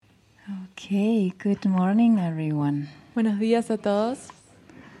Okay, good morning everyone. Buenos días a todos.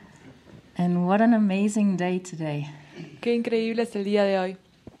 And what an amazing day today. Qué increíble es el día de hoy.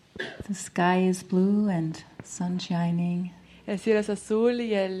 The sky is blue and sun shining. El cielo es azul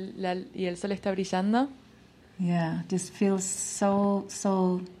y el sol está brillando. Yeah, just feels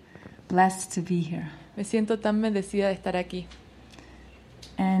so blessed to be here. Me siento tan bendecida de estar aquí.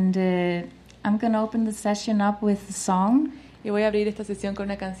 And I'm going to open the session up with a song. Y voy a abrir esta sesión con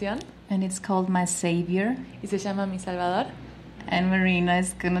una canción. And it's called My Savior. Y se llama Mi Salvador. And Marina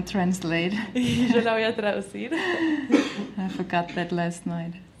is going to translate. Y yo la voy a traducir. I forgot that last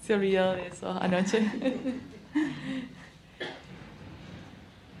night. Se olvidó de eso anoche.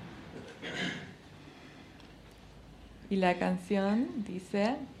 Y la canción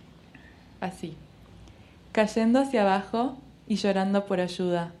dice así: cayendo hacia abajo y llorando por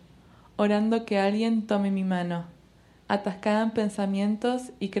ayuda, orando que alguien tome mi mano, atascada en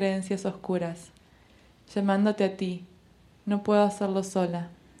pensamientos y creencias oscuras, llamándote a ti, no puedo hacerlo sola.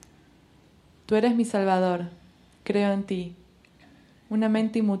 Tú eres mi Salvador, creo en ti, una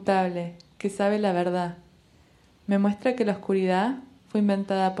mente inmutable que sabe la verdad, me muestra que la oscuridad fue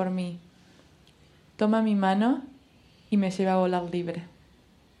inventada por mí. Toma mi mano y me lleva a volar libre.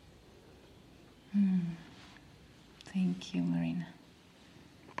 Thank you, Marina.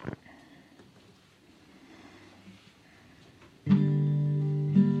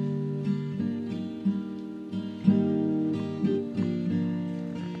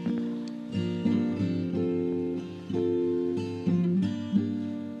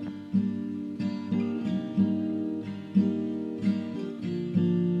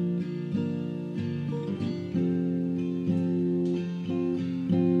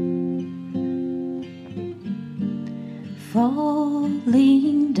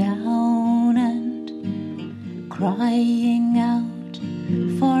 Falling down and crying out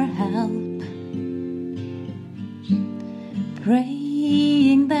for help,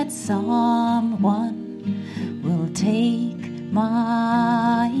 praying that someone will take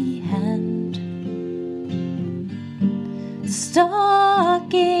my hand,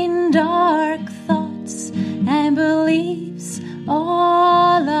 stuck in dark thoughts and beliefs,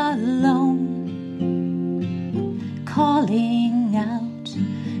 all alone, calling out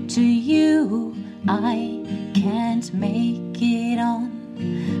to you, I can't make it on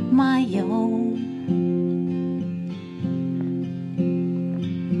my own.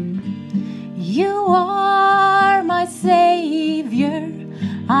 You are my Savior,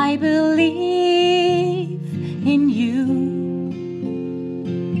 I believe in you.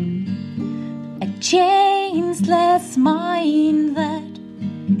 A changeless mind that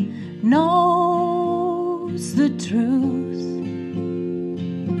knows the truth,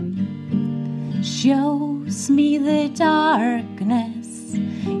 shows me the darkness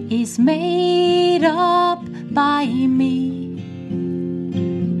is made up by me,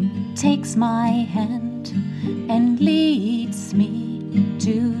 takes my hand and leads me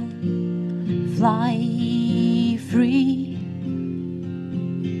to fly free.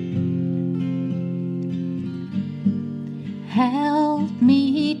 Help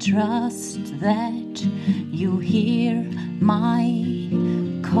me trust that you hear my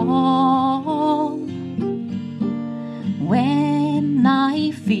call when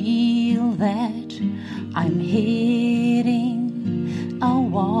I feel that I'm hitting a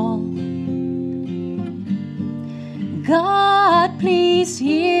wall. God, please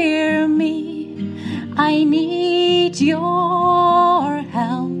hear me, I need your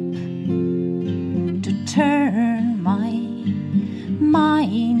help to turn my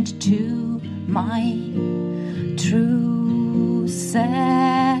mind to my true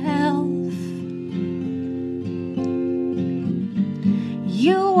self.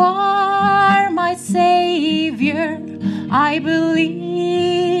 You are my Savior, I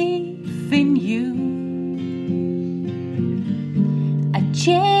believe in you. A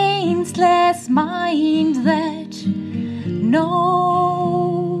changeless mind that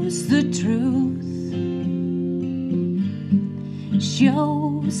knows the truth,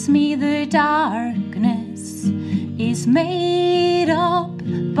 shows me the darkness is made up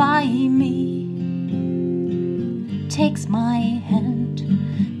by me, takes my hand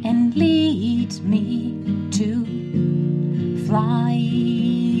and leads me to fly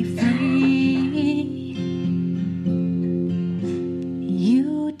free.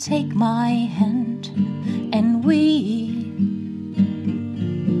 You take my hand and we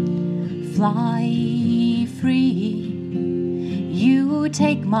fly free. You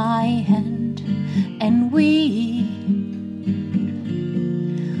take my hand and we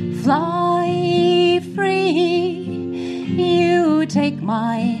fly free. You take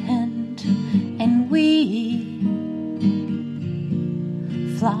my hand and we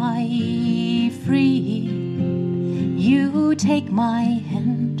fly free. You take my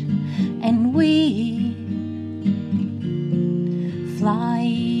hand and we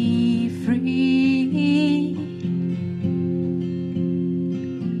fly free.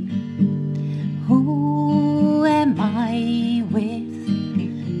 Who am I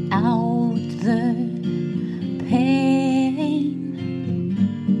without the pain?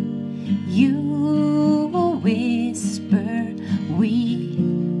 You whisper we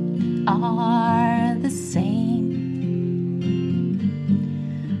are the same.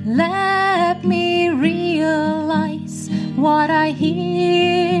 Let me realize what I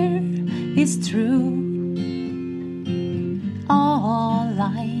hear is true. All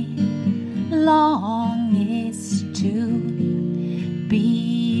I long is to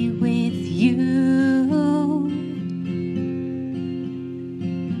be with you.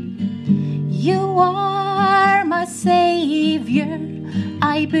 You are my Savior.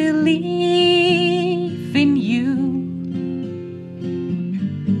 I believe in you.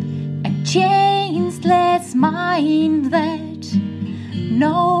 A changeless mind that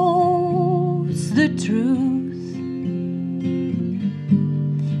knows the truth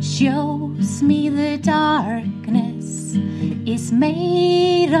shows me the darkness is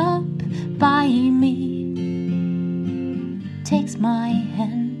made up by me, takes my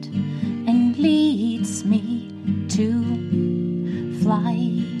hand and leads me to fly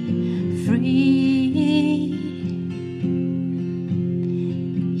free.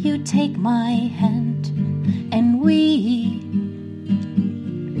 You take my hand and we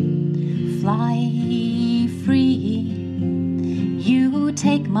fly free. You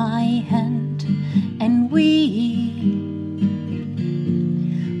take my hand and we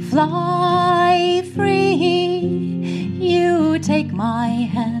fly free. You take my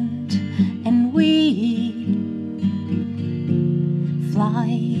hand and we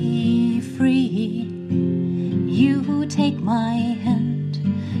fly free. You take my hand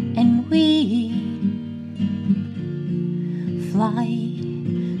and we fly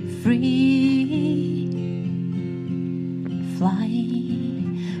free. Fly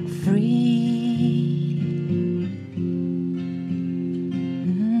free.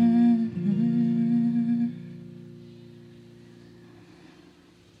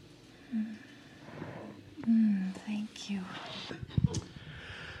 Thank you.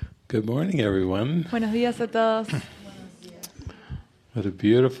 Good morning, everyone. Buenos días a todos. What a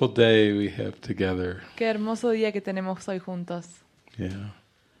beautiful day we have together. Qué hermoso día que tenemos hoy juntos. Yeah.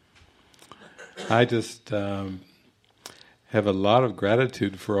 I just have a lot of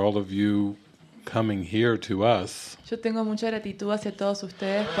gratitude for all of you coming here to us. Yo tengo mucha gratitud hacia todos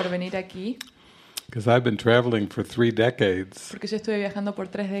ustedes por venir aquí, Because I've been traveling for 3 decades. porque yo estuve viajando por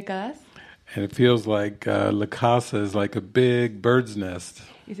 3 décadas And it feels like La Casa is like a big bird's nest.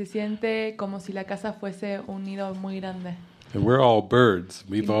 y se siente como si la casa fuese un nido muy grande. And we're all birds.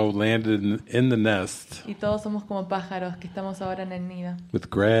 We've all landed in the nest Y todos somos como pájaros que estamos ahora en el nido, with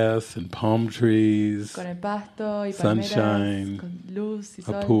grass and palm trees, con el pasto y palmeras, sunshine, con luz y a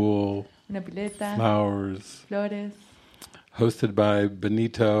sol, pool, una pileta, flowers, flores, hosted by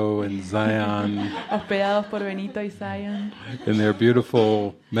Benito and Zion hospedados por Benito y Sesión, in their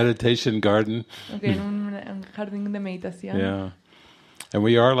beautiful meditation garden. en un jardín de meditación. Yeah. And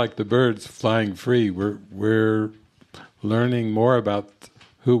we are like the birds flying free. We're learning more about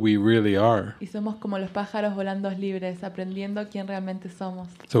who we really are. Y somos como los pájaros volando libres, aprendiendo quién realmente somos.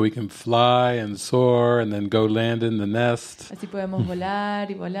 So we can fly and soar and then go land in the nest. Así podemos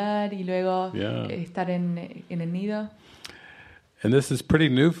volar y luego Yeah. estar en el nido. And this is pretty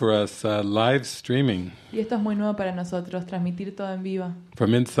new for us, live streaming Y esto es muy nuevo para nosotros, transmitir todo en vivo,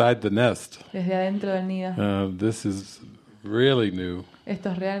 from inside the nest. desde adentro del nido. This is really new.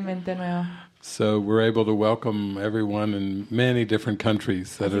 Esto es realmente nuevo. So we're able to welcome everyone in many different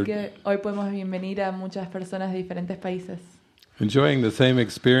countries that Así are que hoy podemos bienvenir a muchas personas de diferentes países enjoying the same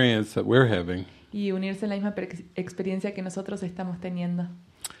experience that we're having. y unirse en la misma experiencia que nosotros estamos teniendo.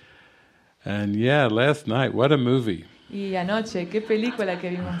 And yeah, last night, what a movie. Y anoche, qué película que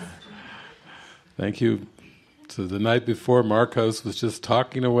vimos. Thank you. So the night before, Marcos was just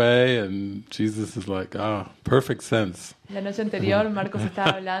talking away, and Jesus is like, perfect sense. La noche anterior Marcos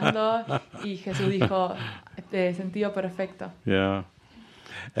estaba hablando y Jesús dijo, de sentido perfecto. Yeah.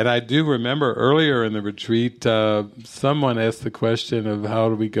 And I do remember earlier in the retreat, someone asked the question of how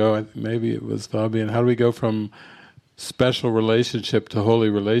do we go, maybe it was Fabian, how do we go from special relationship to holy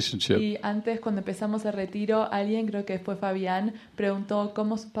relationship? Y antes, cuando empezamos el retiro, alguien, creo que fue Fabián, preguntó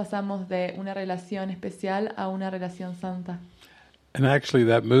cómo pasamos de una relación especial a una relación santa. And actually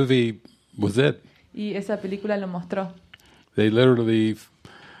that movie was it. Y esa película lo mostró. They literally,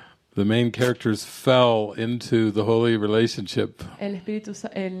 the main characters fell into the holy relationship. El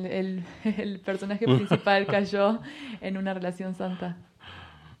personaje principal cayó en una relación santa.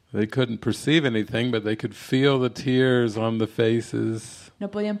 They couldn't perceive anything, but they could feel the tears on the faces. No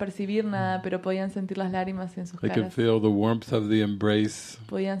podían percibir nada, pero podían sentir las lágrimas en sus They could caras. feel the warmth of the embrace.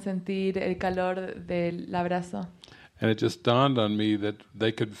 Podían sentir el calor del abrazo. And it just dawned on me that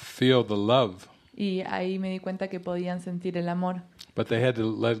they could feel the love. Y ahí me di cuenta que podían sentir el amor. But they had to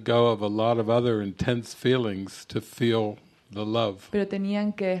let go of a lot of other intense feelings to feel the love. Pero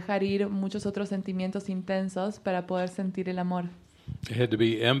tenían que dejar ir muchos otros sentimientos intensos para poder sentir el amor. They had to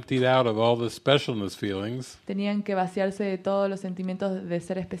be emptied out of all the specialness feelings. Tenían que vaciarse de todos los sentimientos de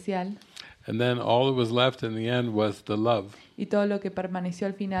ser especial. And then all that was left in the end was the love. Y todo lo que permaneció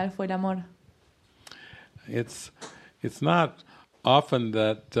al final fue el amor. It's not often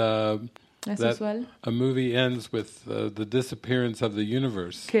that ¿No es that usual a movie ends with the disappearance of the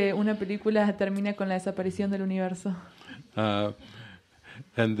universe. que una película termina con la desaparición del universo?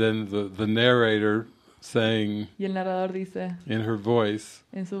 And then the narrator saying Y el narrador dice in her voice,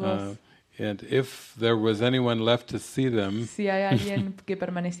 en su voz, and if there was anyone left to see them, si hay alguien que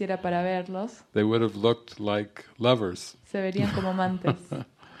permaneciera para verlos, they would have looked like lovers. se verían como amantes.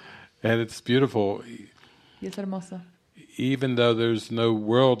 And it's beautiful, Y es hermoso. even though there's no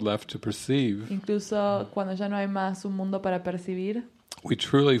world left to perceive. Incluso cuando ya no hay más un mundo para percibir, We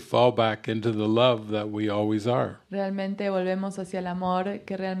truly fall back into the love that we always are. realmente volvemos hacia el amor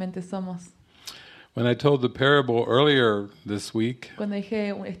que realmente somos. When I told the parable earlier this week Cuando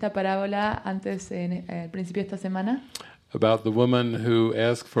dije esta parábola antes, al principio de esta semana, about the woman who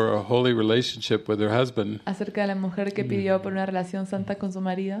asked for a holy relationship with her husband, acerca de la mujer que pidió por una relación santa con su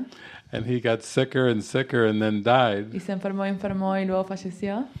marido and he got sicker and sicker and then died, y se enfermó y luego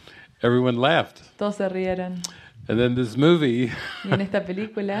falleció, everyone laughed. todos se rieron. And then this movie, Y en esta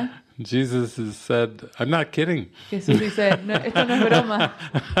película, Jesus has said, I'm not kidding. Jesús dice, no, esto no es broma.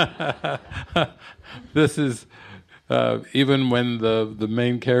 This is, even when the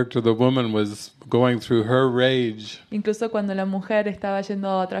main character, the woman, was going through her rage Incluso cuando la mujer estaba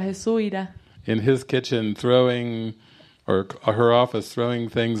yendo a través de su ira, in his kitchen, throwing, or her office, throwing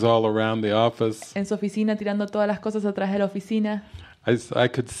things all around the office, en su oficina tirando todas las cosas atrás de la oficina, I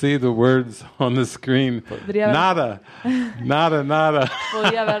could see the words on the screen. Podría ver- Nada, nada, nada.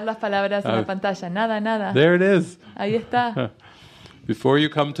 podía ver las palabras en la pantalla. Nada, nada. There it is. Ahí está. Before you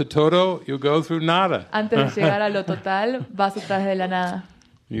come to Toto, you go through nada. Antes de llegar a lo total, vas a través de la nada.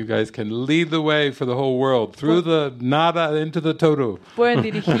 You guys can lead the way for the whole world through the nada into the Toto. Pueden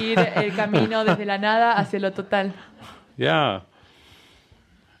dirigir el camino desde la nada hacia lo total. Yeah.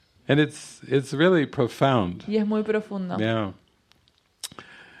 And it's really profound. Y es muy profundo. Yeah.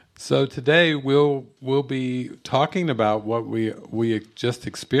 So today we'll be talking about what we just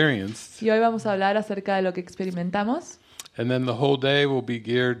experienced, Y hoy vamos a hablar acerca de lo que experimentamos. and then the whole day will be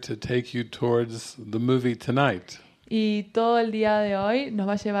geared to take you towards the movie tonight, Y todo el día de hoy nos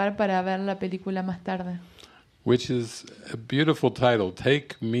va a llevar para ver la película más tarde, which is a beautiful title,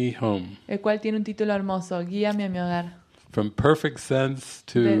 Take Me Home. el cual tiene un título hermoso, Guíame a mi hogar. From perfect sense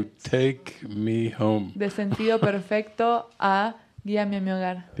to De- take me home. De sentido perfecto a Guíame a mi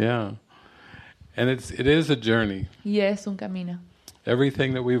hogar. Yeah. And it is a journey. Y es un camino.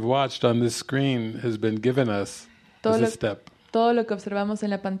 Everything that we've watched on this screen has been given us Todo as a lo, step. todo lo que observamos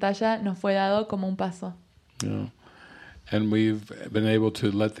en la pantalla nos fue dado como un paso. Yeah. And we've been able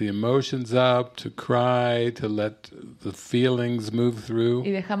to let the emotions up, to cry, to let the feelings move Y through.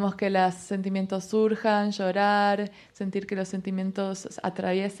 dejamos que los sentimientos surjan, llorar, sentir que los sentimientos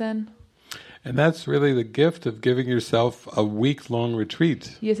atraviesen. And that's really the gift of giving yourself a week-long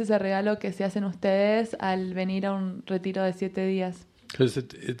retreat. Y ese es el regalo que se hacen ustedes al venir a un retiro de 7 días. Because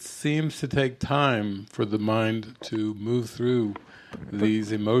it seems to take time for the mind to move through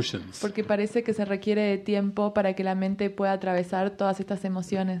these emotions. Porque parece que se requiere de tiempo para que la mente pueda atravesar todas estas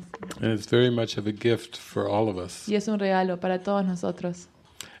emociones. And it's very much of a gift for all of us. Y es un regalo para todos nosotros.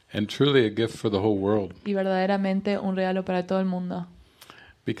 And truly a gift for the whole world. Y verdaderamente un regalo para todo el mundo.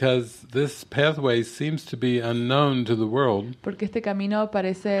 Because this pathway seems to be unknown to the world, Porque este camino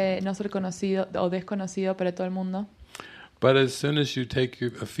parece no ser conocido o desconocido para todo el mundo. but as soon as you take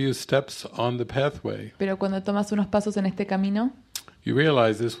a few steps on the pathway, Pero cuando tomas unos pasos en este camino, you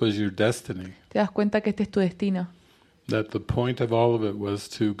realize this was your destiny. te das cuenta que este es tu destino. That the point of all of it was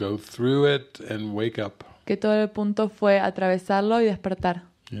to go through it and wake up. Que todo el punto fue atravesarlo y despertar.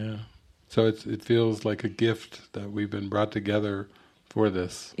 Yeah. So it feels like a gift that we've been brought together for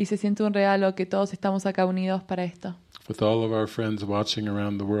this. Y se siente un regalo que todos estamos acá unidos para esto. with all of our friends watching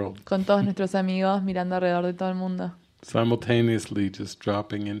around the world. Con todos nuestros amigos mirando alrededor de todo el mundo. Simultaneously just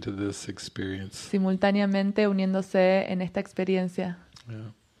dropping into this experience. Simultáneamente uniéndose en esta experiencia.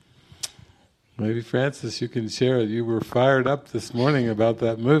 Yeah. Maybe Francis, you can share it. You were fired up this morning about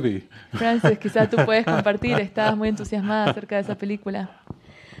that movie. Francis, quizás tú puedes compartir. Estabas muy entusiasmada acerca de esa película.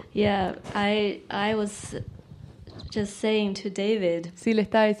 Yeah, I was just saying to David. Sí, le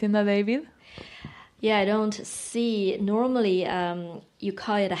estaba diciendo a David. Yeah, I don't see. Normally, you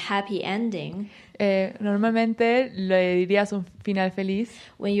call it a happy ending. Normalmente le dirías un final feliz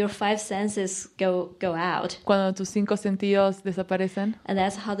When your five senses go out, cuando tus 5 sentidos desaparecen. and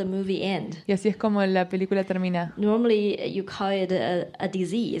that's how the movie ends. Y así es como la película termina. Normally, you call it a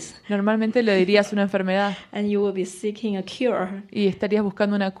disease, Normalmente le dirías una enfermedad and you will be seeking a cure. y estarías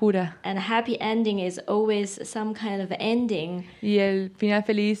buscando una cura. And a happy ending is always some kind of ending Y el final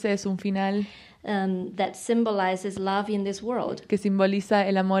feliz es un final that symbolizes love in this world. que simboliza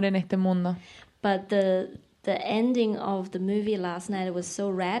el amor en este mundo. But the ending of the movie last night was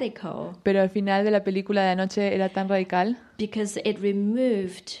so radical Pero al final de la película de anoche era tan radical because it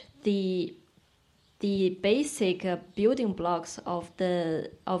removed the basic building blocks of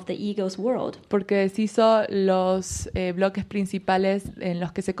the ego's world. porque deshizo los bloques principales en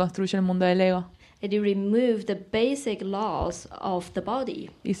los que se construye el mundo del ego It removed the basic laws of the body.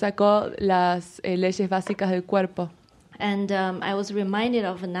 y sacó las leyes básicas del cuerpo. And I was reminded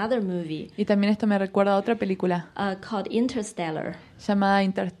of another movie Y también esto me recuerda a otra película called Interstellar. llamada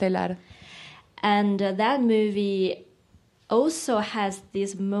Interstellar. And that movie also has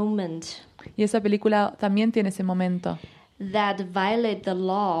this moment Y esa película también tiene ese momento that violate the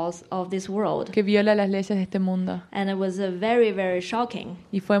laws of this world. que viola las leyes de este mundo. And it was very, very shocking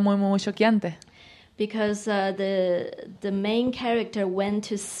Y fue muy, muy choqueante. because the main character went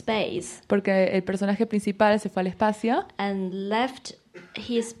to space Porque el personaje principal se fue al espacio and left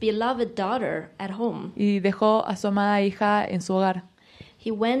his beloved daughter at home. y dejó a su amada hija en su hogar.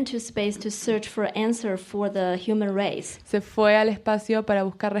 He went to space to search for answer for the human race. Se fue al espacio para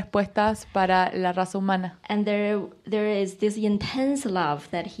buscar respuestas para la raza humana. And there is this intense love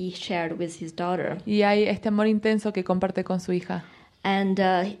that he shared with his daughter. Y hay este amor intenso que comparte con su hija. And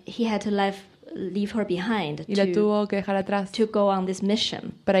he had to leave her behind Y la tuvo que dejar atrás to go on this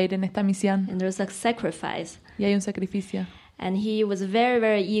mission. para ir en esta misión. And there's a sacrifice. Y hay un sacrificio. And he was very,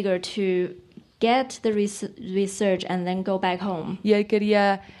 very eager to get the research and then go back home. Y él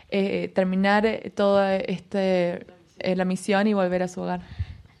quería terminar toda la misión y volver a su hogar.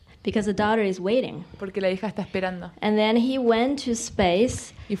 Because the daughter is waiting. Porque la hija está esperando. And then he went to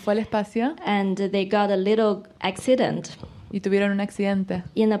space Y fue al espacio and they got a little accident y tuvieron un accidente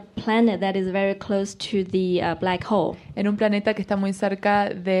in a planet that is very close to the black hole, en un planeta que está muy cerca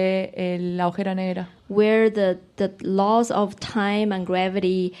del agujero negro, where the laws of time and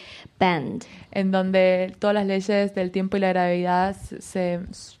gravity bend. en donde todas las leyes del tiempo y la gravedad se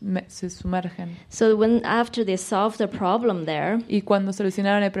sumergen. So after they solved the problem there, Y cuando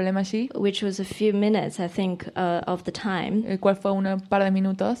solucionaron el problema allí, which was a few minutes, I think, of the time, el cual fue un par de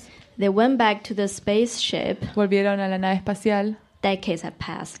minutos, they went back to the spaceship. volvieron a la nave espacial. Decades have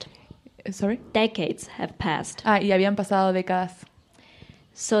passed. Sorry? Decades have passed. Y habían pasado décadas.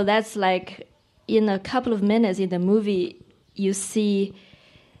 So that's like, in a couple of minutes in the movie, you see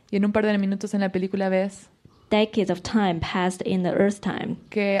Y en un par de minutos en la película ves decades of time passed in the Earth time.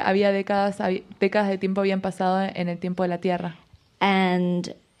 que había décadas de tiempo habían pasado en el tiempo de la Tierra.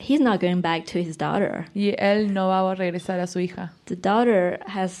 And he's not going back to his daughter. Y él no va a regresar a su hija. The daughter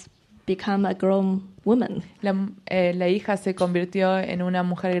has become a grown woman La hija se convirtió en una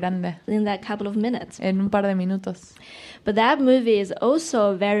mujer grande in that couple of minutes. en un par de minutos. But that movie is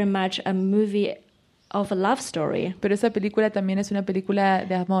also very much a movie of a love story. Pero esa película también es una película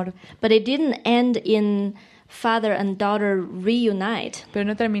de amor. But it didn't end in father and daughter reunite. Pero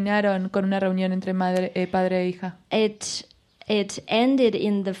no terminaron con una reunión entre padre e hija. It ended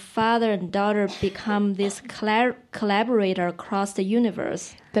in the father and daughter become this collaborator across the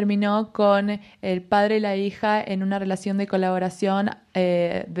universe. Terminó con el padre y la hija en una relación de colaboración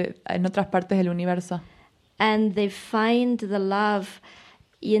en otras partes del universo. And they find the love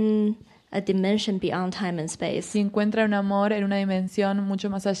in a dimension beyond time and space. Y encuentran un amor en una dimensión mucho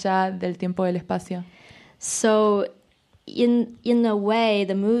más allá del tiempo y del espacio. So in a way,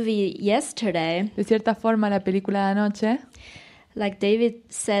 the movie yesterday De cierta forma, la película de anoche Like David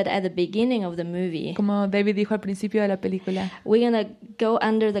said at the beginning of the movie, Como David dijo al principio de la película, we're going to go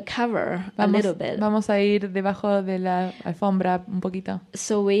under the cover a little bit. Vamos a ir debajo de la alfombra un poquito.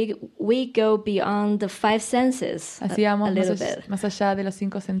 So we go beyond the five senses Así a vamos little bit. más allá de los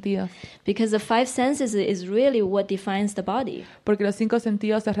 5 sentidos. Because the five senses is really what defines the body. Porque los 5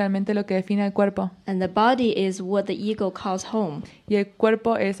 sentidos es realmente lo que define el cuerpo. And the body is what the ego calls home. Y el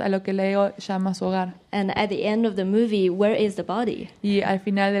cuerpo es a lo que el ego llama su hogar. And at the end of the movie, where is the body? Y al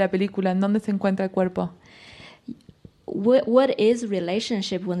final de la película, ¿en dónde se encuentra el cuerpo? What is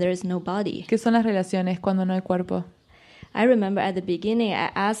relationship when there is no body? ¿Qué son las relaciones cuando no hay cuerpo? I remember at the beginning I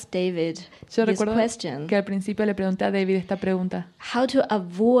asked David Yo this recuerdo question. que al principio le pregunté a David esta pregunta. How to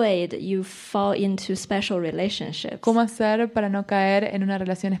avoid you fall into special relationships? ¿Cómo hacer para no caer en una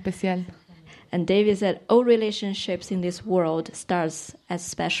relación especial? And David said, all relationships in this world starts as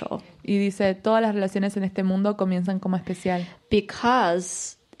special. Y dice, todas las relaciones en este mundo comienzan como especial.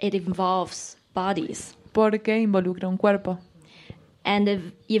 Because it involves bodies. Porque involucra un cuerpo.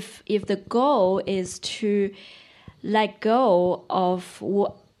 And if the goal is to let go of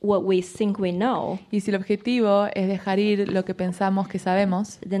what we think we know, Y si el objetivo es dejar ir lo que pensamos que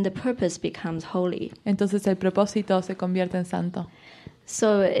sabemos, then the purpose becomes holy. entonces el propósito se convierte en santo.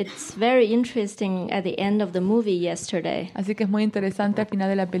 So it's very interesting at the end of the movie yesterday. Así que es muy interesante al final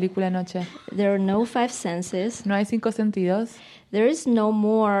de la película anoche. There are no five senses. No hay 5 sentidos, There is no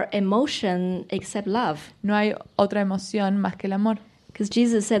more emotion except love. no hay otra emoción más que el amor. Because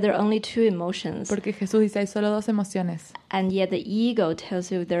Jesus said there are only two emotions. Porque Jesús dice hay solo 2 emociones, And yet the ego tells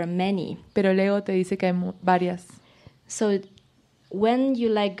you there are many. pero el ego te dice que hay varias. So when you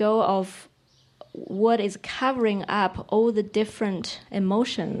let go of what is covering up all the different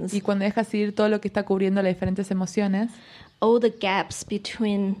emotions, Y cuando dejas ir todo lo que está cubriendo las diferentes emociones, all the gaps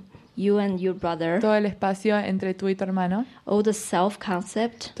between you and your brother, todo el espacio entre tú y tu hermano, all the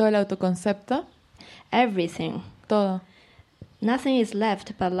self-concept, todo el autoconcepto, everything, todo. nothing is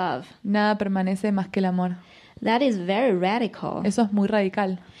left but love. Nada permanece más que el amor. That is very radical. Eso es muy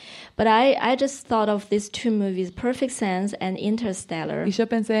radical. But I just thought of these two movies, Perfect Sense and Interstellar. Y yo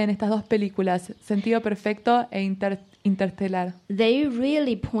pensé en estas 2 películas, Sentido Perfecto e Interstellar. They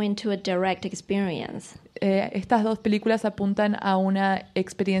really point to a direct experience. Estas 2 películas apuntan a una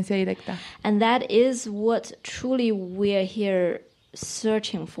experiencia directa. And that is what truly we are here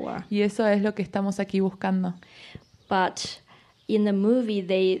searching for. Y eso es lo que estamos aquí buscando. But in the movie,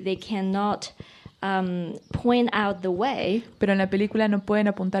 they cannot point out the way Pero en la película no pueden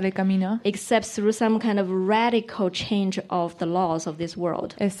apuntar el camino, except through some kind of radical change of the laws of this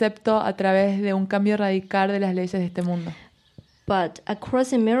world. excepto a través de un cambio radical de las leyes de este mundo. But A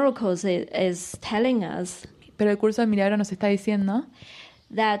Course in Miracles is telling us Pero el curso del milagro nos está diciendo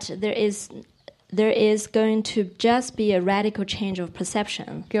that there is going to just be a radical change of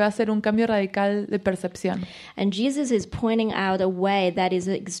perception. que va a ser un cambio radical de percepción. And Jesus is pointing out a way that is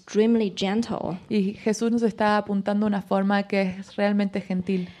extremely gentle. Y Jesús nos está apuntando una forma que es realmente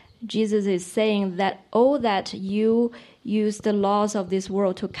gentil. Jesus is saying that all that you use the laws of this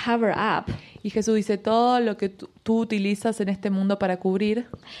world to cover up, Y Jesús dice, todo lo que tú utilizas en este mundo para cubrir,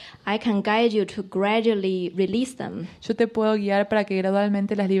 I can guide you to gradually release them. yo te puedo guiar para que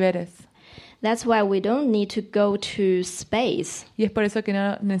gradualmente las liberes. That's why we don't need to go to space Y es por eso que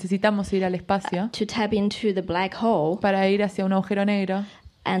no necesitamos ir al espacio to tap into the black hole para ir hacia un agujero negro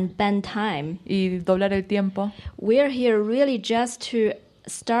and bend time. y doblar el tiempo. We're here really just to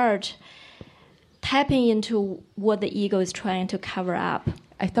start tapping into what the ego is trying to cover up.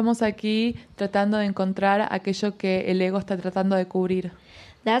 Estamos aquí tratando de encontrar aquello que el ego está tratando de cubrir.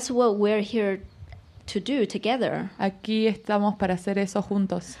 That's what we're here to do together. Aquí estamos para hacer eso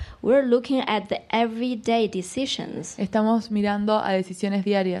juntos. We're looking at the everyday decisions, Estamos mirando a decisiones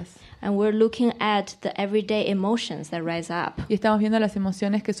diarias and we're looking at the everyday emotions that rise up. y estamos viendo las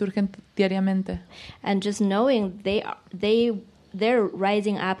emociones que surgen diariamente. And just knowing they're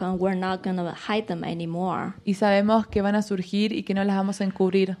rising up and we're not going to hide them anymore. Y sabemos que van a surgir y que no las vamos a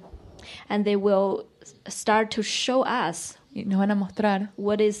encubrir. And they will start to show us Y nos van a mostrar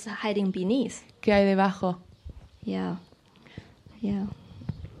what is hiding beneath. qué hay debajo. Yeah. Yeah.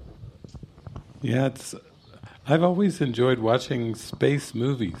 Yeah, I've always enjoyed watching space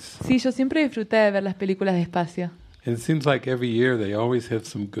movies. Sí, yo siempre disfruté de ver las películas de espacio. And it seems like every year they always have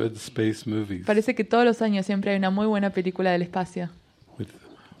some good space movies. Parece que todos los años siempre hay una muy buena película del espacio.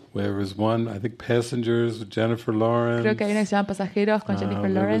 There was one, I think, Passengers with Jennifer Lawrence. Creo que hay una que se llama Pasajeros con Jennifer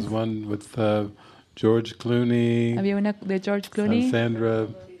Lawrence. There was one with George Clooney. Había una de George Clooney. Sandra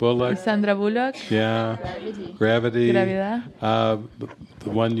Y Bullock. Sandra Bullock. Yeah. Gravity. Gravedad. The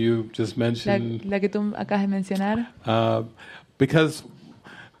one you just mentioned. La que tú acabas de mencionar. Because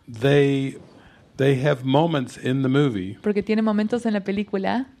they have moments in the movie. Porque tiene momentos en la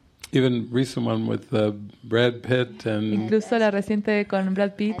película, Even recent one with Brad Pitt and incluso la reciente con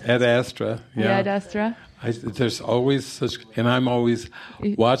Brad Pitt Ad Astra. y Ad Astra. There's always such, and I'm always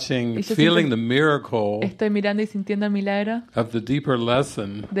watching, yo feeling siempre the miracle Estoy mirando y sintiendo el milagro of the deeper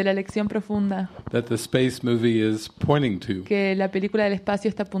lesson de la lección profunda that the space movie is pointing to. que la película del espacio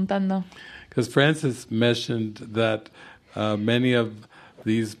está apuntando. Because Francis mentioned that many of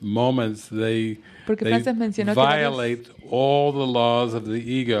these moments Porque they Francis mencionó que varios violate all the laws of the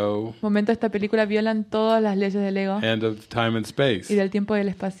ego momentos de esta película violan todas las leyes del ego and of time and space. y del tiempo y del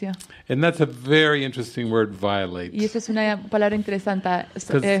espacio. And that's a very interesting word, violate. Y eso es una palabra interesante,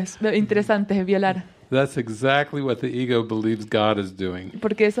 violar. That's exactly what the ego believes God is doing.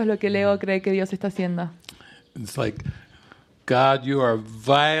 Porque eso es lo que el ego cree que Dios está haciendo. It's like, God, you are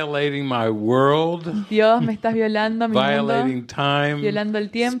violating my world, Dios, me estás violando mi violating mundo, time, violando el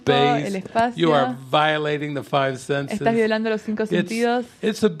tiempo, space. el espacio. You are violating the five senses. Estás violando los 5 sentidos.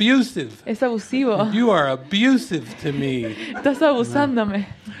 It's abusive. Es abusivo. You are abusive to me. Estás abusándome.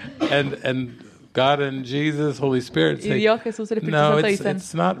 And God and Jesus, Holy Spirit Y say, Dios, Jesús, el Espíritu no, Santo dicen,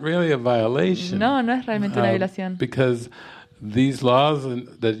 it's not really a violation. no, no es realmente una violación. Because these laws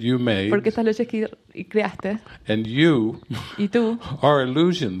that you made Porque estas leyes que creaste and you y tú are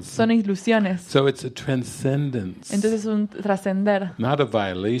illusions. son ilusiones. So it's a transcendence, Entonces es un trascender, not a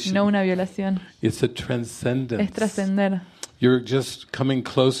violation. no una violación. It's a Es transcendence. trascender. You're just coming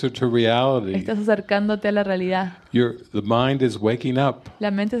closer to reality. Estás acercándote a la realidad. The mind is waking up. La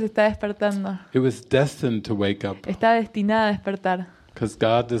mente se está despertando. It was destined to wake up Está destinada a despertar. because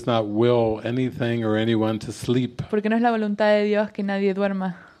God does not will anything or anyone to sleep. Porque no es la voluntad de Dios que nadie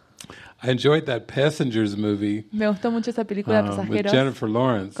duerma. I enjoyed that Passengers movie Me gustó mucho esa película de with Pasajeros Jennifer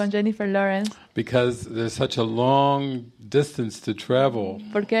Lawrence con Jennifer Lawrence. because there's such a long distance to travel,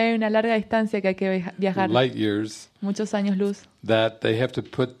 Porque hay una larga distancia que hay que viajar. light years, Muchos años luz. that they have to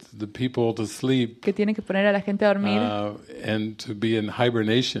put the people to sleep Que tienen que poner a la gente a dormir and to be in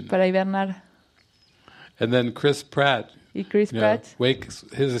hibernation. para hibernar. And then Chris Pratt, Y Chris Pratt,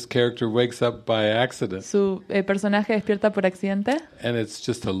 his character wakes up by accident, su personaje despierta por accidente. and it's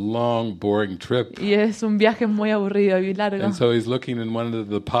just a long, boring trip. Y es un viaje muy aburrido y largo. And so he's looking in one of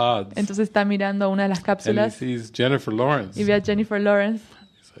the pods, Entonces está mirando una de las and he cápsulas sees Jennifer Lawrence. y ve a Jennifer Lawrence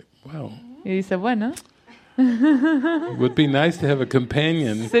He's like, wow, y dice, bueno, it would be nice to have a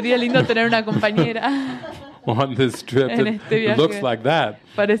companion sería lindo tener una compañera. on this trip. En It este viaje. looks like that.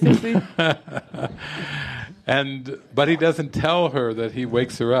 Parece así. But he doesn't tell her that he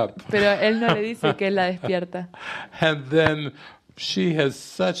wakes her up. Pero él no le dice que él la despierta. And then she has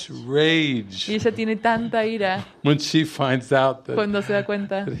such rage Y ella tiene tanta ira when she finds out cuando se da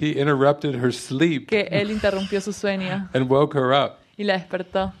cuenta that he interrupted her sleep que él interrumpió su sueño and woke her up. y la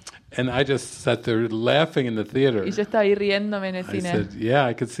despertó. And I just sat there laughing in the theater. Y yo estaba ahí riéndome en el I cine. said, yeah,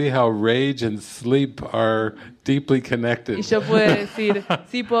 I could see how rage and sleep are deeply connected. Y yo pude decir,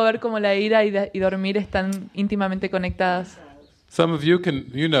 sí, puedo ver cómo la ira y dormir están íntimamente conectadas. Some of you can,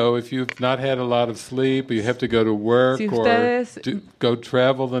 if you've not had a lot of sleep, you have to go to work Si or ustedes go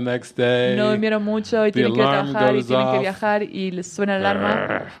travel the next day. No durmieron mucho y The tienen que ir a alarm trabajar y goes tienen que off. viajar y les suena la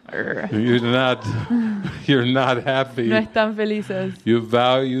alarma. You're not happy. No están felices. You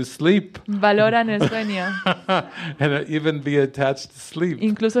value sleep Valoran el sueño. and even be attached to sleep.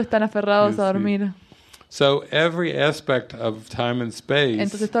 Incluso están aferrados a dormir. So every aspect of time and space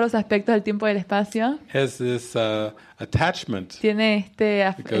Entonces todos los aspectos del tiempo y del espacio has this attachment tiene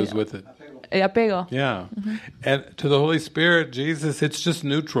that goes with it. apego. Yeah. And to the Holy Spirit, Jesus, it's just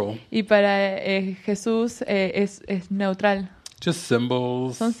neutral. Y para Jesús es neutral. Just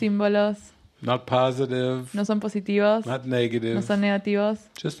symbols. Son símbolos, Not positive. no son positivos, Not negative. no son negativos,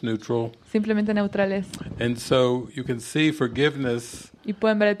 Just neutral. simplemente neutrales. And so you can see forgiveness Y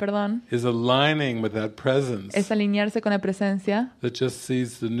pueden ver el perdón, is aligning with that presence es alinearse con la presencia that just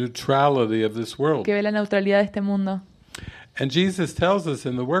sees the neutrality of this world. que ve la neutralidad de este mundo. And Jesus tells us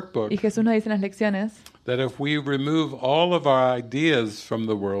in the workbook Y Jesús nos dice en las lecciones that if we remove all of our ideas from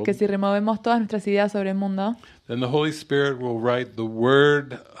the world, que si removemos todas nuestras ideas sobre el mundo, then the Holy Spirit will write the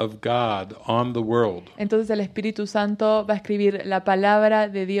Word of God on the world. entonces el Espíritu Santo va a escribir la palabra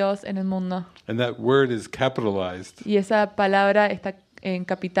de Dios en el mundo. And that word is capitalized. Y esa palabra está en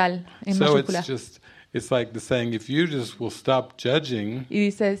capital, en So mayúscula. it's like the saying, if you just will stop judging, Y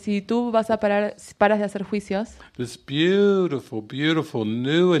dice, si tú vas a paras de hacer juicios, this beautiful, beautiful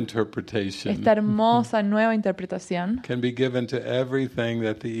new interpretation esta hermosa nueva interpretación can be given to everything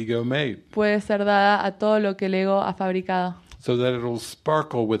that the ego made, puede ser dada a todo lo que el ego ha fabricado. so that it will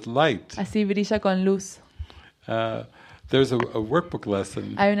sparkle with light. Así brilla con luz. there's a workbook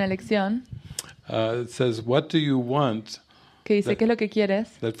lesson. Hay una lección It says, "What do you want que dice, ¿qué es lo que quieres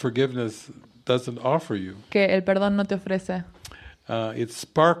that forgiveness doesn't offer you?" que el perdón no te ofrece? It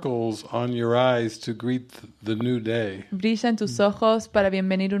sparkles on your eyes to greet the new day. Brilla en tus ojos para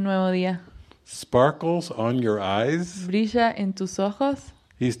bienvenir un nuevo día. Sparkles on your eyes? Brilla en tus ojos.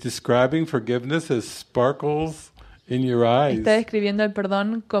 He's describing forgiveness as sparkles in your eyes. Está describiendo el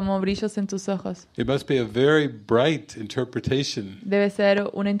perdón como brillos en tus ojos. It must be a very bright interpretation. Debe ser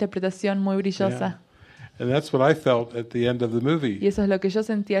una interpretación muy brillosa. Yeah. And that's what I felt at the end of the movie. Y eso es lo que yo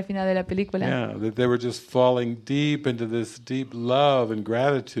sentí al final de la película. Yeah, that they were just falling deep into this deep love and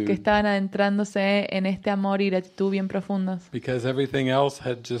gratitude. Que estaban adentrándose en este amor y gratitud bien profundos. Because everything else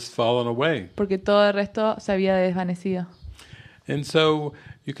had just fallen away. Porque todo el resto se había desvanecido. And so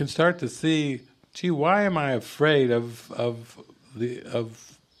you can start to see, gee, why am I afraid of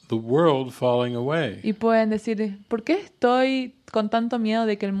the world falling away? Y pueden decir, ¿por qué estoy con tanto miedo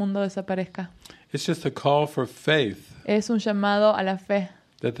de que el mundo desaparezca? It's just a call for faith. Es un llamado a la fe.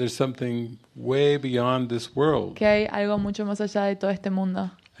 That there's something way beyond this world. Que hay algo mucho más allá de todo este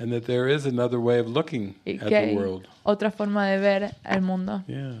mundo. And that there is another way of looking at the world. Otra forma de ver el mundo.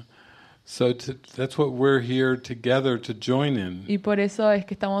 Yeah. So that's what we're here together to join in. Y por eso es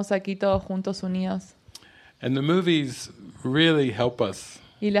que estamos aquí todos juntos unidos. And the movies really help us.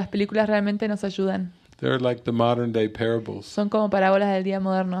 Y las películas realmente nos ayudan. They're like the modern day parables. Son como parábolas del día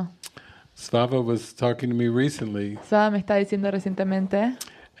moderno. Svava was talking to me recently. Svava me está diciendo recientemente.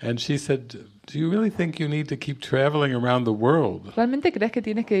 And she said, "Do you really think you need to keep traveling around the world? ¿Realmente crees que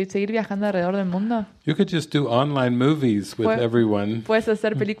tienes que seguir viajando alrededor del mundo? You could just do online movies with everyone. Puedes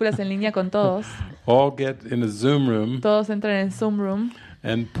hacer películas en línea con todos. All get in a Zoom room. Todos entran en el Zoom room.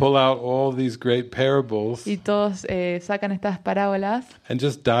 And pull out all these great parables. Y todos sacan estas parábolas. And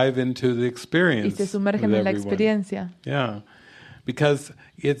just dive into the experience. Y se sumergen en la experiencia. Yeah. Because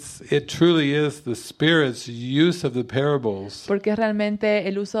it truly is the Spirit's use of the parables. Porque es realmente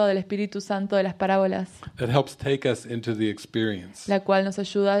el uso del Espíritu Santo de las parábolas. That helps take us into the experience. La cual nos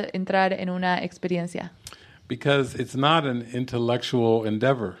ayuda a entrar en una experiencia. Because it's not an intellectual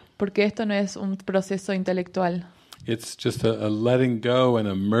endeavor. Porque esto no es un proceso intelectual. It's just a letting go and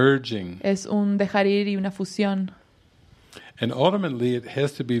a merging. Es un dejar ir y una fusión. And ultimately it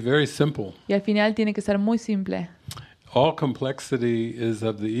has to be very simple. Y al final tiene que ser muy simple. All complexity is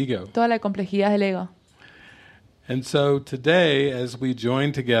of the ego. Toda la complejidad del ego. And so today, as we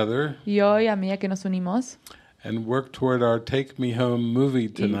join together, y hoy, a medida que nos unimos, and work toward our Take Me Home movie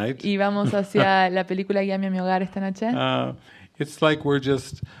tonight, y vamos hacia la película Guíame a mi hogar esta noche, it's like we're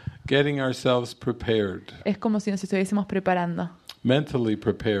just getting ourselves prepared. Es como si nos estuviésemos preparando. Mentally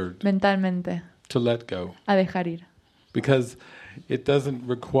prepared. Mentalmente. To let go. A dejar ir. Because it doesn't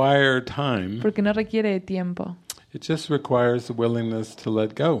require time. Porque no requiere de tiempo. It just requires the willingness to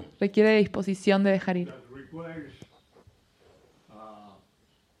let go. Requiere de disposición de dejar ir. That requires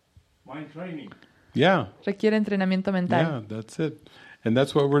mind training. Yeah. Requiere entrenamiento mental. Yeah, that's it. And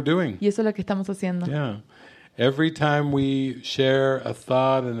that's what we're doing. Y eso es lo que estamos haciendo. Yeah. Every time we share a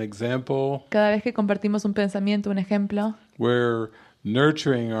thought, an example, cada vez que compartimos un pensamiento, un ejemplo, we're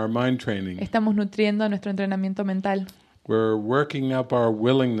nurturing our mind training. Estamos nutriendo nuestro entrenamiento mental. We're working up our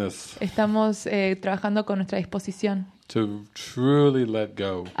willingness. Estamos trabajando con nuestra disposición. To truly let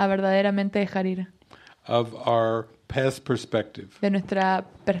go. A verdaderamente dejar ir. Of our past perspective. De nuestra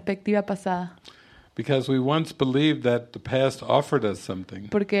perspectiva pasada. Because we once believed that the past offered us something.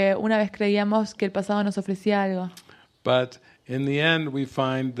 Porque una vez creíamos que el pasado nos ofrecía algo. But in the end we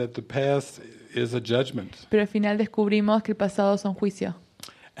find that the past is a judgment. Pero al final descubrimos que el pasado son juicios.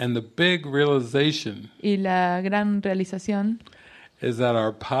 And the big realization y la gran realización is that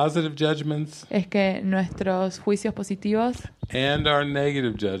our positive judgments es que nuestros juicios positivos and our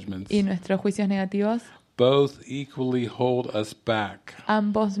negative judgments y nuestros juicios negativos both equally hold us back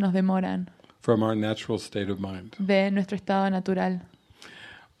ambos nos demoran from our natural state of mind. De nuestro estado natural.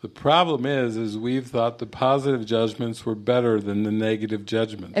 The problem is we've thought the positive judgments were better than the negative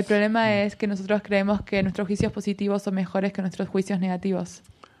judgments. El problema es que nosotros creemos que nuestros juicios positivos son mejores que nuestros juicios negativos.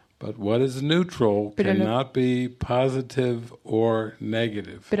 But what is neutral cannot be positive or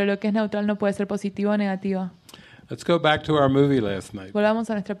negative. Pero lo que es neutral no puede ser positivo o negativo. Let's go back to our movie last night.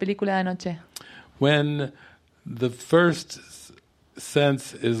 Volvamos a nuestra película de anoche. When the first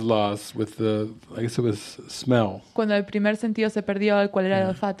sense is lost with the, I guess it was smell. Cuando el primer sentido se perdió, el cual era el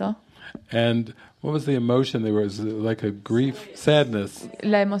olfato. And what was the emotion? There was like a grief, sadness.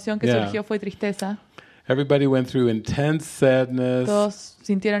 La emoción que surgió fue tristeza. Everybody went through intense sadness. Todos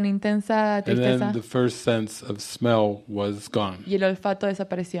sintieron intensa tristeza. And then the first sense of smell was gone. Y el olfato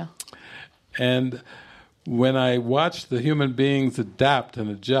desapareció. And when I watched the human beings adapt and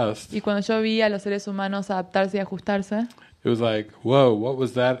adjust, Y cuando yo vi a los seres humanos adaptarse y ajustarse, it was like, whoa, what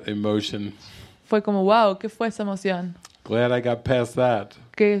was that emotion? fue como, wow, ¿qué fue esa emoción? Glad I got past that.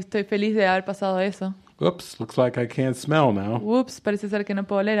 Que estoy feliz de haber pasado eso. Oops, looks like I can't smell now. Ups, parece ser que no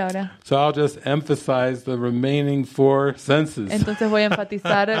puedo oler ahora. So I'll just emphasize the remaining 4 senses. Entonces voy a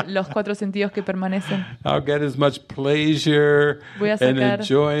enfatizar los 4 sentidos que permanecen. I'll get as much pleasure Voy a and sacar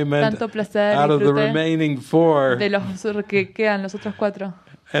enjoyment tanto placer y out of the disfrute remaining 4. de los que quedan, los otros 4.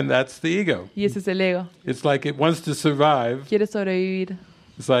 And that's the ego. Y ese es el ego. It's like it wants to survive. Quiere sobrevivir.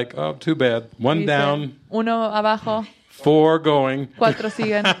 It's like, oh, too bad. 1 Dice, down, 1 abajo, 4 going. 4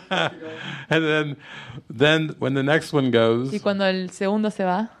 siguen. And then when the next one goes, Y cuando el segundo se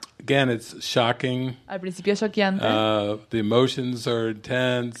va, again, it's shocking. al principio choqueante, The emotions are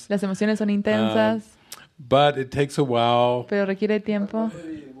intense. las emociones son intensas, But it takes a while. pero requiere tiempo.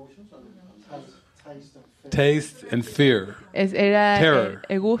 Taste and fear. Era Terror.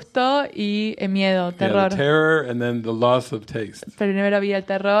 el gusto y el miedo, Yeah, terror. the terror and then the loss of taste. Primero había el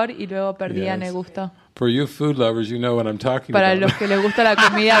terror y luego perdían Yes. el gusto. For you food lovers, you know what I'm talking Para about. los que les gusta la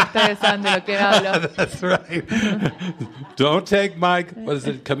comida, ustedes saben de lo que hablo. That's right. Don't take my, what is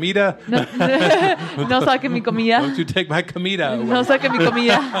it, comida? No, no saquen mi comida. Don't you take my comida away. No saquen mi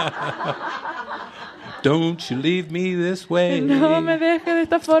comida. Don't you leave me this way. No me dejes de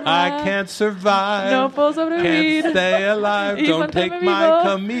esta forma. I can't survive. No puedo sobrevivir. Can't stay alive. Y Don't take manténme my vivo.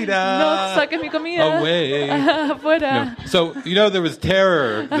 comida No saques mi comida. away. Afuera. No. So, you know, there was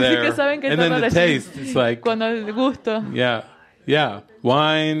terror Así there. que saben que And then terror the allí. taste. It's like, Cuando el gusto. yeah.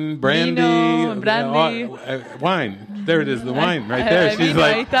 Wine, brandy. Vino, brandy. Wine. There it is, the wine right there. El She's vino,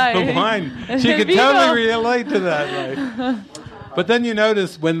 ahí like, está, the wine. She El could vino. totally relate to that. Like. But then you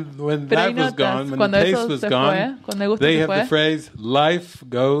notice when Pero ahí that was notas, gone, when cuando the eso taste was se gone, fue, cuando el gusto they se have fue, the phrase, life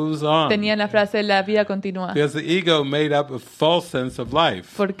goes on. tenían la frase, la vida continúa. Because the ego made up a false sense of life.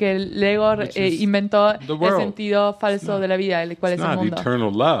 Porque el ego Which is inventó the el world. sentido falso de la vida, el cual It's es el not mundo.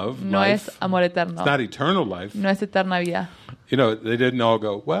 eternal love. No life. es amor eterno. It's not eternal life. No es eterna vida. You know, they didn't all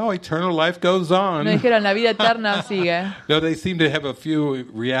go, well, eternal life goes on. No dijeron, la vida eterna sigue. No, they seem to have a few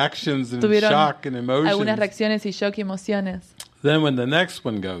reactions and Tuvieron shock and algunas emotions. reacciones y shock y emociones. Then when the next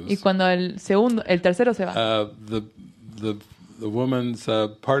one goes, Y cuando el tercero se va, the woman's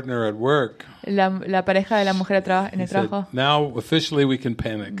partner at work la pareja de la mujer en he el said, trabajo now officially we can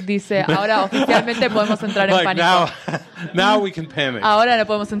panic. dice, ahora oficialmente podemos entrar en Like pánico. now we can panic. Ahora no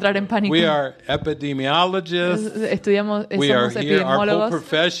podemos entrar en pánico. We are epidemiologists. Estudiamos, We are somos here. Our whole epidemiólogos.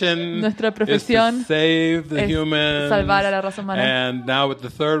 profession Nuestra is to profesión save the es humans. salvar a la raza humana. And now with the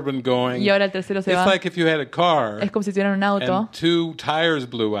third one going, Y ahora el tercero se it's va. like if you had a car Es como si tuvieran un auto and 2 tires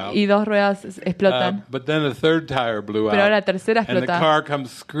blew out. y 2 ruedas explotan. But then a third tire blew Pero ahora la out. tercera And the explota. car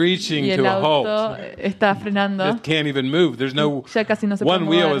comes screeching Y el to a auto halt. está frenando. It can't even move. There's no Ya casi no se puede one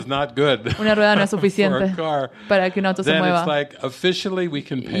wheel mover. is not good Una rueda no es for a suficiente car. para que un auto se Then it's mueva. like officially we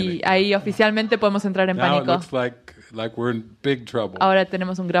can Y panic. ahí oficialmente podemos entrar en Now it pánico. looks like we're in big trouble. Ahora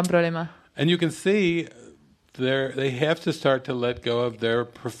tenemos un gran problema. And you can see they have to start to let go of their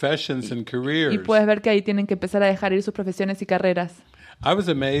professions and Y careers. puedes ver que ahí tienen que empezar a dejar ir sus profesiones y carreras. I was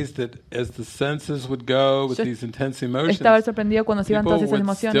amazed that as the senses would go with Yo these intense emotions, Estaba sorprendido cuando se iban people todas esas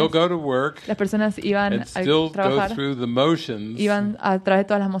would still emociones. go to work Las personas iban and a still go trabajar, through the motions iban a través de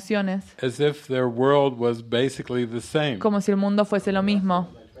todas las emociones, as if their world was basically the same. como si el mundo fuese lo mismo.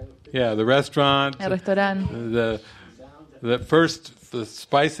 Yeah, the restaurant, El restaurante. the first the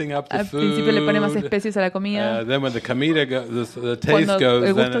spicing up the Al food. principio le pone más especies a la comida. Then when the comida goes, the taste Cuando goes,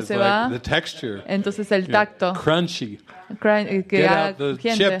 el then gusto it's se like va, the texture. Entonces el You know, tacto crunchy. que Get haga out the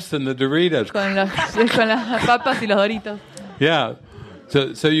crujiente chips and the Doritos. con las papas y los doritos. Yeah.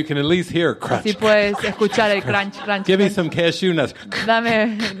 So you can at least hear crunch. Así puedes escuchar el crunch, crunch, Give me crunch. some cashew nuts.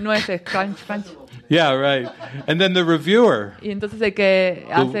 Dame nueces, crunch, crunch. Yeah, right. And then the reviewer. Y entonces el que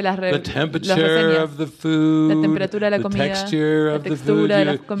hace las The las temperature reseñas. of the food, La temperatura de la the comida, texture la of the textura food. de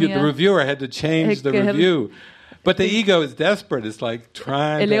la The comida. reviewer had to change El the que- review. But the ego is desperate. It's like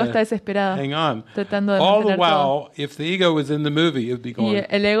trying El ego está to desesperado, hang on. tratando de All the mantener todo. while, if the ego was in the movie, it would be Y going,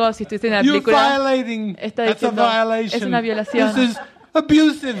 el ego, si estuviese en la you're película, violating. está That's a diciendo, violation. es una violación. This is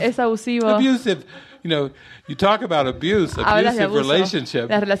abusive. es abusivo. Abusive. You know, you talk about abuse, Hablas de abusive abuso, relationship.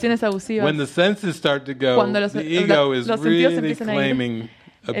 las relaciones abusivas. When the senses start to go, Cuando los- the ego is los sentidos really empiezan a ir, claiming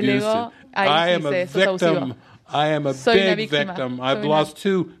el abusive. ego ahí I am sí a dice, sos abusivo. victim. I am a Soy una big víctima. victim. Soy I've una- lost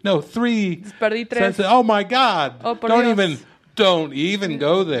 3 Perdí 3. senses. Oh my God! Oh, por Don't Dios. even don't even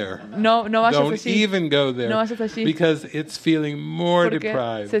go there. No vayas Don't allí. even go there. No vayas allí. Because it's feeling more Porque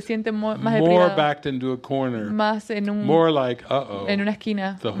deprived. se siente más More deprimado, backed into a corner. más More like, uh-oh, en una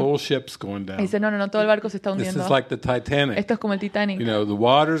esquina. the whole ship's going Y down. dice, no, todo el barco se está This hundiendo. is like the Titanic. Esto es como el Titanic. You know, the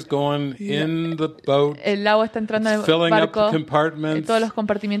water's going in the boat. El agua está entrando en It's el filling up the barco. compartments. Todos los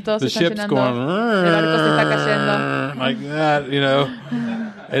compartimientos se The están ship's llenando. going El barco se está cayendo. like that, you know.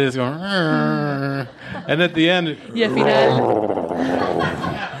 And it's going and at the end Y al final,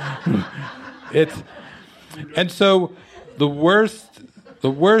 and so the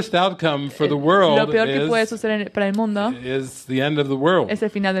worst outcome for the lo world peor que puede is suceder para el mundo the end of the world. es el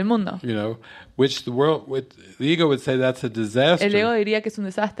final del mundo. You know, which the ego would say that's a disaster. El ego diría que es un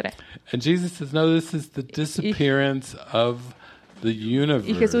desastre. And Jesus says, no, this is the disappearance of the universe.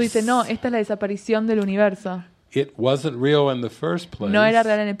 Y Jesús dice, no, esta es la desaparición del universo. It wasn't real in the first place. No era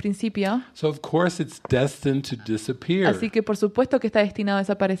real en el principio, So of course it's destined to disappear. así que por supuesto que está destinado a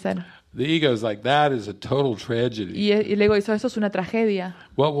desaparecer. The ego is like, that is a total tragedy. Y el ego dice, eso es una tragedia.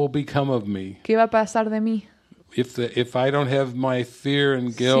 What will become of me? ¿Qué va a pasar de mí? If I don't have my fear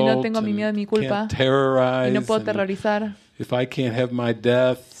and guilt, Si no tengo mi miedo y mi culpa, can't terrorize, y no puedo and terrorizar, if I can't have my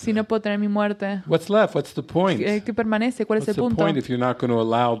death, si no puedo tener mi muerte, what's left? What's the point? ¿qué permanece? ¿Cuál es What's el the punto? point if you're not going to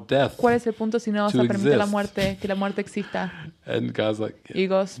allow death? ¿Cuál es el punto si no vas to a permitir la exist? muerte, que la muerte exista? And God's like, Y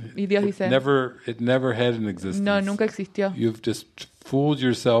Dios dice, it never had an existence. no, nunca existió. You've just fooled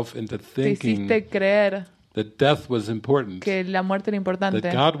yourself into Te thinking hiciste creer that death was important. que la muerte era importante.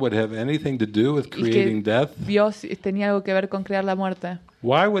 That God would have anything to do with Y creating que death. Dios tenía algo que ver con crear la muerte.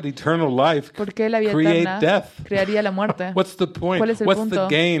 Why would eternal life ¿Por qué la vida create eterna death? crearía la muerte? What's the point? ¿Cuál es el What's punto?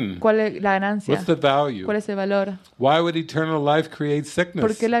 the gain? ¿Cuál es la ganancia? What's the value? ¿Cuál es el valor? Why would eternal life create ¿Por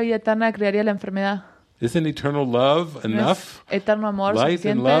sickness? qué la vida eterna crearía la enfermedad? Isn't eternal love ¿No enough? es eterno amor Light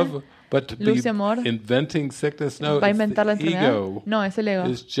and suficiente? love, but to Luz y be amor. inventing sickness? No, ¿Va a it's inventar la the enfermedad? ego. No, es el ego.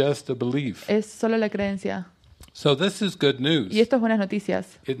 It's just a belief. Es solo la creencia. So this is good news. Y esto es buenas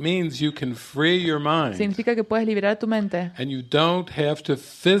noticias. It means you can free your mind. Significa que puedes liberar tu mente. And you don't have to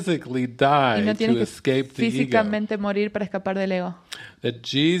physically Y die no to tienes que escape the ego. físicamente morir para escapar del ego. That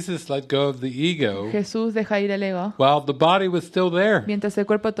Jesus let go of the ego Jesús deja ir el ego while the body was still there. mientras el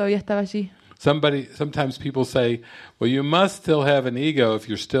cuerpo todavía estaba allí. Sometimes people say, well, you must still have an ego if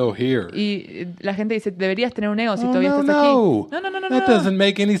you're still here. Y la gente dice, deberías tener un ego si Oh, todavía no, estás no. aquí. No. That doesn't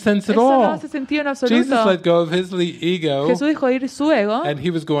make any sense at Eso no all. hace sentido en Jesus absoluto. let go of his ego, Jesús dejó ir su ego and he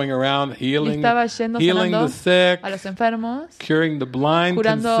was going around y healing estaba yendo the sanando sick, a los enfermos, curing the blind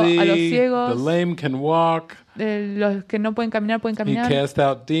can curando a los see, ciegos. the lame can walk. los que no pueden caminar, He cast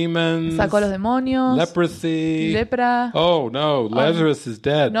out demons, sacó a los demonios, leprosy. lepra. Oh no, Lazarus is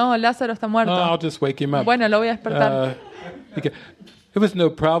dead. No, Lázaro está Oh, muerto. I'll just wake him up. Bueno, lo voy a despertar. It was no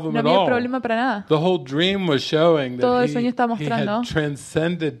problem No at había all. problema para nada. The whole dream was showing Todo that el sueño estaba he mostrando had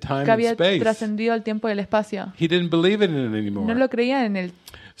transcended time Que and había space. trascendido el tiempo y el espacio. He didn't believe in it anymore. No lo creía en él.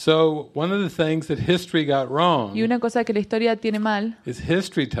 So one of the things that history got wrong Y una cosa que la historia tiene mal is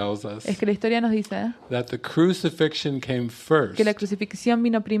history tells us es que la historia nos dice that the crucifixion came first que la crucifixión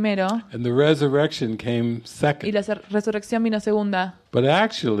vino primero and the resurrection came y second. la resurrección vino segunda. But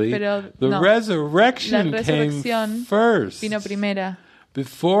actually, Pero the no. resurrection La came resurrección first. Vino primera,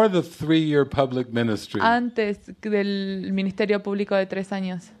 Before the 3-year public ministry. antes del ministerio público de 3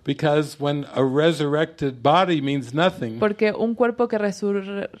 años. Because when a resurrected body means nothing, Porque un cuerpo que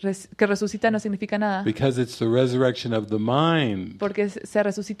resucita no significa nada. because it's the resurrection of the mind. Porque se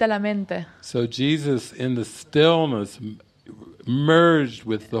resucita la mente. So Jesus in the stillness merged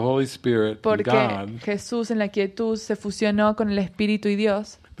with the Holy Spirit and Porque God Jesús en la quietud se fusionó con el Espíritu y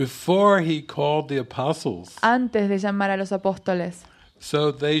Dios before he called the apostles. antes de llamar a los apóstoles.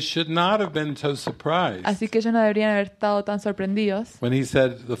 So they should not have been so surprised Así que ellos no deberían haber estado tan sorprendidos when he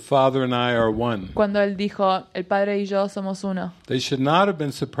said, the Father and I are one. cuando Él dijo, el Padre y yo somos uno. They should not have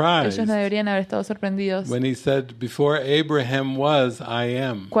been surprised Ellos no deberían haber estado sorprendidos when he said, before Abraham was, I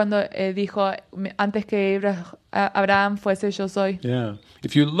am. cuando dijo, antes que Abraham fuese yo soy. Yeah.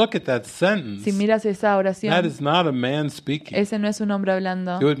 If you look at that sentence, Si miras esa that oración, is not a man speaking. ese no es un hombre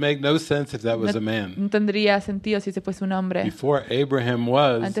hablando. It would make no sense if that was a man. No tendría sentido si ese fuese un hombre. Before Abraham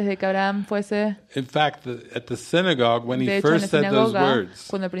was, Antes de que Abraham fuese, in fact, at the synagogue, when de he hecho en la first said those sinagoga, words,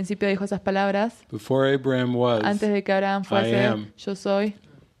 cuando al principio dijo esas palabras, before Abraham was, antes de que Abraham I fuese, am. yo soy,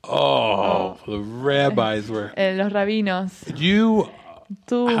 the rabbis were, los rabinos,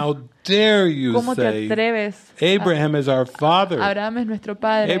 tú, how dare you ¿cómo te say, atreves? Abraham is our father. Abraham es nuestro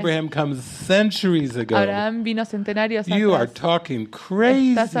padre. Abraham comes centuries ago. Abraham vino centenarios You are atrás. talking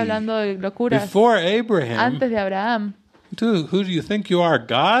crazy. Estás hablando de locuras. Before Abraham, Antes de Abraham, Dude, who do you think you are,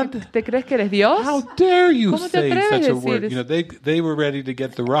 God? ¿Te crees que eres Dios? How dare you ¿Cómo te say atreves such a a word? decir You know, they were ready to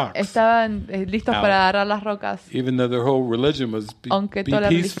get the rocks. Estaban listos Out. para agarrar las rocas. Even though their whole religion was be Aunque toda la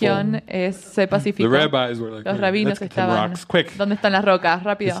peaceful. religión es ser The pacífico. rabbis were like, Los let's rabinos get some estaban, rocks, quick. ¿dónde están las rocas?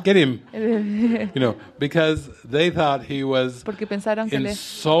 Rápido. Let's get him. You know, because they thought he was Porque pensaron que le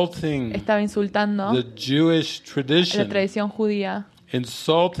insulting estaba insultando the Jewish la tradition, tradición judía,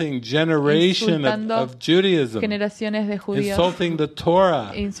 insulting generation Insultando of Judaism, generaciones de judíos, insulting the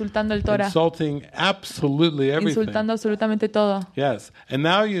Torah, insultando el Torah, insulting absolutely everything. insultando absolutamente todo. Yes, and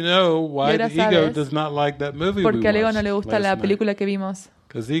now you know why Y ahora the ego sabes does not like that movie we Porque al ego no watched le gusta la last night. película que vimos.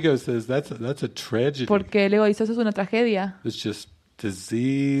 Because ego says that's a tragedy. Porque el ego dice, eso es una tragedia. It's just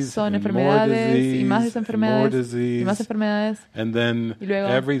disease, Son and more enfermedades disease, y más and more enfermedades disease, y más enfermedades. and then Y luego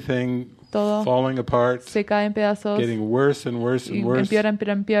everything todo falling apart, se cae en pedazos getting worse and worse y and worse.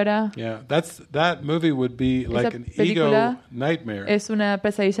 empeora. Yeah, that movie would be like an ego película nightmare. Es una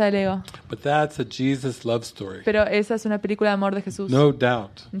pesadilla del ego. But that's a Jesus love story. Pero esa es una película de amor de Jesús. No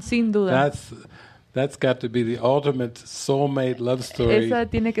doubt. Sin duda. That's got to be the ultimate soulmate love story. Esa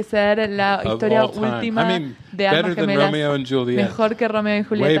tiene que ser la of historia all time. última I mean, de almas better than gemelas. Romeo and Juliet. Mejor que Romeo y Way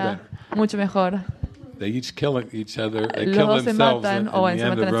Julieta. better. Mucho mejor. They each kill each other. They Los kill dos se themselves matan in o the se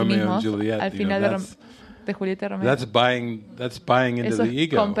end of matan a sí Romeo and mismos Juliet. al You final know, de Julieta y Romeo. that's buying into Eso the es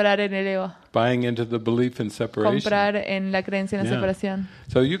ego. comprar en el ego. Buying into the belief in separation. Comprar en la creencia en la Yeah. separación.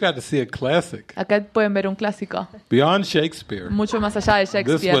 So you got to see a classic. Acá pueden ver un clásico. Beyond Shakespeare. Mucho más allá de This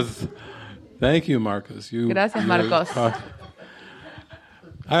Shakespeare. was... Thank you, Marcos. Gracias, Marcos.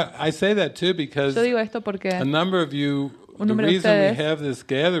 I say that too because Yo digo esto porque a number of you, un the número de reason we ustedes, have this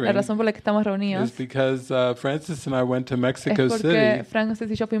la gathering razón por la que estamos reunidos is because Francis and I went to es Mexico porque City Francis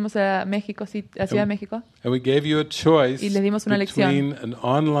y yo fuimos a México, a Ciudad de México, and we gave you a choice y les dimos una between an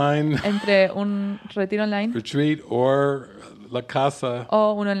online entre un retiro online retreat or La Casa.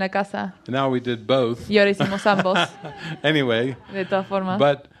 o uno en la casa. And now we did both. Y ahora hicimos ambos, Anyway, de todas formas.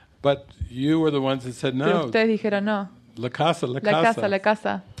 but you were the ones that said Pero no. ustedes dijeron no, La Casa, La la Casa. casa, la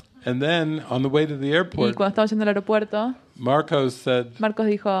casa. And then on the way to the Y airport, cuando estábamos yendo al aeropuerto, Marcos said, Marcos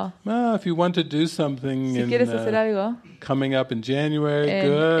dijo, if you want to do something si quieres hacer algo, coming up in January, en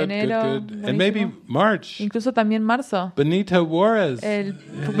good, enero, good. And maybe buenísimo. March. Incluso también marzo, Benito Juárez. el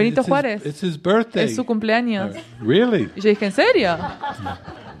Benito Juárez, It's his birthday. es su cumpleaños. Really? Y yo dije, ¿en serio?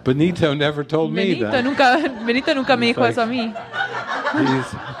 Benito never told me that. Benito nunca me dijo like- eso a mí.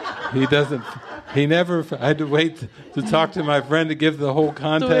 He doesn't. He never. I had to wait to talk to my friend to give the whole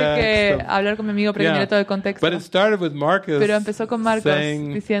context. Tuve que of- hablar con mi amigo para que me diera todo el contexto. But it started with Marcus Pero empezó con Marcos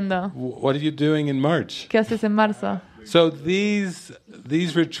saying, diciendo, "What are you doing in March?" ¿qué haces en marzo? So these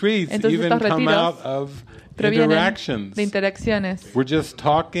retreats Entonces even estos come retiros out of provienen interactions. de interacciones. We're just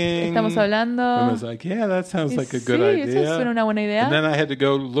talking. Estamos hablando. And I was like, yeah, that sounds Y like a sí, good eso idea. suena una buena idea. And then I had to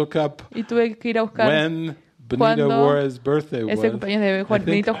go look up Y tuve que ir a buscar when Benito cuándo Juárez's birthday was. ese cumpleaños de I think-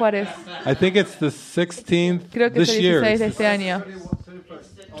 Benito Juárez. I think it's the 16th Creo que es this el year. 16 de It's este año.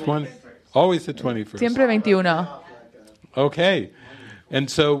 20, always the 21st. Siempre 21. Okay. And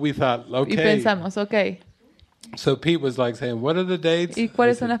so we thought, Y okay. pensamos, ok, So Pete was like saying, what are the dates? ¿y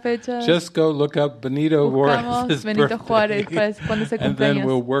cuáles I son said, las fechas? Just go look up Benito Buscamos Juárez's Benito Juárez, birthday. cuándo es el And then cumpleaños.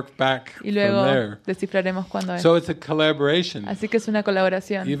 we'll work back Y from luego there. descifraremos cuándo es. So it's a collaboration. Así que es una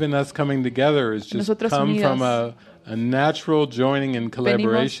colaboración. Even us coming together is just Nosotros come unidos. from a natural joining and Venimos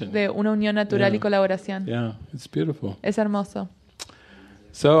collaboration. de una unión natural Yeah. y colaboración. Yeah, it's beautiful. Es hermoso.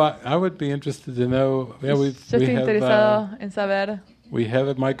 So I would be interested to know. Yeah, Yo estoy interesado en saber. we have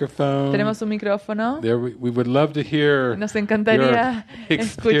a microphone. Tenemos un micrófono. There we would love to hear Nos encantaría your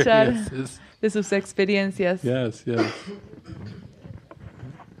escuchar experiences. de sus experiencias. Yes, yes.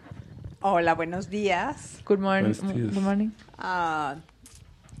 Hola, buenos días. Good morning. Buenos días. Good morning.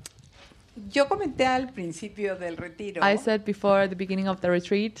 Yo comenté al principio del retiro I said before the beginning of the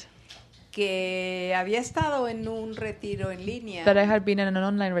retreat que había estado en un retiro en línea that I had been in an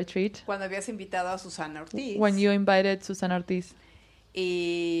online retreat cuando habías invitado a Susana Ortiz when you invited Susana Ortiz.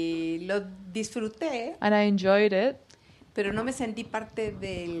 y lo disfruté, And I enjoyed it, pero no me sentí parte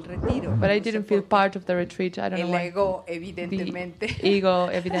del retiro. but I No sé didn't por feel qué. part of the retreat. I don't know El why. ego, The evidentemente, ego,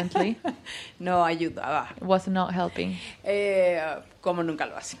 evidently, no ayudaba, was not helping, como nunca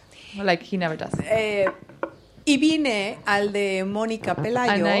lo hace. like he never does. Y vine al de Mónica And I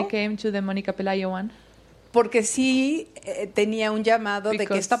Pelayo came to the Mónica Pelayo one porque sí tenía un llamado de que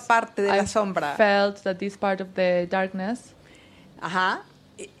because esta parte de I la sombra, felt that this part of the darkness ajá,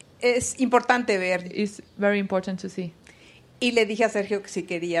 es importante ver. is very important to see. Y le dije a Sergio que si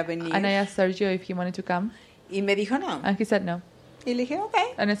quería venir. And I asked Sergio if he wanted to come, Y me dijo no. and he said no. Y le dije, ok.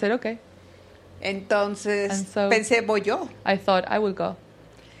 And I said okay. Entonces And so- pensé, voy yo. I thought I will go.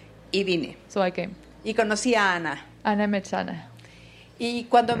 Y vine. So I came. Y conocí a Ana. And I met Anna. Y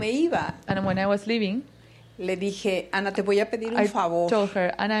cuando me iba, And when I was leaving, le dije, Ana, te voy a pedir un I favor. told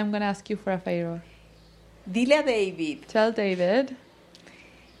her, Anna, I'm going to ask you for a favor. Dile a David Tell David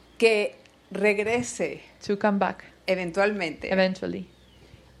que regrese to come back eventualmente eventually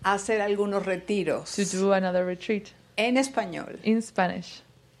a hacer algunos retiros to do another retreat en español, in Spanish,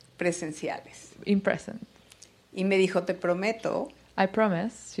 presenciales. in present. Y me dijo, te prometo I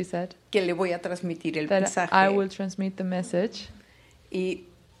promise, she said, que le voy a transmitir el that mensaje I will transmit the message y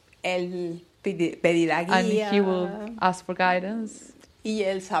él pedirá and guía he will ask for guidance y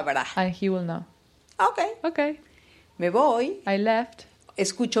él sabrá. and he will know. Ok, Okay, me voy, I left.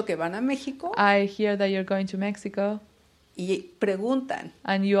 escucho que van a México I hear that you're going to Mexico y preguntan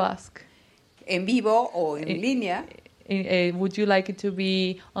and you ask, en vivo o en Eh, línea, would you like it to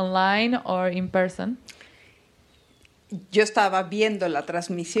be online or in person? yo estaba viendo la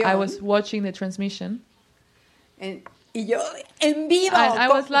transmisión I was watching the transmission y yo, en vivo, and I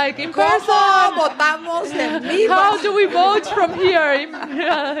was like, in ¿cómo person? votamos en vivo? How do we vote from here in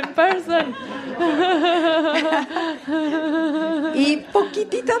person? Y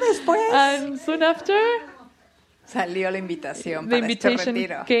poquitito después And soon after, salió la invitación the para este invitation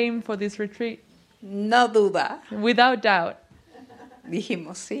retiro. came for this retreat. No duda, Without doubt,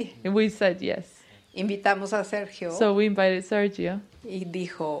 dijimos sí. we said yes. Invitamos a Sergio So we invited Sergio, y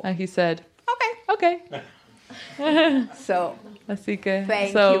dijo, and he said, ok. okay. So, Así que,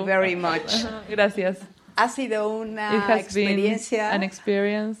 thank so, you very much. gracias. Ha sido It una has been experiencia an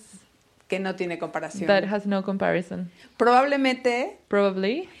experience que no tiene comparación. that has no comparison. Probablemente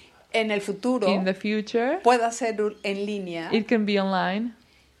Probably en el futuro in the future pueda ser en línea, it can be online,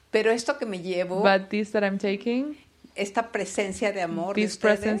 pero esto que me llevo, but this that I'm taking, esta presencia de amor de this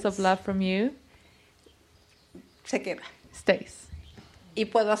presence ustedes, of love from you, se queda. stays. Y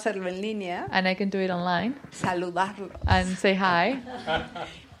puedo hacerlo en línea, And I can do it online saludarlos and say hi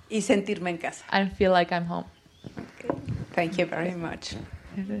y sentirme en casa. and feel like I'm home. Thank you very much.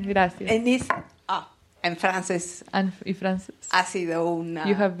 Gracias. En francés Y Francis, ha sido una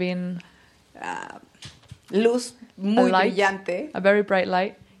you have been luz a muy light, brillante a very bright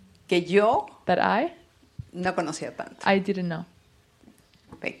light que yo that no conocía tanto. I didn't know.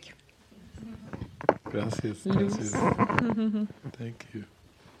 Thank you. Gracias. Luz. Gracias. Thank you.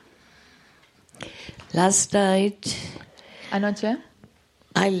 Last night, Anoche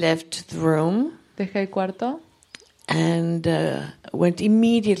I left the room dejé el cuarto and went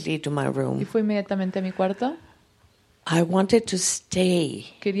immediately to my y room. fui inmediatamente a mi cuarto. I wanted to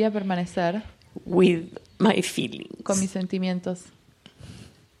stay Quería permanecer with my feelings. con mis sentimientos.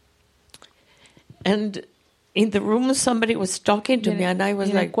 And in the room, somebody was talking to me, and I was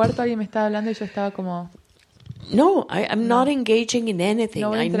Y en el like, cuarto alguien me estaba hablando y yo estaba como, no, I'm not engaging in anything. no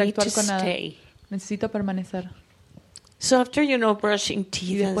voy a I need to interactuar con nada. stay. Necesito permanecer. So after, brushing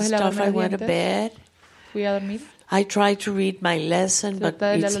teeth and después de stuff, lavarme I los went to dientes, bed. Fui a dormir. I tried to read my lesson, but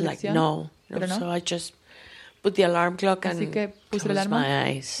Traté de leer it's la like, lección, no. pero no. So I just put the alarm clock Así and que puse el closed alarma my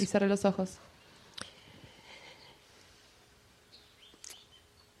y eyes. cerré los ojos.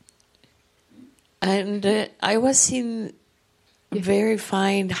 And I was seeing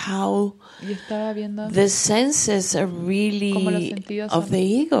verifying how Y estaba viendo the senses are cómo los really sentidos of son the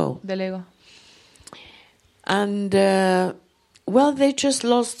ego. del ego. And, well, they just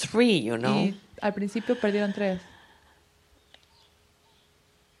lost 3, Y al principio perdieron 3.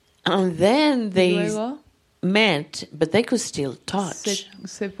 And then they Luego met, but they could still touch.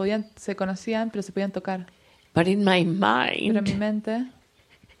 se conocían, pero se podían tocar. But in my Pero en mi mind, mente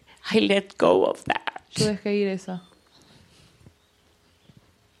I let go of that. yo dejé ir eso.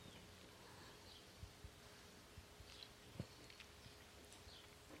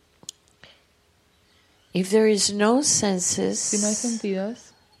 If there is no Si no hay senses,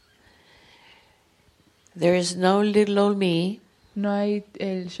 sentidos, there is no little old me. no hay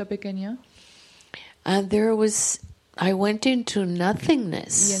el yo pequeño. And I went into Y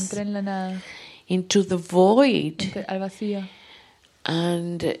nothingness, entré en la nada, into the void. entré al vacío.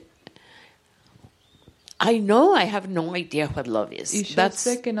 And I know I have no idea what love is. Y yo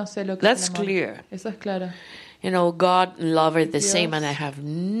sé que no sé lo que that's es el amor. clear. Eso es claro. God and love are the Dios same, and I have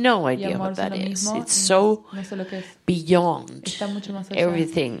no Y idea amor what son that lo is. mismo. It's so No sé lo que es. beyond Está mucho más allá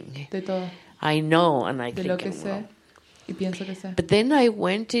everything de todo, I know and I de lo think que I sé know. y pienso que sé. But then I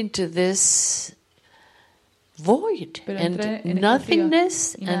went into this void Pero and entré en este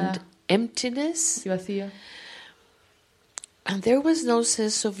nothingness vacío y and nada. emptiness, Y vacío. and there was no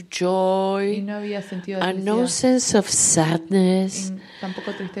sense of Y joy no había sentido de and no felicidad. sense of sadness, Y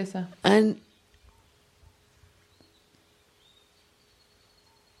tampoco tristeza. and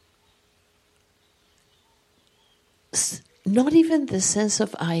not even the sense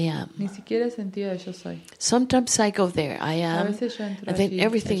of I am. Ni siquiera el sentido de yo soy. Sometimes I go there, I A am, veces yo entro and then allí,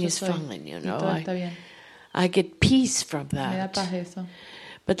 everything yo is soy, fine, you y know. todo está bien. I get peace from Me da that. paz de eso.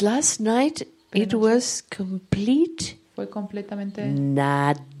 But last night, Pero it anoche was complete fue completamente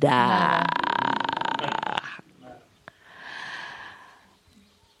nada. nada.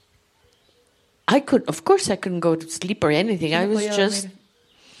 Of course, I couldn't go to sleep or anything. Yo I no was podía just dormir.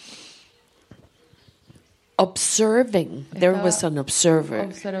 observing. There was an observer. The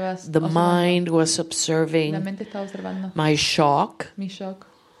Observando. mind was La observing mente estaba observando my shock mi shock,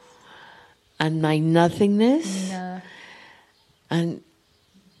 and my mi nothingness. nada. And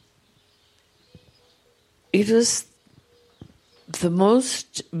it was the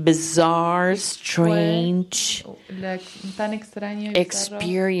most bizarre, strange Tan extraño y bizarro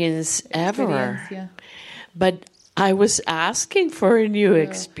experience ever. experiencia. But I was asking for a new Yo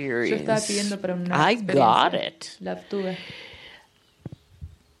estaba experience. pidiendo para una I got experiencia. it. La obtuve.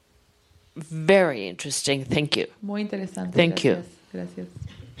 Very interesting. Thank you. Muy interesante. Thank you. Gracias.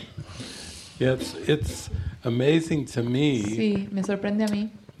 Yeah, it's amazing to me Sí, me sorprende a mí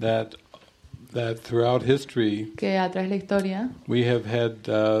that throughout history que a través de la historia we have had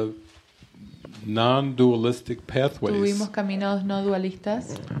non-dualistic pathways tuvimos caminos no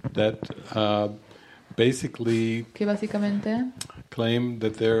dualistas that basically que básicamente claim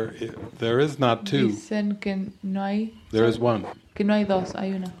that there is not two, dicen que no hay there is one. que no hay dos,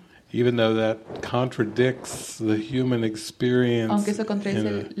 hay uno. Even though that contradicts the human experience Aunque eso in contradice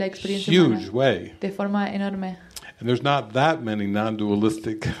a la experiencia huge humana way. de forma enorme And there's not that many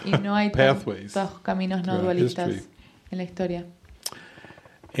non-dualistic y no hay pathways. tantos caminos no throughout dualistas history. en la historia.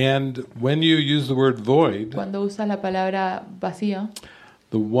 And when you use the word void, Cuando usas la palabra vacío,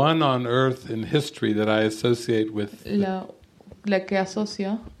 the one on earth in history that I associate with la que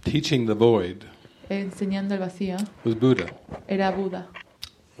asocio teaching the void enseñando el vacío was Buddha. era Buda.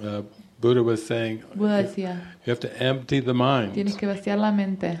 Buddha was saying, Buda decía, you have to empty the mind. tienes que vaciar la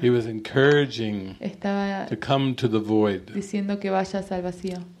mente. He was encouraging Estaba to come to the void. diciendo que vayas al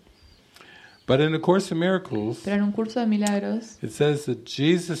vacío. But in A Course in Miracles, Pero en un curso de milagros it says that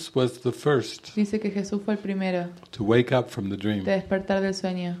Jesus was the first dice que Jesús fue el primero to wake up from the dream. de despertar del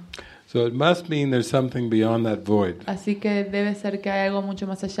sueño. So it must mean there's something beyond that void. Así que debe ser que hay algo mucho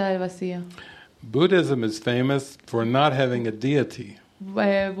más allá del vacío. Buddhism is famous for not having a deity.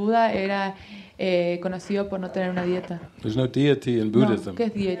 Buda era conocido por no tener una dieta. There's no deity in Buddhism. No, ¿qué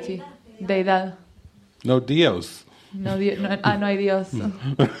es dieti? Deidad. No Dios. No, no hay Dios.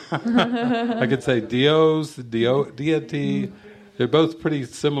 I could say Dios, deity. They're both pretty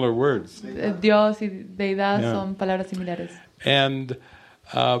similar words. Dios y deidad Yeah. son palabras similares. And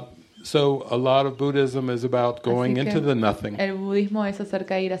so a lot of Buddhism is about going Así que into the nothing el budismo es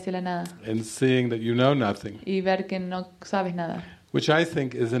acerca de ir hacia la nada and seeing that you know nothing, y ver que no sabes nada. which I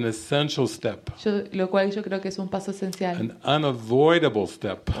think is an essential step, Lo cual yo creo que es un paso esencial, an unavoidable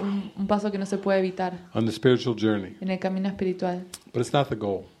step un paso que no se puede evitar on the spiritual journey. en el camino espiritual. But it's not the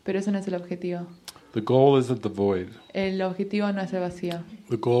goal. Pero eso no es el objetivo. The goal isn't the void. El objetivo no es el vacío.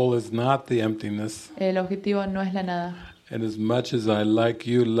 The goal is not the emptiness. El objetivo no es la nada. And as much as I like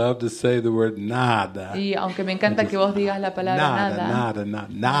you, love to say the word nada. Y aunque me encanta que vos digas la palabra nada,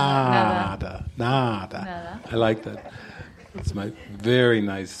 Nada. I like that. It's my very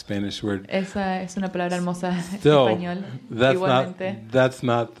nice Spanish word. esa es una palabra hermosa en Still, español. Igualmente, that's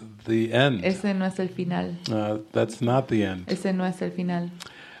not the end. ese no es el final. That's not the end. Ese no es el final.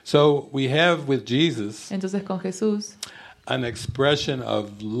 So we have with Jesus Entonces con Jesús an expression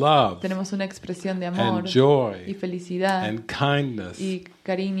of love tenemos una expresión de amor and y joy felicidad and kindness y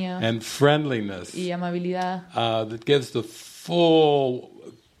cariño and friendliness y amabilidad. that gives the full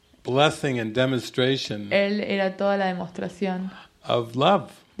blessing and demonstration Él era toda la demostración of love,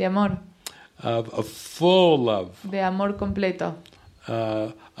 de amor, of full love, de amor completo,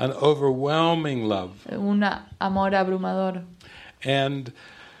 an overwhelming love. un amor abrumador. And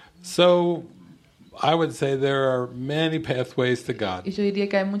so I would say there are many pathways to God, Y yo diría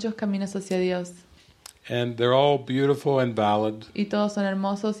que hay muchos caminos hacia Dios and they're all beautiful and valid. y todos son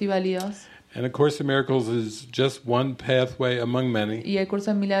hermosos y válidos. And A Course in Miracles is just one pathway among many. Y el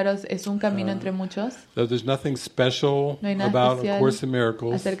curso de milagros es un camino entre muchos. Though there's nothing special No hay nada about A especial Course in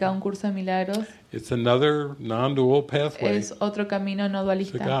Miracles, acerca de un curso de milagros. it's another non-dual pathway Es otro camino no to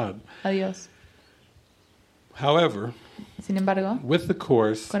dualista God. a Dios. However, Sin embargo, with the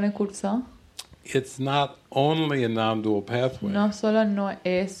Course, con el curso it's not only a non-dual pathway, no solo no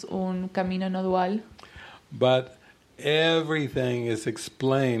es un camino no dual, but everything is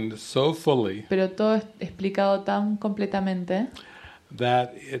explained so fully pero todo es explicado tan completamente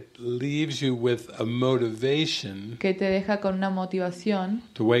that it leaves you with a motivation que te deja con una motivación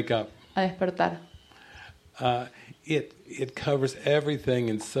to wake up. a despertar. It covers everything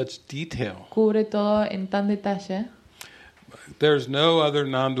in such detail. Cubre todo en tan detalle. There's no other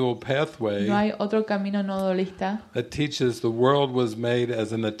non-dual pathway No hay otro camino no dualista that teaches the world was made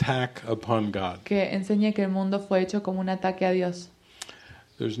as an attack upon God. que enseñe que el mundo fue hecho como un ataque a Dios.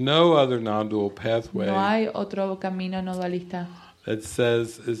 There's no other non-dual pathway No hay otro camino no dualista that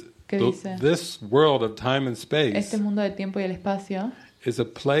says que dice, this world of time and space este mundo del tiempo y el espacio is a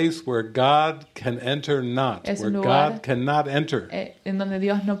place where God can enter not, es where un lugar God cannot enter. En donde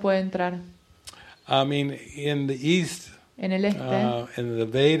Dios no puede entrar. I mean, in the East, En el este, in the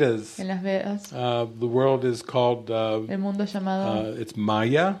Vedas, en las Vedas, the world is called, el mundo llamado it's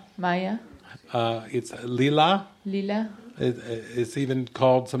Maya, Maya, it's Lila, Lila, it's even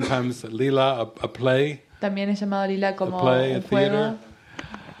called sometimes Lila, a play, también es llamado Lila como a play, a un theater. juego.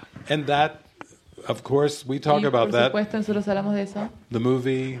 And that, of course, we talk Y about por that, supuesto nosotros hablamos de eso, the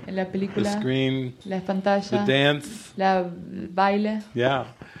movie, en la the película, screen, la the pantalla, dance, la baile, yeah,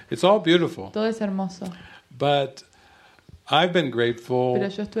 it's all beautiful. todo es hermoso. But I've been grateful Pero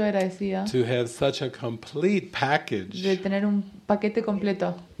yo estoy agradecida to have such a complete package de tener un paquete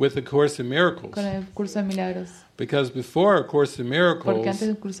completo with the Course in Miracles. con el curso de milagros. Because before A Course in Porque Miracles, antes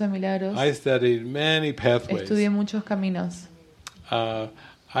del curso de milagros I studied many pathways. estudié muchos caminos.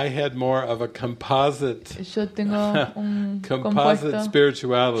 I had more of a composite Yo tengo un composite compuesto,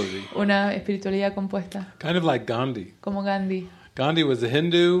 spirituality, una espiritualidad compuesta, kind of like Gandhi. como Gandhi. Gandhi was a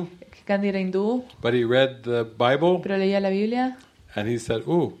Hindu, Gandhi era hindú, but he read the Bible pero leía la Biblia and he said,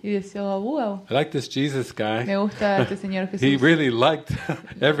 "Ooh, y decía, oh, wow, I like this Jesus me guy." gusta este Señor He Jesús. really liked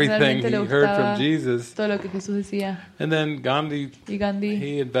everything Realmente he le heard gustaba from Jesus. todo lo que Jesús decía. And then Gandhi, Y Gandhi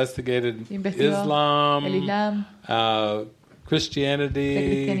he investigated investigó el Islam, la Christianity,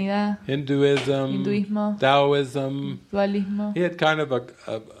 cristianidad, Hinduism, hinduismo, Taoism. dualismo. He had kind of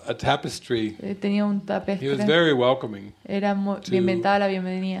a tapestry. Tenía un He was tapestre. very welcoming Era daba la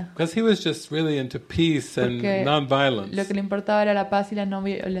bienvenida. because he was just really into peace and Porque nonviolence. lo que le importaba era la paz y la no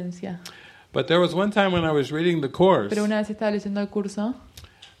violencia. But there was one time when I was reading the course, Pero una vez estaba leyendo el curso,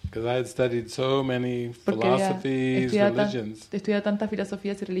 because I had studied so many porque había philosophies, religions, estudiado tantas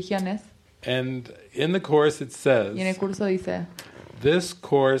filosofías y religiones, and in the course it says, y en el curso dice, this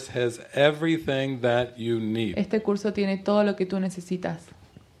course has everything that you need. este curso tiene todo lo que tú necesitas.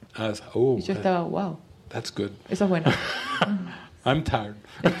 I was, oh, Y yo estaba, wow, that's good. eso es bueno. I'm tired.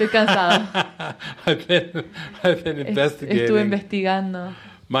 Estoy cansado. I've been investigating. Estuve investigando.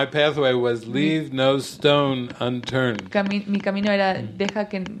 My pathway was leave no stone unturned. Mi camino era, deja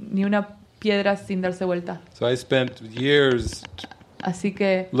que ni una piedra sin darse vuelta. So I spent years Así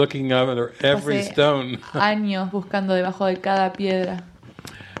que looking up at every pasé stone. años buscando debajo de cada piedra.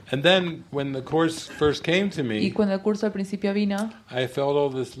 And then when the course first came to Y me, cuando el curso al principio vino, I felt all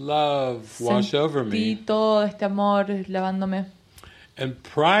this love wash over sentí me. todo este amor lavándome. And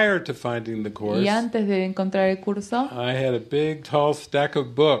prior to finding the course, Y antes de encontrar el curso, I had a big tall stack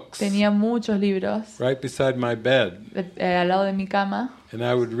of books tenía muchos libros right beside my bed. al lado de mi cama. And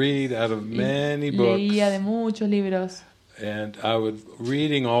I would read out of Y many leía de books. muchos libros. And I was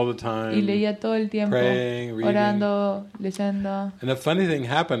reading all the Y time. leía todo el tiempo, praying, reading. orando, leyendo. And a funny thing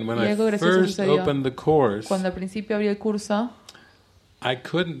happened when Y I algo gracioso first sucedió. opened the course. Cuando al principio abrí el curso, I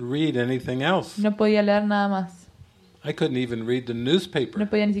couldn't read anything else. no podía leer nada más. I couldn't even read the No newspaper.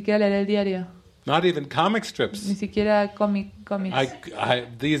 podía ni siquiera leer el diario. Not even comic Ni strips. siquiera cómics.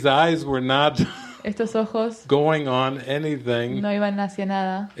 These eyes were not Estos ojos going on anything no iban hacia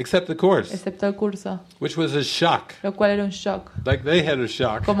nada, except the course, excepto el curso. which was a shock. Lo cual era un shock. Like they had a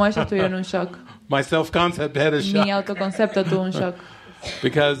shock. Como ellos tuvieron un shock. My self-concept had a Mi shock. autoconcepto tuvo un shock.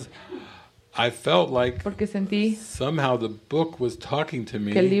 Because I felt like Porque sentí somehow the book was talking to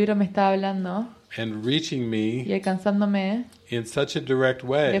que el me libro me estaba hablando and reaching y me alcanzándome in such a direct de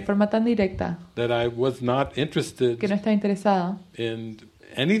way forma tan directa that I was not interested que no estaba interesado in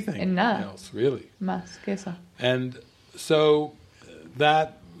anything En nada. else, really. más que eso. And so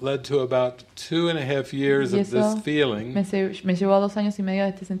that led to about 2.5 years Y of eso this feeling. Me llevó a 2 años y medio de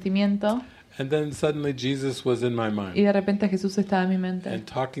este sentimiento And then suddenly Jesus was in my y mind de repente Jesús estaba en mi mente, and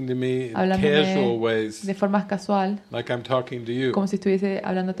talking to me in hablándome casual ways, de forma casual, like I'm talking to you. como si estuviese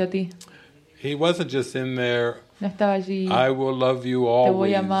hablándote a ti. He wasn't just in there, No estaba allí, I will love you te voy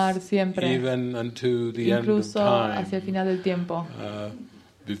always, a amar siempre, even unto the end of incluso hacia el time. final del tiempo.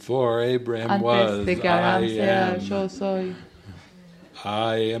 Before Abraham was, Antes de que Abraham I sea, am. yo soy.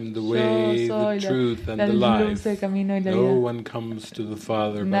 I am the way, the truth, and the life. el camino y la No vida. one comes to the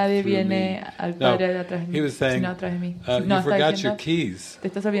Father Nadie but through viene me. al No, Padre a través de mí, he was saying, sino a través de mí. you está forgot diciendo, your keys. te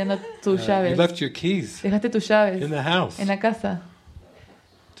estás olvidando tus You llaves. left your keys Dejaste tus llaves in the house en la casa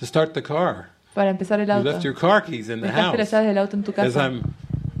to start the car. para empezar el You auto. left your car keys in the Dejaste las house. llaves del auto en tu As casa. I'm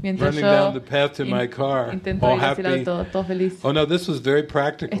Mientras running yo down the path to my car, intento all ir hacia el happy. auto, todo feliz. Oh no, this was very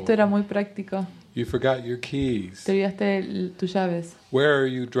practical. Esto era muy práctico. You forgot your keys. Te olvidaste tus llaves. Where are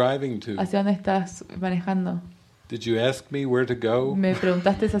you driving to? ¿Hacia dónde estás manejando? Did you ask me where to go? ¿Me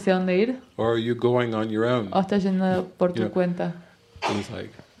preguntaste hacia dónde ir? Or are you going on your own? ¿O estás yendo por tu Yeah. cuenta? It was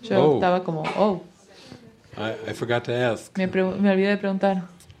like, Yo estaba como, I forgot to ask. me olvidé de preguntar.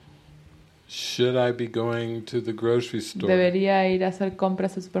 Should I be going to the grocery store? ¿Debería ir a hacer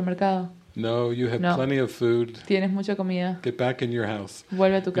compras al supermercado? No, you have No. plenty of food. Tienes mucha comida. Get back in your house.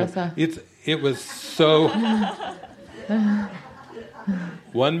 Vuelve a tu No, casa. it was so.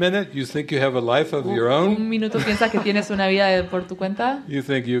 1 minute you think you have a life of your Un own. minuto piensas que tienes una vida por tu cuenta. You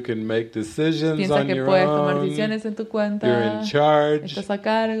think you can make decisions Piensas on que your puedes tomar own. decisiones en tu cuenta. You're in charge. Estás a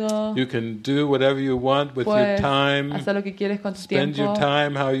cargo. You can do whatever you want with your Puedes time. hacer lo que quieres con tu Spend tiempo. your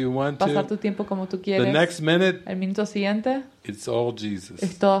time how you want Pasar to. tu tiempo como tú The quieres. next minute, El minuto siguiente it's all Jesus.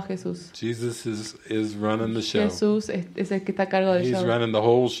 es todo Jesús. Jesus is running the show. Jesús es el que está a cargo del He's show. running the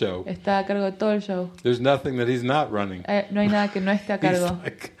whole show. Está a cargo de todo el show. There's nothing that he's not running. No hay nada que no esté a He's cargo.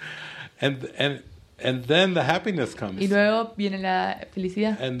 like, and then the happiness comes. Y luego viene la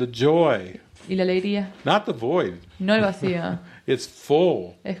felicidad And the joy, y la alegría. not the void. No el vacío. It's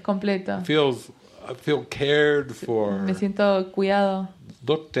full. Es completo. I feel cared for, Me siento cuidado,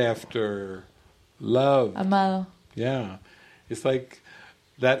 looked after, loved. amado. Yeah. It's like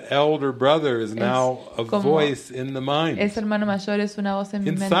that elder brother is now a como voice in the mind. Ese hermano mayor es una voz en mi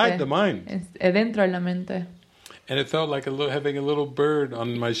Inside the mente. mind. Dentro de la mente. And it felt like having a little bird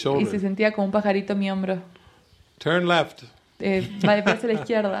on my Y se shoulder. sentía como un pajarito en mi hombro. Turn left. Va de hacia la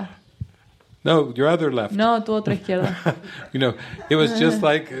izquierda. No, your other left. No, tu otra izquierda. It was just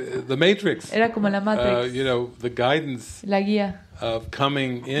like the Matrix. Era como la Matrix. The guidance La guía of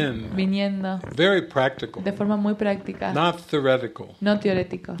coming in. viniendo Very practical. de forma muy práctica. Not theoretical. No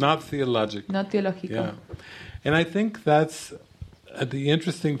teorético. Not theological. No teológico. Yeah. And I think that's the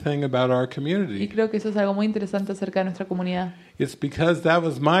interesting thing about our Y community. creo que eso es algo muy interesante acerca de nuestra comunidad. It's because that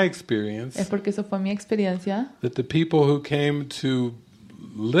was my experience Es porque eso fue mi experiencia that the people who came to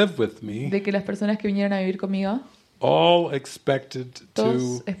live with me de que las personas que vinieron a vivir conmigo all expected to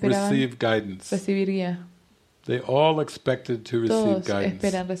Todos esperaban receive guidance. recibir guía. They all expected to receive Todos guidance.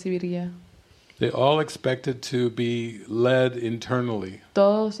 esperan recibir guía. They all expected to be led internally.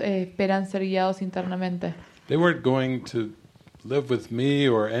 Todos esperan ser guiados internamente. They weren't going to live with me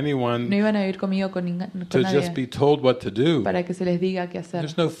or No anyone iban a vivir conmigo con to just be nadie told what to do. para que se les diga qué hacer.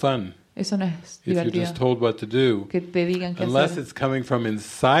 There's no fun Eso no es if you're divertido. just told what to do, Que te digan qué unless hacer. it's coming from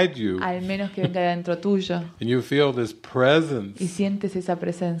inside you Al menos que venga de dentro tuyo and you feel this presence y sientes esa and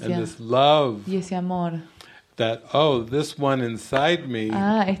presencia this love y ese amor. that, this one inside me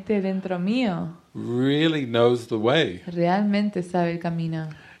Este dentro mío really knows the way. realmente sabe el camino.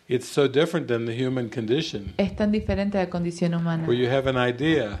 It's so different than the human condition, Es tan diferente a la condición humana. where you have an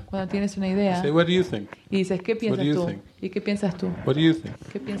idea. Cuando tienes una You idea say, what do you think? y dices, ¿qué piensas do you tú? think? ¿Y qué piensas tú? What do you think?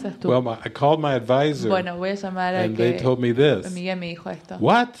 ¿Qué piensas tú? Well, I called my advisor, Bueno, voy a llamar a and que they told me this. Miguel me dijo esto.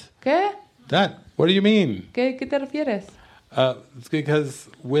 What? ¿Qué? What do you mean? ¿Qué te refieres? It's because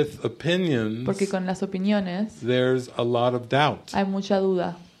with opinions, Porque con las opiniones there's a lot of doubt. hay mucha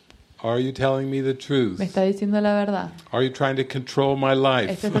duda. Are you telling me the truth? ¿Me está diciendo la verdad? Are you trying to control my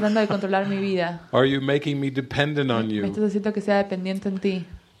life? ¿Estás tratando de controlar mi vida? Are you making me dependent on ¿Me estás you? haciendo que sea dependiente en ti?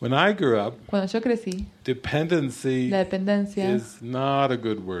 When I grew up, Cuando yo crecí, dependency la dependencia is not a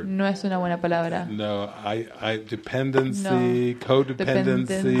good word. no es una buena palabra. No, dependency,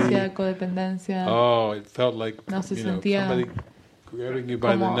 codependency. Dependencia, codependencia. Oh, it felt like No se sentía somebody grabbing you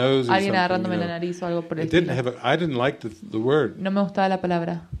by the como nose or alguien something. agarrándome la nariz o algo por el estilo. I didn't like the word. No me gustaba la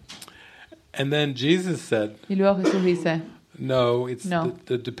palabra. And then Jesus said, Y luego Jesús dice, no, No.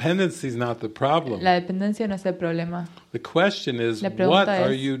 the dependency is not the problem. la dependencia no es el problema. The question is, La pregunta what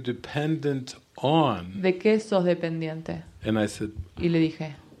are es, you dependent on? ¿De qué sos dependiente? And I said, Y le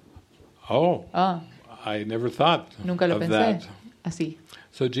dije, I never thought nunca lo of pensé. that. Así.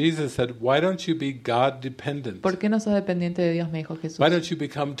 So Jesus said, why don't you be God dependent? ¿Por qué no sos dependiente de Dios? Me dijo Jesús. Why don't you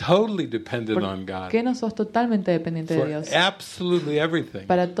become totally dependent on ¿Por God qué no sos totalmente dependiente de for Dios? absolutely everything?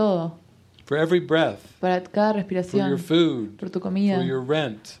 Para todo. for every breath, para cada for your respiración, food, por tu comida, for your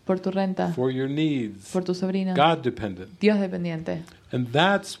rent, por tu renta, for your needs, por tu sobrino, God dependent. Dios dependiente. And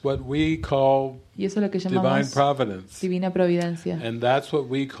that's what we call Y eso es lo que divine llamamos providence. divina providencia. And that's what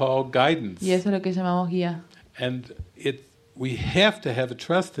we call guidance. Y eso es lo que llamamos guía. And we have to have a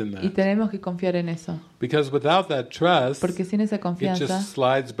trust in Y that. tenemos que confiar en eso. Because without that trust, Porque sin esa it confianza just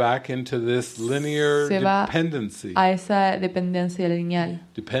slides back into this linear se va dependency. a esa dependencia lineal.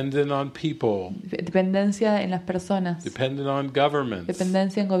 Dependent on people, Dependencia en las personas. dependent on governments,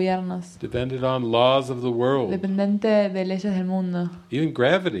 Dependencia en gobiernos. dependent on laws of the world, Dependiente de leyes del mundo. even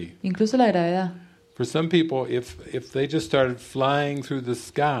gravity. Incluso la gravedad. For some people, if they just started flying through the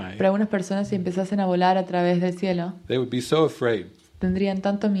sky, Para algunas personas, si empezasen a volar a través del cielo, they would be so afraid tendrían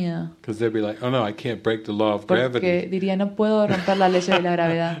tanto miedo. because they'd be like, "Oh no, I can't break the law of Porque gravity. dirían, no puedo romper la ley de la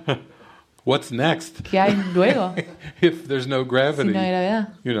gravedad. What's next? ¿Qué hay luego? If there's no Si gravity, no hay gravedad.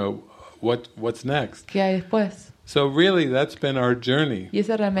 you know, what's next?" ¿Qué hay después? So really, that's been our journey. Y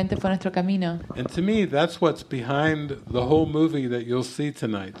ese realmente fue nuestro camino. And to me, that's what's behind the whole movie that you'll see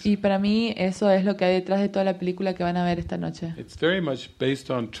tonight. Y para mí eso es lo que hay detrás de toda la película que van a ver esta noche. It's very much based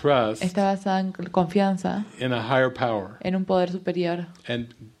on trust Está basada en confianza, in a higher power en un poder superior.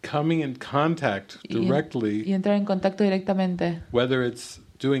 and coming in contact Y directly, entrar en contacto directamente. whether it's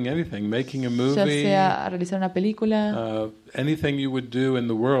doing anything, making a Ya movie, sea realizar una película, anything you would do in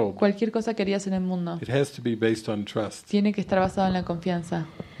the world, cualquier cosa que harías en el mundo. it has to be based on trust. Tiene que estar basado en la confianza.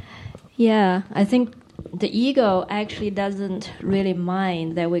 Yeah, I think the ego actually doesn't really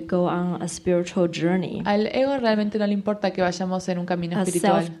mind that we go on a spiritual journey, Al ego realmente no le importa que vayamos en un camino a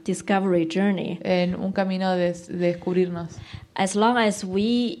espiritual, self-discovery journey. en un camino de descubrirnos. As long as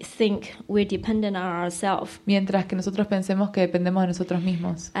we think we're dependent on ourselves, Mientras que nosotros pensemos que dependemos de nosotros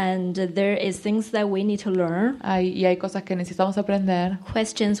mismos. and there is things that we need to learn, Hay cosas que necesitamos aprender,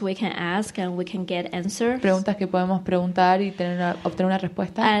 questions we can ask and we can get answers, preguntas que podemos preguntar y obtener una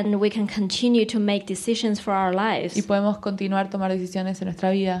respuesta. and we can continue to make decisions for our Y lives, podemos continuar a tomar decisiones en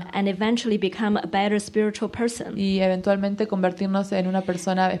nuestra vida. and eventually become a better spiritual person. Y eventualmente convertirnos en una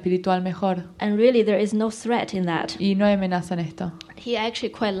persona espiritual mejor. And really, there is no threat in that. Y no hay amenaza en esto. He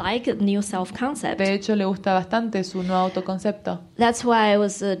actually quite liked new self-concept. De hecho, le gusta bastante su nuevo autoconcepto. That's why I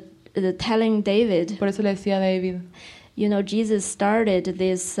was telling David, Por eso le decía a David, you know, Jesus started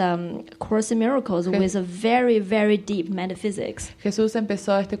this Course in Miracles with a very, very deep metaphysics. Jesús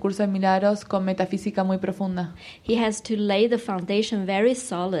empezó este curso de milagros con metafísica muy profunda. He has to lay the foundation very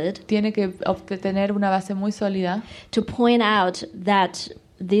solid Tiene que obtener una base muy sólida to point out that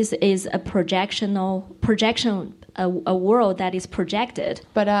this is a a world that is projected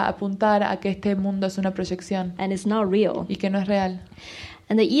para apuntar a que este mundo es una proyección and is not real. y que no es real.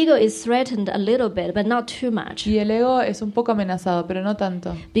 And the ego is threatened a little bit, but not too much. Y el ego es un poco amenazado, pero no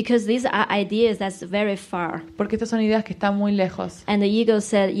tanto. Because these are ideas that's very far. Porque estas son ideas que están muy lejos. And the ego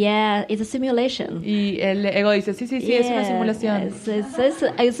said, yeah, it's a simulation. Y el ego dice, sí, es una simulación.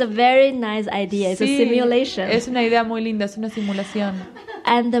 It's a very nice idea. It's a simulation. Es una idea muy linda, es una simulación.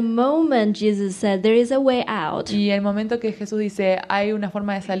 And the moment Jesus said, there is a way out, Y el momento que Jesús dice, hay una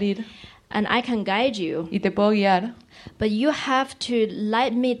forma de salir and I can guide you, y te puedo guiar, but you have to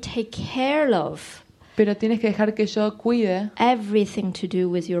let me take care of pero tienes que dejar que yo cuide everything to do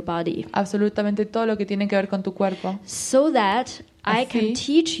with your body, absolutamente todo lo que tiene que ver con tu cuerpo. so that I can Así,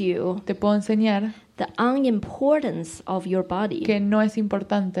 teach you te puedo enseñar the unimportance of your body. que no es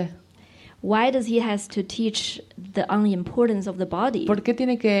importante. Why does he has to teach the unimportance of the body? ¿Por qué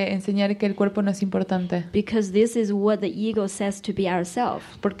tiene que enseñar que el cuerpo no es importante? Because this is what the ego says to be ourselves.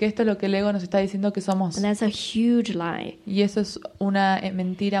 Porque esto es lo que el ego nos está diciendo que somos. And that's a huge lie. Y eso es una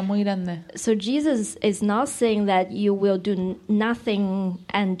mentira muy grande. So Jesus is not saying that you will do nothing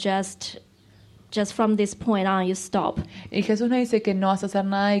and just from this point on you stop. Y Jesús no dice que no vas a hacer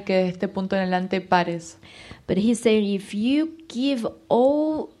nada y que de este punto en adelante pares. But he's saying if you give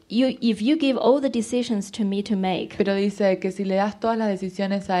all the decisions to me to make, Pero dice que si le das todas las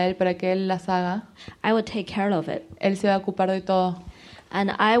decisiones a Él para que Él las haga, I will take care of it. Él se va a ocupar de todo. And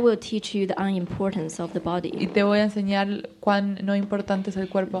I will teach you the unimportance of the Y body. te voy a enseñar cuán no importante es el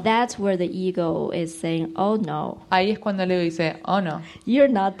cuerpo. That's where the ego is saying, oh no, Ahí es cuando el ego dice, oh no, you're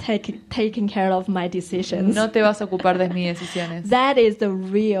not taking care of my decisions. no te vas a ocupar de mis decisiones. That is the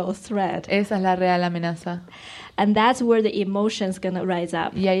real threat. Esa es la real amenaza. And that's where the emotions gonna rise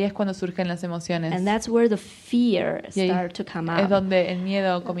up. Y ahí es cuando surgen las emociones. And that's where the fear Y ahí start to come es up. donde el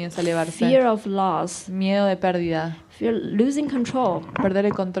miedo comienza a elevarse. Fear of loss, Miedo de pérdida, fear losing control. perder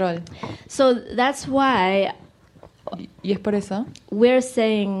el control. So that's why Y es por eso we're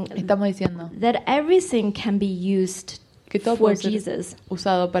saying estamos diciendo that everything can be used que todo for puede ser Jesus.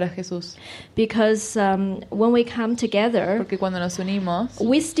 usado para Jesús. Because when we come together, Porque cuando nos unimos,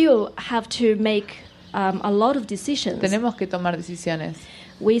 we still have to make a lot of decisions. tenemos que tomar decisiones.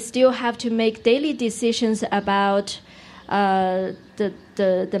 We still have to make daily decisions about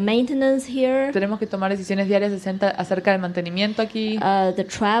the maintenance here, Tenemos que tomar decisiones diarias acerca del mantenimiento aquí, the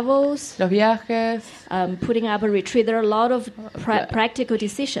travels, los viajes, putting up a retreat. There are a lot of practical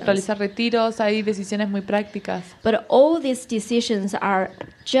decisions. realizar retiros. Hay decisiones muy prácticas. But all these decisions are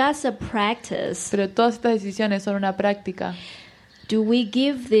just a practice. Pero todas estas decisiones son una práctica. Do we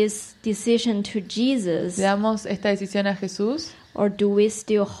give this decision to Jesus, ¿Le damos esta decisión a Jesús or do we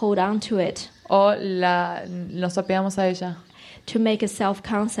still hold on to it o nos apegamos a ella to make a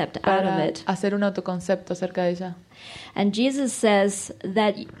self-concept out of para it? hacer un autoconcepto acerca de ella? And Jesus says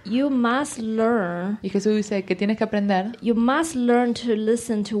that you must learn Y Jesús dice que tienes que aprender to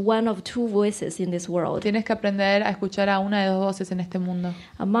listen to one of two voices in this world. Tienes que aprender a escuchar a una de dos voces en este mundo.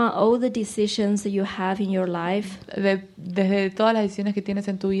 Among all the decisions that you have in your life, Desde todas las decisiones que tienes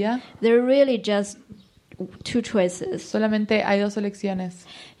en tu vida, there are really just two choices. solamente hay dos elecciones.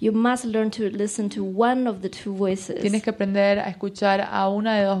 You must learn to listen to one of the two voices. Tienes que aprender a escuchar a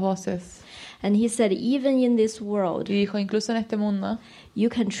una de dos voces. And he said, even in this world, Y dijo, incluso en este mundo, you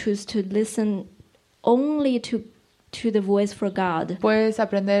can choose to listen only to the voice for God puedes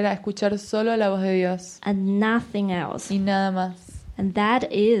aprender a escuchar solo la voz de Dios and nothing else. y nada más. And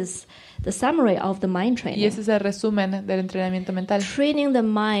that is the summary of the mind Y training. ese es el resumen del entrenamiento mental. Training the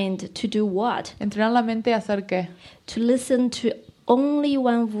mind to do what? Entrenar la mente a hacer qué? To listen to only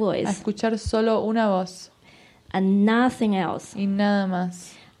one A voice escuchar solo una voz and nothing else. y nada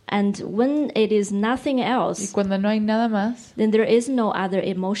más. And when it is nothing Y else, cuando no hay nada más, then there is no other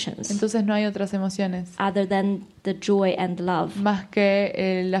emotions entonces no hay otras emociones other than the joy and love. más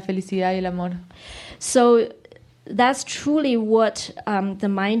que la felicidad y el amor. So that's truly what the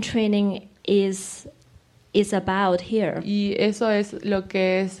mind training is about here. Y eso es lo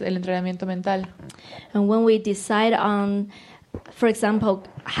que es el entrenamiento mental. And when we decide on, for example,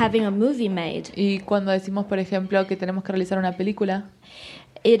 having a movie made, Y cuando decimos, por ejemplo, que tenemos que realizar una película,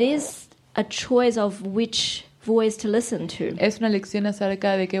 it is a choice of which voice to listen to. es una lección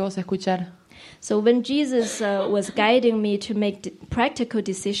acerca de qué voz escuchar. So when Jesus was guiding me to make practical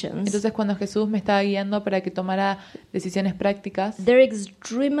decisions, Entonces, cuando Jesús me estaba guiando para que tomara decisiones prácticas, they're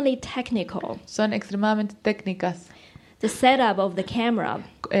extremely technical. son extremadamente técnicas. The setup of the camera,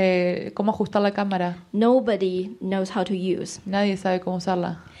 Cómo ajustar la cámara. nobody knows how to use. Nadie sabe cómo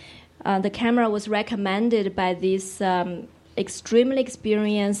usarla. The camera was recommended by this extremely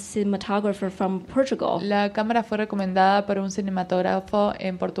experienced cinematographer from Portugal. La cámara fue recomendada por un cinematógrafo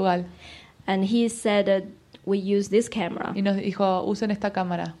en Portugal And he said, we use this camera. y nos dijo, usen esta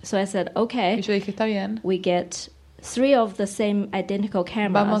cámara. So I said, Y okay, yo dije, está bien, we get 3 of the same identical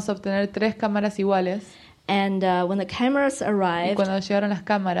cameras. vamos a obtener 3 cámaras iguales. And when the cameras Y arrived, cuando llegaron las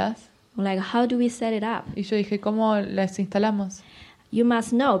cámaras, I'm like, how do we set it up? y yo dije, ¿cómo las instalamos? You must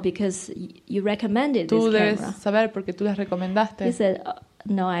know because you recommended Tú this debes camera. saber porque tú las recomendaste. He said,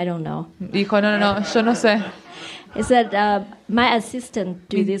 no, I don't know. Dijo, no, yo no sé. He said, my assistant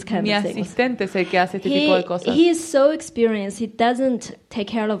do this kind Mi of things. asistente es el que hace este tipo de cosas. He is so experienced. He doesn't take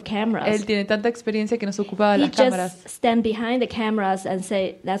care of cameras. Él tiene tanta experiencia que no se ocupaba de He las cámaras. just stand behind the cameras and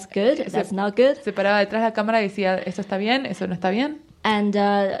say, that's good, that's not good. Se paraba detrás de la cámara y decía, ¿esto está bien? ¿Eso no está bien? And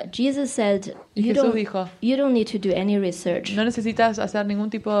Jesus said, Y Jesús dijo, you don't need to do any research. no necesitas hacer ningún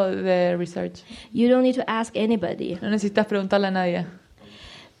tipo de research. You don't need to ask anybody No necesitas preguntarle a nadie,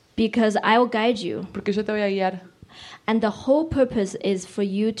 because I will guide you. porque yo te voy a guiar. And the whole purpose is for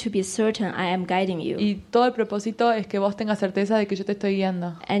you to be certain I am guiding you. Y todo el propósito es que vos tengas certeza de que yo te estoy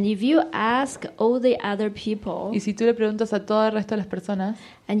guiando. And if you ask all the other people Y si tú le preguntas a todo el resto de las personas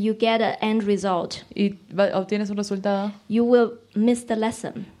and you get an end result, y obtienes un resultado, you will miss the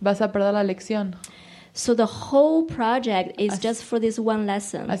lesson. vas a perder la lección. So the whole project is just for this one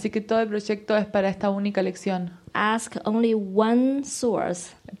lesson. Así que todo el proyecto es para esta única lección. Ask only one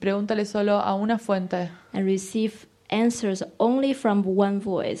source Pregúntale solo a una fuente and receive answers only from one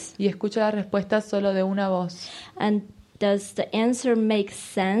voice. y escucha la respuesta solo de una voz. And does the answer make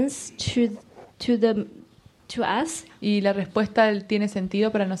sense to us? ¿Y la respuesta tiene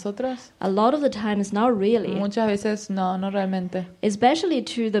sentido para nosotros? A lot of the times, not really. Muchas veces no realmente. Especially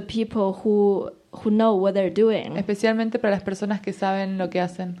to the people who know what they're doing. Especialmente para las personas que saben lo que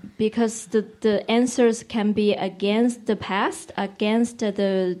hacen. Because the answers can be against the past, against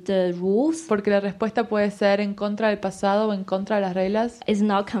the rules. Porque la respuesta puede ser en contra del pasado o en contra de las reglas. It's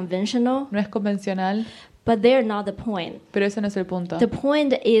not conventional, No es convencional, but they're not the point. pero ese no es el punto. The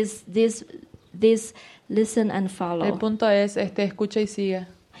point is this listen and El follow. punto es escucha y sigue.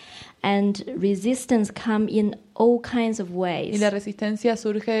 And resistance come in all kinds of Y ways. la resistencia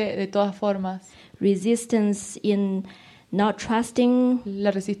surge de todas formas. Resistance in not trusting, La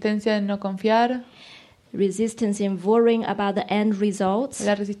resistencia en no confiar, resistance in worrying about the end results,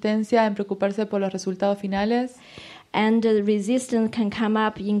 la resistencia en preocuparse por los resultados finales, and the resistance can come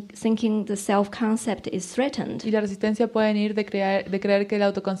up in thinking the self-concept is threatened. y la resistencia puede venir de creer que el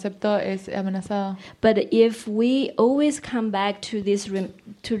autoconcepto es amenazado. But if we always come back to this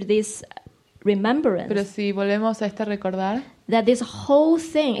remembrance, Pero si volvemos a recordar that this whole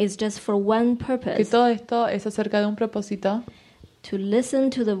thing is just for one que purpose, todo esto es acerca de un propósito, to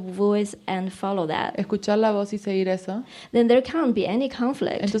listen to the voice and follow that, escuchar la voz y seguir eso, then there can't be any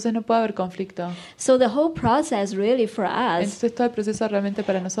conflict. entonces no puede haber conflicto. So the whole process really for us, Entonces todo el proceso realmente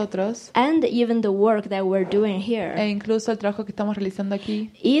para nosotros, and even the work that we're doing e here, incluso el trabajo que estamos realizando aquí,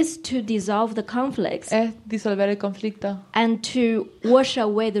 is to dissolve the conflicts es disolver el conflicto and to wash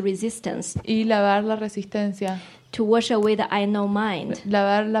away the resistance, y lavar la resistencia, to wash away the I know mind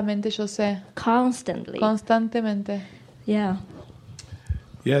lavar la mente yo sé, constantly. constantemente. Yeah.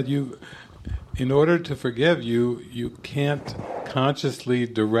 Yeah, in order to forgive, you can't consciously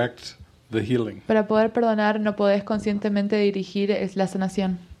direct the healing. Para poder perdonar no podés conscientemente dirigir la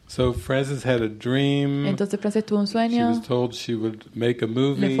sanación. So Frances had a dream. Entonces Frances tuvo un She sueño, was told she would make a le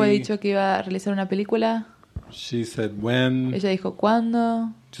movie. fue dicho que iba a realizar una película, She said when, ella dijo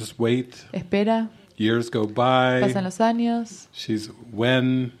 ¿cuándo? just wait. Espera, Years go by. pasan los años, She's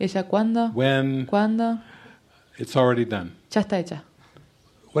when, ella ¿cuándo? ¿Cuándo? it's already done. Ya está hecha.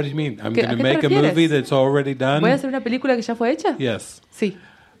 What do you mean? I'm ¿A going to qué te make a refieres? movie that's already ¿Voy a done? hacer una película que ya fue hecha? Yes. Sí,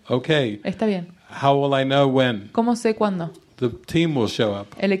 Okay. está bien. How will I know when? ¿Cómo sé cuándo? The team will show up.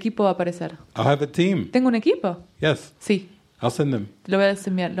 El equipo va a aparecer. I'll have a team. ¿Tengo un equipo? Yes. Sí, I'll send them. los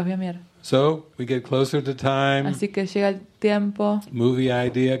voy a enviar. So we get closer to time. Así que llega el tiempo, Movie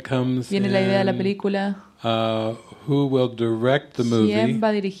idea comes viene la idea de la in. película. Who will direct the movie? ¿Quién va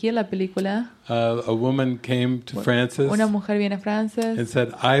a dirigir la película? A woman came to Frances Una mujer viene a Frances and said,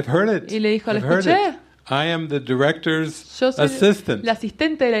 "I've heard it. y le dijo, "Lo I've heard escuché. it. I am the director's Yo soy assistant." la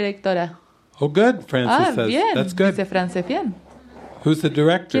asistente de la directora." Oh, good, Frances says. Bien, That's good. dice Frances, bien. Who's the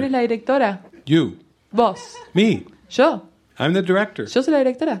director? ¿Quién es la directora? You. Vos. Me. Yo. I'm the director. Yo soy la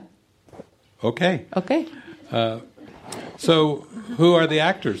directora. Okay. Ok. So, who are the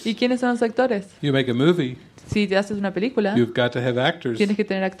actors? ¿Y quiénes son los actores? You make a movie, Si te haces una película, you've got to have actors. tienes que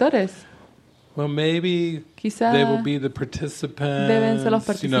tener actores. Well, maybe Quizá they will be the participants. deben ser los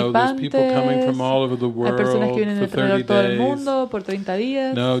You know, there's people coming from all over the Hay personas que world vienen for de alrededor 30 de todo el days. mundo por 30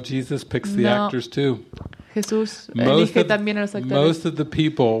 días. No, Jesus picks the No. actors too. Jesús Most elige of, también a los actores. most of the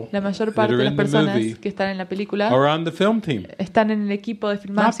people La mayor that parte are de las in the personas movie que están en la película are on the film team, están en el equipo de not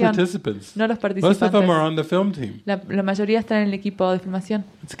filmación, participants. no los Most of them participantes. are on the film team. La mayoría están en el equipo de filmación.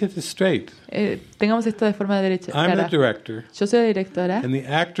 Let's get this straight. Tengamos esto de forma derecha. I'm clara. the director, Yo soy la directora and the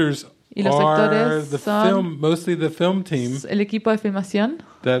actors y los are actores the son mostly the film team el equipo de filmación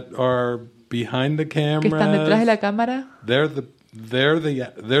that are behind the que están detrás de la cameras. cámara.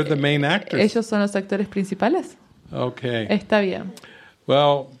 They're the main actors. Ellos son los actores principales. Okay. Está bien.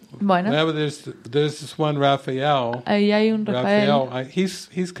 Well, Bueno, there's this one Raphael. ahí hay un Rafael.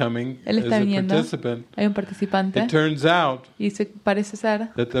 He's coming Él as está a viniendo. participant. Hay un participante It turns out y parece ser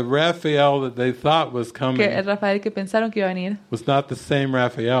that the Raphael that they thought was coming que el Rafael que pensaron que iba a venir was not the same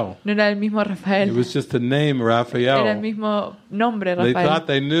Raphael. no era el mismo It Rafael, was just a name, era el Raphael. mismo nombre They Rafael. thought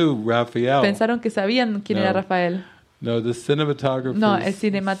they knew Raphael. Pensaron que sabían quién No. era Rafael. No, the cinematographer's No, el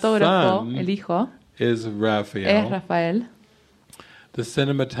cinematógrafo, son el hijo, is es Raphael. Rafael. The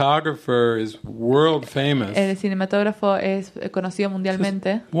cinematographer is world famous. El cinematógrafo es conocido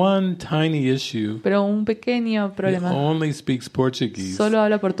mundialmente, One tiny issue. pero un pequeño He problema. only speaks Portuguese. Solo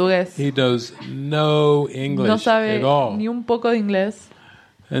habla portugués. He knows no English No sabe at all. ni un poco de inglés.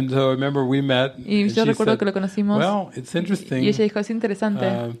 And so I remember we met. Y and yo she recuerdo said, que lo conocimos. well, it's interesting. Y ella dijo, es interesante.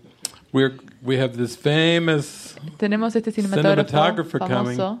 We have this famous, Tenemos este cinematógrafo cinematographer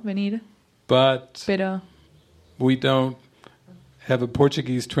famoso venir, but pero we don't have a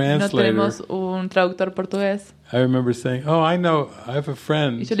Portuguese no translator. tenemos un traductor portugués. I remember saying, "Oh, I know. I have a Y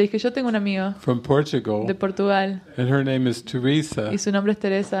friend yo le dije, yo tengo un amigo from Portugal, de Portugal and her name is Teresa. y su nombre es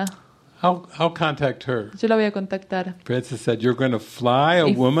Teresa. I'll contact her." Yo la voy a contactar. Francis said, "You're going to fly a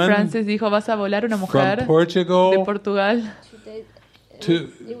Y woman Francis dijo, vas a volar una from mujer de Portugal Portugal to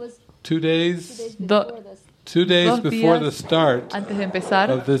 2 days, do- 2 days Dos before días the start antes de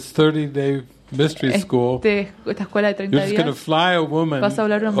empezar of this 30-day mystery school. esta escuela de 30 You're just going to días. fly a woman Vas a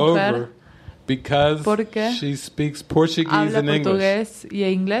hablar a una mujer over because Porque she speaks Portuguese habla and English. portugués y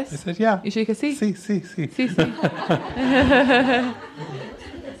I inglés. said, yeah. Y yo dije, sí. Sí. Sí, sí.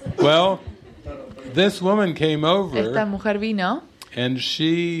 Well, this woman came Esta over mujer vino and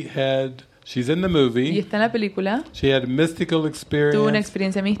she's in the y movie. está en la película. She had a mystical experience Tuvo una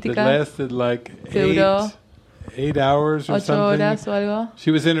experiencia that mística lasted like que duró 8 hours or 8 something. horas o algo.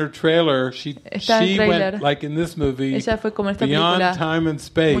 She was in her trailer. She Está en el trailer. went, like in this movie, Ella fue como en esta beyond película, time and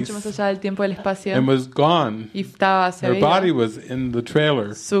space mucho más allá del tiempo y del espacio. and was gone. Y se Her body veía. was in the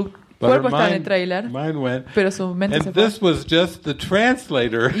trailer, Su but her cuerpo estaba en el mind, trailer, mind went. pero su mente se And fue. this was just the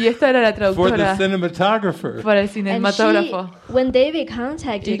translator Y esta era la for the traductora cinematographer. para el And cinematógrafo. when David Y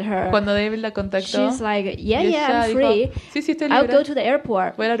contacted her, cuando David la contactó, she's like, yeah, y yeah, ella I'm dijo, free. sí, estoy I'll libre. go to the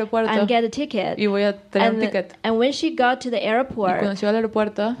airport Voy al aeropuerto and get a ticket. y voy a tener un ticket. And when she got to the Y cuando airport, llegó al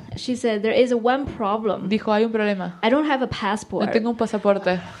aeropuerto, she said, there is one problem. dijo, hay un problema. I don't have a No passport. tengo un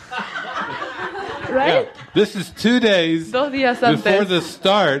pasaporte. Right? Yeah. This is 2 days 2 días before antes the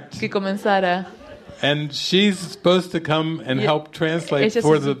start, que comenzara. and she's supposed to come and Y help translate ella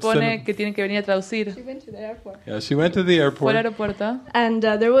for se the supone que tiene que venir a traducir. Yeah, she went to the Fue al airport. aeropuerto. And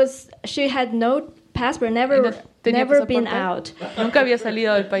she had no passport, Y no never tenía been pasaporte. out. Nunca había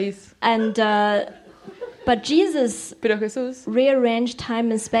salido del país. And but Jesus Pero Jesús rearranged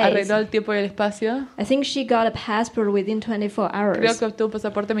time and space. arregló el tiempo y el espacio. I think she got a passport within 24 Creo hours. que obtuvo un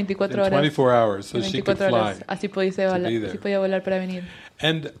pasaporte en In 24 horas. 24 hours, so En she could 24 fly. horas. Así podía volar para venir.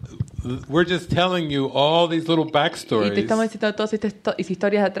 And we're just telling you all these little Y te backstories estamos diciendo todas estas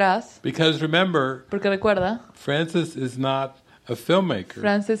historias atrás. because remember, Porque recuerda, Francis is not a filmmaker.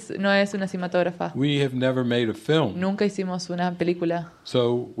 Frances no es una cinematógrafa. We have never made a film, Nunca hicimos una película.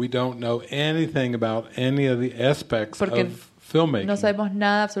 so we don't know anything about any of the aspects Porque of filmmaking. No sabemos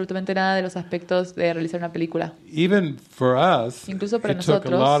nada, absolutamente nada de los aspectos de realizar una película. Even for us, Incluso para it took a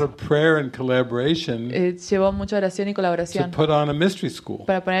nosotros, lot of prayer and collaboration Llevó mucha oración y to colaboración put on a mystery school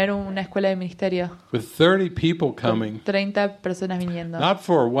para poner una escuela de ministerio with 30 people con coming, 30 personas viniendo. not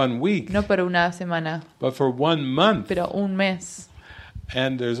for 1 week, No por una semana, but for 1 month. pero un mes.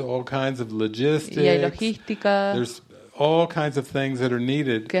 And there's all kinds of Y hay logistics. logística There's all kinds of things that are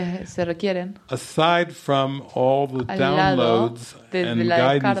needed que se requieren. aside from all the Al lado downloads de and las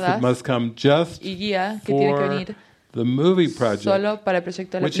guidance that descargas must come just Y guía que tiene que for venir the movie project, solo para el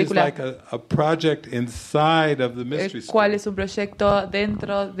proyecto de la which is película, like a project inside of the mystery el cual school. es un proyecto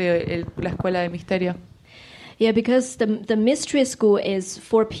dentro de la escuela de misterio. Yeah, because the mystery school is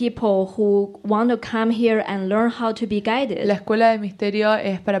for people who want to come here and learn how to be guided. La escuela de misterio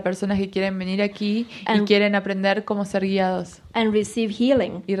es para personas que quieren venir aquí y And- quieren aprender cómo ser guiados And receive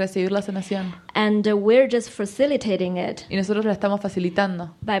healing. y recibir la sanación. And we're just facilitating it Y nosotros la estamos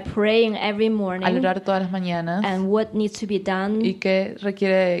facilitando by praying every al morning orar todas las mañanas and what needs to be done. y qué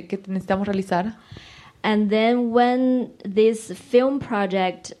requiere, qué necesitamos realizar. And then when this film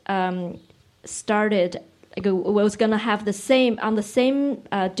project started, like, it was going to have the same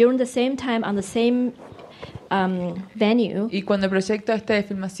during the same time on the same venue. Y cuando el proyecto de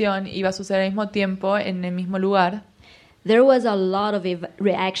filmación iba a suceder al mismo tiempo en el mismo lugar, There was a lot of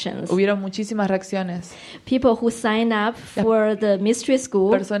reactions. hubieron muchísimas reacciones. People who signed up for the mystery school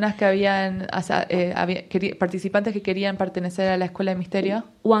Personas que participantes que querían pertenecer a la escuela de misterio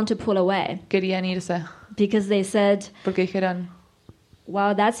want to pull away querían irse because they said, porque dijeron,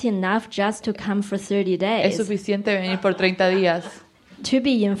 wow, that's enough just to come for 30 es days. suficiente venir por 30 días, To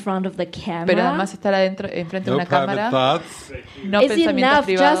be in front of the camera. pero además estar adentro, enfrente de No una private cámara, thoughts, no Is pensamientos enough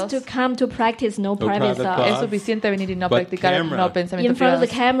privados. just to come to practice no private private thoughts. Es thoughts. suficiente venir y no But practicar camera. no In pensamientos front of the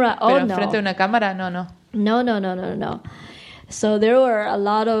privados. camera, Pero oh enfrente de no. una cámara, no. No. So there were a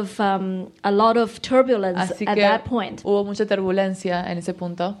lot of turbulence Así at que that point. hubo mucha turbulencia en ese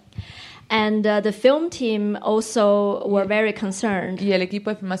punto. And the film team also were very concerned. Y el equipo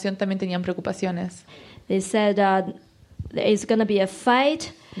de filmación también tenían preocupaciones. They said there is going to be a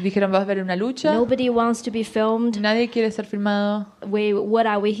fight. Dijeron, va a haber una lucha, Nobody wants to be filmed. nadie quiere ser filmado. What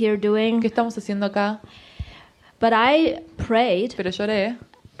are we here ¿Qué doing? estamos haciendo acá? But I prayed Pero lloré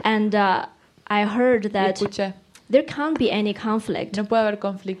and I heard y that escuché, there can't be any conflict no puede haber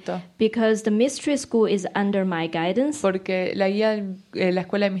conflicto, because the mystery school is under my guidance. porque la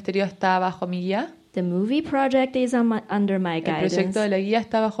escuela de misterio está bajo mi guía, The movie project is under my el guidance. proyecto de la guía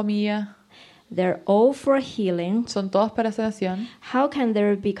está bajo mi guía, They're all for healing. son todos para sanación. How can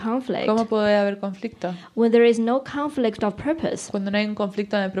there be conflict ¿Cómo puede haber conflicto? when there is no conflict of purpose? Cuando no hay un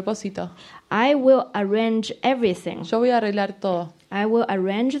conflicto en el propósito. I will arrange everything. Yo voy a arreglar todo. I will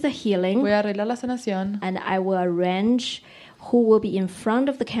arrange the healing Voy a arreglar la sanación and I will arrange who will be in front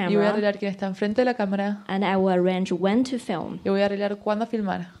of the y voy a camera arreglar quién está enfrente de la cámara and I will arrange when to film. y voy a arreglar cuándo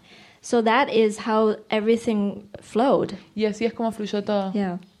filmar. So that is how everything flowed. Y así es como fluyó todo.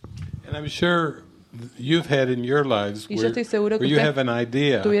 Yeah. And I'm sure you've had in your lives Y yo estoy seguro que where you ustedes have an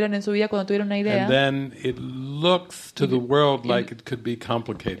idea, tuvieron en su vida cuando tuvieron una idea. and then it looks to the world like it could be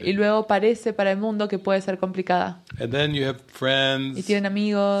complicated. Y luego parece para el mundo que puede ser complicada. And then you have friends Y tienen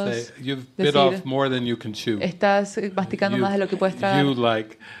amigos. say, you've bit decir, off more than you can chew. Estás masticando más de lo que puedes tragar.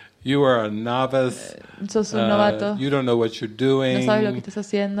 You are a novice. Sos un novato. You don't know what you're doing. No sabes lo que estás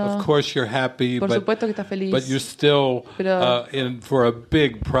haciendo. Of course you're happy, Por supuesto que estás feliz. but you're still in for a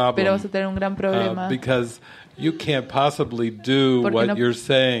big problem. Pero vas a tener un gran problema. Because you can't possibly do Porque what no you're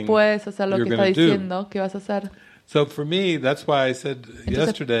saying puedes hacer lo you're que está going to do. diciendo que vas a hacer. So for me, that's why I said Entonces,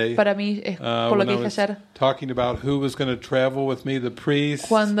 yesterday, para mí es por lo when que I dije was ayer, talking about who was going to travel with me, the priest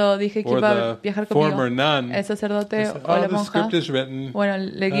cuando dije que or iba a the viajar conmigo, former nun, el sacerdote I said, o la the monja. script is written, Bueno,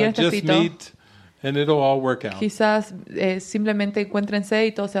 le guía está just escrito. meet and it'll all work out. Quizás simplemente encuéntrense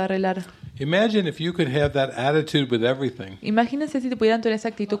y todo se va a arreglar. Imagine if you could have that attitude with everything. Imagínense si te pudieran tener esa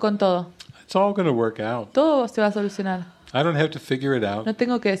actitud con todo. It's all going to work out. Todo se va a solucionar. I don't have to figure it out. No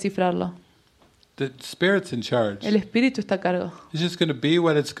tengo que descifrarlo. The Spirit's in charge. El espíritu está a cargo. It's just going to be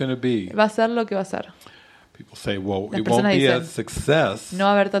what it's going to be. Va a ser lo que va a ser. People say, well, Las it won't personas be a dicen, success. no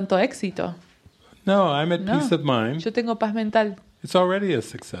va a haber tanto éxito. No, I'm at No. peace of mind. Yo tengo paz mental. It's already a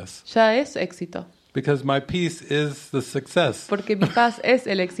success. Ya es éxito. Because my peace is the success. Porque mi paz es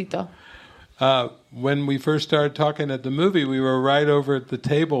el éxito. When we first started talking at the movie, we were right over at the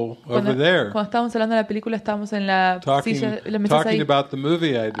table over there, Cuando estábamos hablando de la película, estábamos en la silla, la mesa ahí, talking about the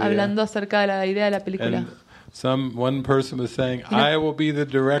movie idea. hablando acerca de la idea de la película. And one person was saying, I will be the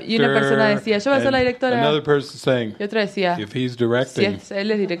director. Y una persona decía, yo voy a ser la and directora. Another person saying, Y otra decía, if he's si directing,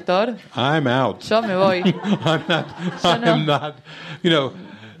 él es director, I'm out. yo me voy. I'm not, you know.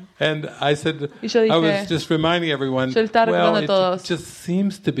 And I said, Y yo dije, I was just reminding everyone, yo le estaba well, recordando a it todos, just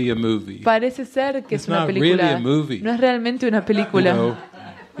seems to be a movie. parece ser que It's es una not película. really a movie. No es realmente una You película. know,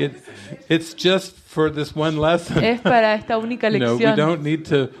 it's just for this one lesson. Es para esta única You know, we lección. don't need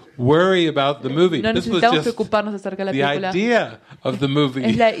to worry about the movie. No This was necesitamos just preocuparnos acerca de la the película. idea of the movie.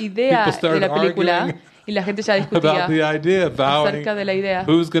 Es la idea People de started la película arguing y la gente ya about discutía the idea, vowing acerca de la idea.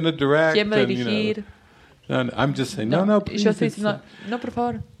 who's going to direct. ¿Quién va a and, dirigir? and I'm just saying, no, Y please. yo estoy diciendo, no, por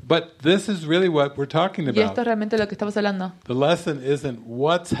favor. But this is really what we're talking Y esto about. es realmente lo que estamos hablando. The lesson isn't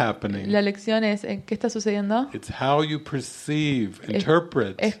what's happening. La lección es en qué está sucediendo. It's how you perceive,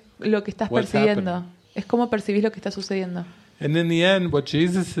 interpret. Es lo que estás what's percibiendo. happening. Es cómo percibís lo que está sucediendo. And in the end, what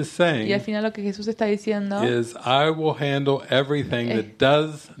Jesus is saying Y al final lo que Jesús está diciendo is, I will handle everything that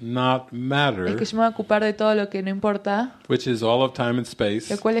does not es matter, que yo me voy a ocupar de todo lo que no importa, which is all of time and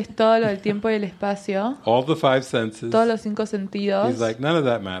space, lo cual es todo lo del tiempo y el espacio, all the five senses. todos los 5 sentidos. He's like, none of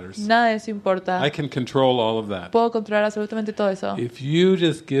that matters. Nada de eso importa. I can control all of that. Puedo controlar absolutamente todo eso. If you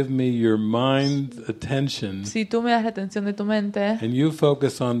just give me your mind's attention Si tú me das la atención de tu mente and you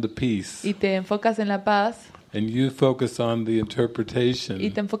focus on the peace y te enfocas en la paz and you focus on the y interpretation,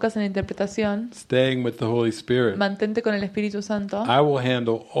 te enfocas en la interpretación, staying with the Holy Spirit, mantente con el Espíritu Santo, I will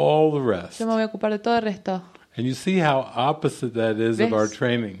handle all the rest. yo me voy a ocupar de todo el resto. And you see how opposite that is of ¿Ves? our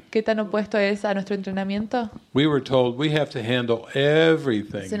training. ¿Qué tan opuesto es a nuestro entrenamiento? We were told we have to handle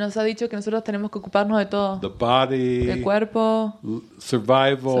everything. Se nos ha dicho que nosotros tenemos que ocuparnos de todo. The body, Del cuerpo,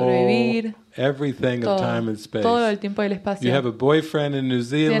 survival, sobrevivir, everything of time and space. todo el tiempo y el You espacio. have a boyfriend in New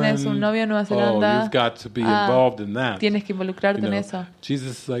Zealand. Tienes un novio en Nueva Oh, Zelanda. you've got to be involved in that. Tienes que involucrarte You en know, eso.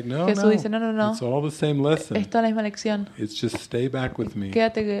 Jesus is like, no, Jesús no. dice, no. It's all the same lesson. Es toda la misma lección. It's just stay back with me.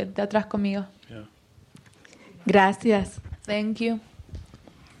 Quédate de atrás conmigo. Yeah. Gracias. Thank you.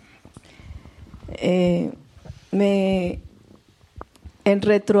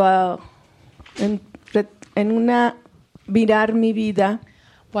 En una mirar mi vida,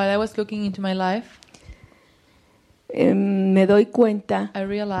 While I was looking into my life, me doy cuenta I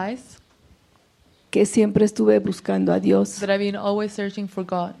realized que siempre estuve buscando a Dios. that I've been always searching for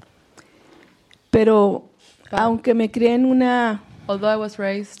God. Pero aunque me crié en una Although I was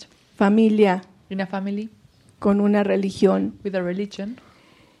raised familia in a family con una religión, with a religion,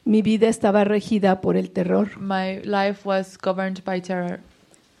 mi vida estaba regida por el terror my life was governed by terror,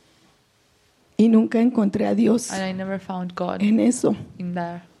 y nunca encontré a Dios and I never found God en eso. in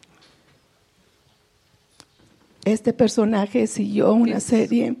there. Este personaje siguió una This-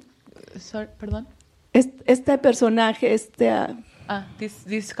 serie. Sorry, pardon? Este personaje,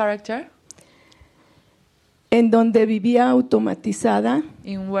 This character, en donde vivía automatizada,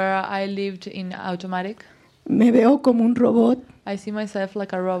 in where I lived in automatic, me veo como un robot I see myself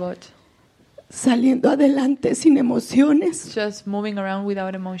like a robot, saliendo adelante sin emociones, just moving around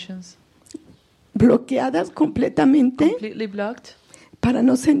without emotions, bloqueadas completamente, completely blocked, para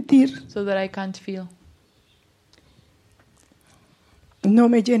no sentir. so that I can't feel. No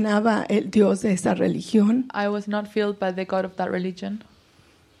me llenaba el Dios de esa religión. I was not filled by the God of that religion.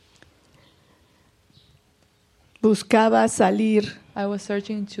 Buscaba salir I was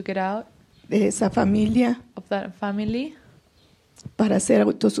searching to get out de esa familia of that family, para ser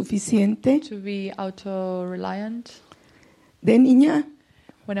autosuficiente. to be auto-reliant. De niña,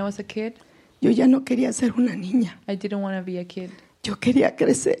 When I was a kid, yo ya no quería ser una niña. I didn't want to be a kid. Yo quería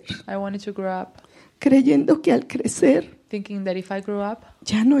crecer, I wanted to grow up, creyendo que al crecer thinking that if I grew up,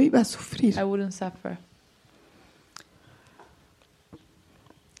 ya no iba a sufrir. I wouldn't suffer.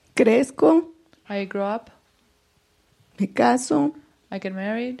 Crezco, I grow up, me caso, I get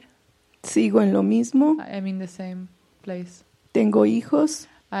married, sigo en lo mismo, I'm in the same place. tengo hijos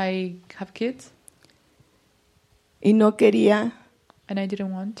I have kids, y no quería and I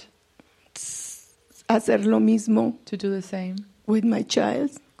didn't want hacer lo mismo to do the same with my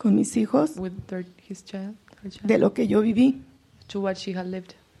child, con mis hijos, with his child, her child, de lo que yo viví. to what she had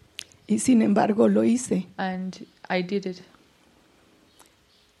lived. Y sin embargo lo hice. And I did it.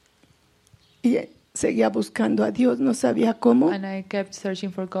 Y seguía buscando a Dios, no sabía cómo. And I kept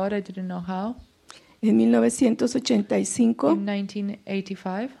searching for God. I didn't know how. En 1985, In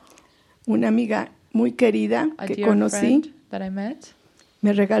 1985, una amiga muy querida a que dear conocí friend that I met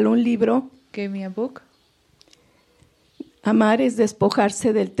me regaló un libro. gave me a book. Amar es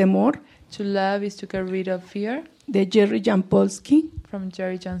despojarse del temor, To love is to get rid of fear, de Jerry Jampolsky, from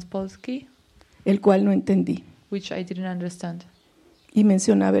Jerry Jampolsky, el cual no entendí. which I didn't understand. Y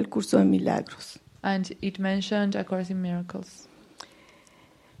mencionaba el curso de milagros. And it mentioned A Course in Miracles.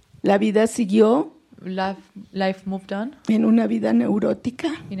 La vida siguió Life moved on en una vida neurótica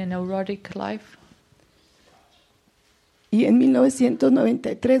in a neurotic life. y en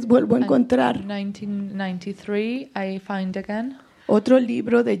 1993 vuelvo a And encontrar in 1993, I find again otro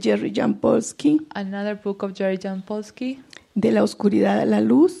libro de Jerry Jampolsky, another book of Jerry Jampolsky, De la oscuridad a la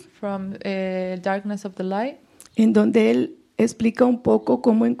luz, From Darkness of the Light, en donde él explica un poco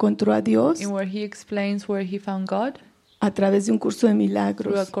cómo encontró a Dios in where he explains where he found God a través de un curso de through A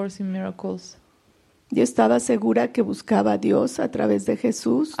milagros. Course in Miracles. Yo estaba segura que buscaba a Dios a través de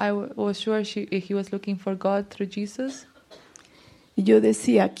Jesús I was sure he was looking for God through Jesus. y yo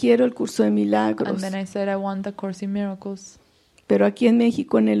decía, quiero el curso de And milagros. then I said, I want the Course in Miracles. Pero aquí en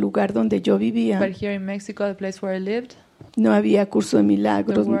México, en el lugar donde yo vivía, But here in Mexico, the place where I lived, no había curso de there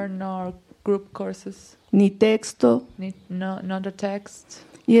milagros, were no group courses, ni texto, not a text.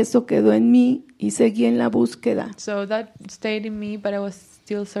 y eso quedó en mí y seguí en la búsqueda. So that stayed in me, but I was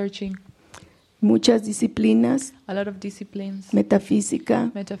still searching. Muchas disciplinas, A lot of disciplines,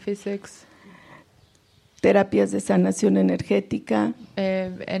 metafísica, metaphysics, terapias de sanación energética,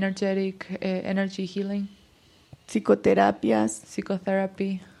 energy healing, psicoterapias,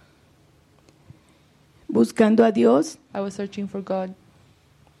 psychotherapy. buscando a Dios I was searching for God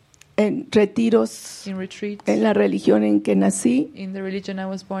en retiros, in retreats, en la religión en que nací, in the religion I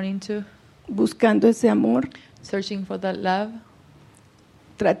was born into, buscando ese amor, searching for that love,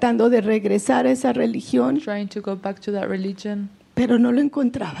 tratando de regresar a esa religión, trying to go back to that religion, pero no lo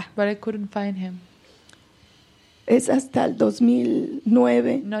encontraba. but I couldn't find him. Es hasta el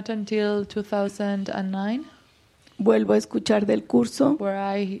 2009, Not until 2009, vuelvo a escuchar del curso, where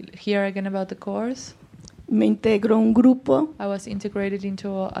I hear again about the course. me integro a un grupo, I was integrated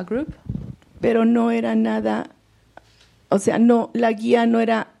into a group, pero no era nada, o sea, no, la guía no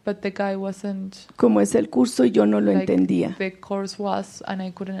era but the guy wasn't como es el curso y yo no lo like entendía. the course was, and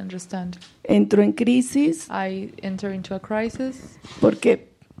I couldn't understand. Entro en crisis I enter into a crisis porque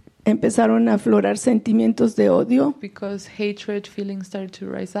empezaron a aflorar sentimientos de odio because hatred feelings started to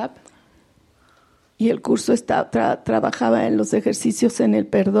rise up, y el curso trabajaba en los ejercicios en el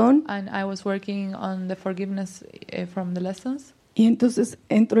perdón and I was working on the forgiveness from the lessons, y entonces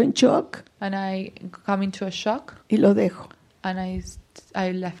entro en shock and I come into a shock, y lo dejo. and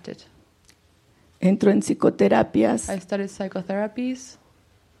I left it. Entro en psicoterapias, I started psychotherapies.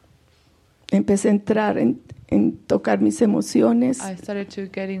 empecé a entrar en tocar mis emociones, I started to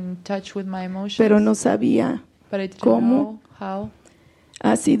get in touch with my emotions, pero no sabía. but I didn't ¿Cómo? know how.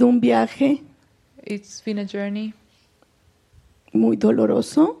 Ha sido un viaje It's been a journey, muy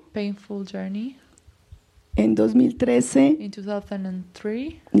doloroso. painful journey. En 2013, In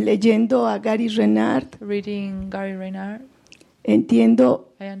 2003, leyendo a Gary Renard, reading Gary Renard,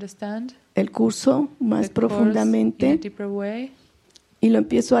 entiendo I understand el curso más the course in a profundamente deeper way, y lo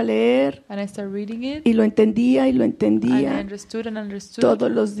empiezo a leer and I start reading it, y lo entendía y lo and I entendía. understood and understood.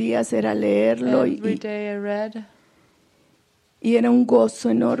 Todos los días era leerlo Every day I read, y era un gozo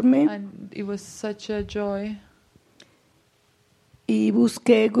enorme. and it was such a joy. y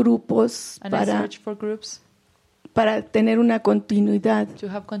busqué grupos and I searched for groups para tener una continuidad, to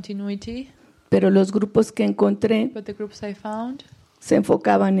have continuity. pero los grupos que encontré But the groups I found se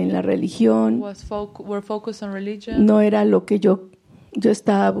enfocaban en la religión, were focused on religion. no era lo que yo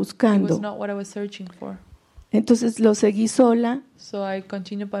estaba It was buscando. not what I was searching for. Entonces lo seguí sola, So I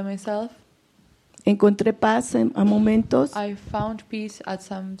continued by myself. encontré paz a momentos, I found peace at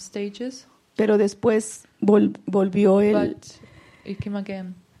some stages, pero después volvió but it came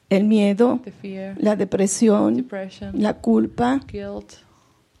again. el miedo, The fear, la depresión, depression, la culpa, guilt.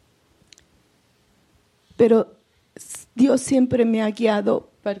 pero Dios siempre me ha guiado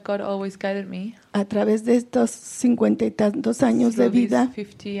But God always guided me a través de estos 50 y tantos años de through these vida.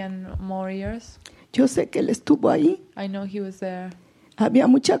 50 and more years. Yo sé que Él estuvo ahí. I know He was there. Había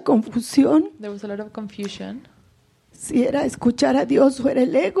mucha confusión There was a lot of confusion. si era escuchar a Dios o era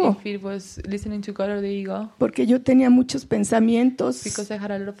el ego, If it was listening to God or the ego, porque yo tenía muchos pensamientos, because I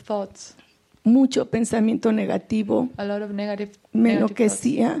had a lot of thoughts, mucho pensamiento negativo, a lot of negative me thoughts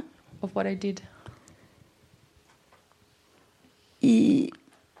enloquecía of what I did. y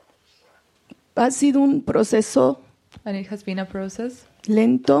ha sido un proceso And it has been a process,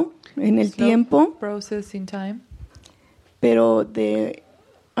 lento en el slow tiempo, process in time, pero de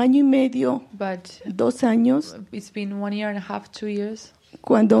año y medio, but 2 años, it's been 1 year and a half, 2 years,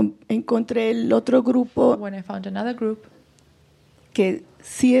 cuando encontré el otro grupo when I found another group que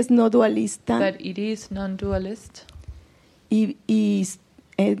sí es no dualista that it is non-dualist. y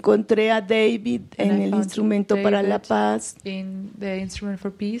encontré a David And en I el found instrumento para la David paz in the Instrument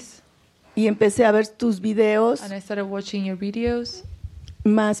for Peace, y empecé a ver tus videos, and I started watching your videos,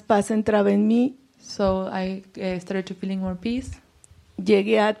 más paz entraba en mí, so I started to feeling more peace.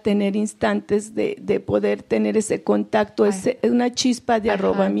 llegué a tener instantes de poder tener ese contacto, una chispa de I had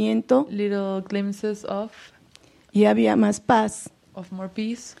arrobamiento little glimpses of y había más paz, more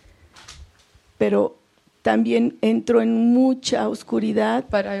peace, pero también entro en mucha oscuridad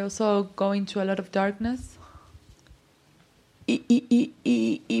but I also go into a lot of darkness,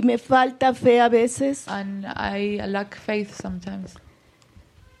 y me falta fe a veces and I lack faith sometimes.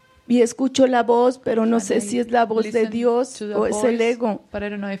 y escucho la voz, pero no And sé I si es la voz de listen Dios to the o es el voice, ego. but I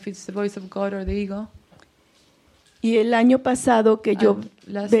don't know if it's the voice of God or the ego. Y el año pasado que yo And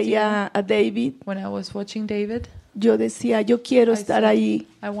last veía year, a David, when I was watching David, yo decía, yo quiero I estar said, ahí,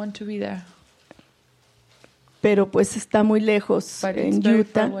 I want to be there, pero pues está muy lejos but it's en very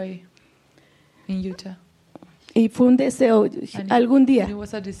far Utah. away in Utah. Y fue un deseo, And algún it día.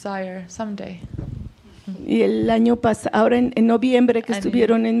 was a desire someday. Y el año pasado, ahora en noviembre que And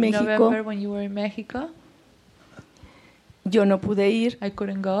estuvieron en in México, November, when you were in Mexico, yo no pude ir, I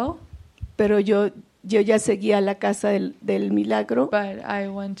couldn't go, pero yo ya seguía la casa del milagro but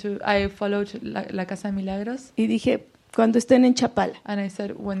I followed la Casa de Milagros, y dije, cuando estén en Chapala, and I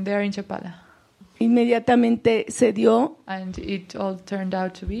said, when they're in Chapala. inmediatamente se dio, And it all turned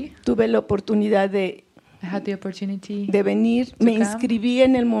out to be. tuve la oportunidad de I had the opportunity. venir, me come. inscribí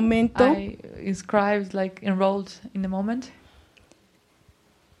en el momento I enrolled in the moment.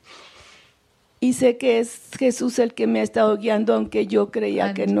 y sé que es Jesús el que me ha estado guiando, aunque yo creía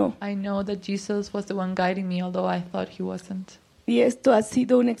And que no. I know that Jesus was the one guiding me, although I thought he wasn't. Y esto ha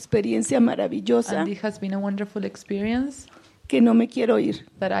sido una experiencia maravillosa And it has been a wonderful experience que no me quiero ir.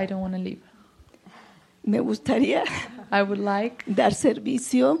 that I don't want to leave. Me gustaría I would like dar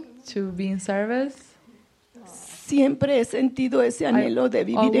servicio. to be in service. Siempre he sentido ese anhelo de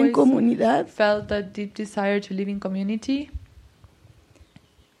vivir en always comunidad felt that deep desire to live in community,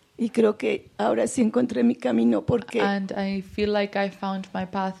 y creo que ahora sí encontré mi camino porque, and I feel like I found my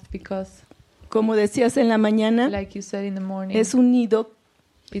path because, como decías en la mañana, like you said in the morning, es un nido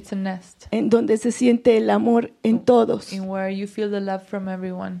it's a nest en donde se siente el amor en todos in where you feel the love from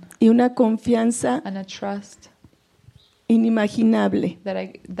everyone y una confianza and a trust inimaginable. that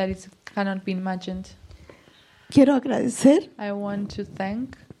it cannot be imagined. Quiero agradecer I want to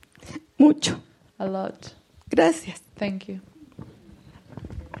thank mucho. a lot. Gracias. Thank you.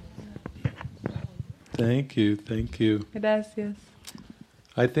 Thank you, thank you. Gracias.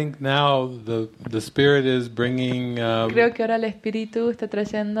 I think now the Spirit is bringing Creo que ahora el Espíritu está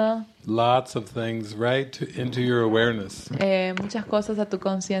trayendo lots of things into your awareness. muchas cosas a tu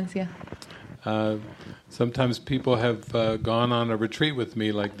conciencia. Sometimes people have gone on a retreat with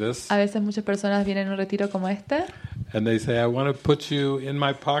me like this, A veces muchas personas vienen a un retiro como este and they say, I want to put you in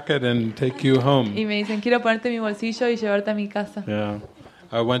my pocket and take you y home. me dicen, quiero ponerte en mi bolsillo y llevarte a mi casa. Yeah,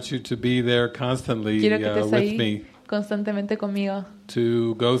 I want you to be there constantly Quiero que estés with ahí me, constantemente conmigo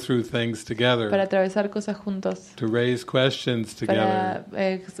to go through things para together, atravesar cosas juntos, to raise questions together.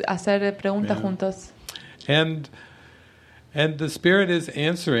 para hacer preguntas Yeah. juntos. And And the Spirit is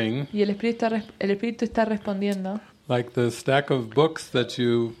answering, Y el Espíritu está respondiendo, like the stack of books that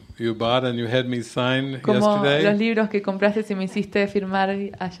you bought and you had me sign como los yesterday. libros que compraste y me hiciste firmar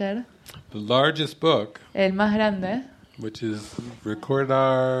ayer. The largest book, El más grande, which is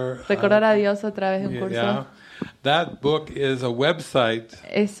Recordar Recordar a Dios a través de un curso. yeah. That book is a website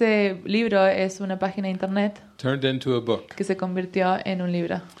Ese libro es una página de internet turned into a book. que se convirtió en un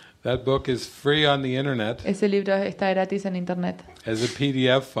libro. That book is free on the internet Ese libro está gratis en internet, as a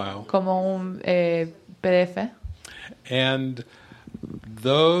PDF file. como un PDF. And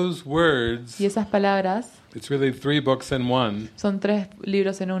those words, Y esas palabras, it's really 3 books in one, son 3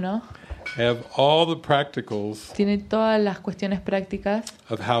 libros en uno, have all the practicals tiene todas las cuestiones prácticas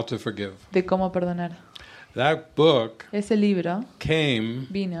of how to forgive. de cómo perdonar. That book Ese libro came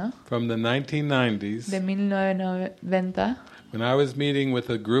vino from the 1990s de 1990, when I was meeting with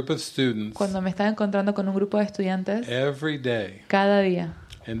a group of students cuando me estaba encontrando con un grupo de estudiantes every day, cada día.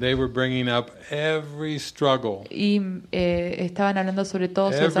 and they were bringing up every struggle, Y estaban hablando sobre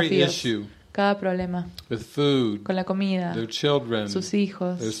todos sus every desafíos, issue cada problema, with food, con la comida, their children, sus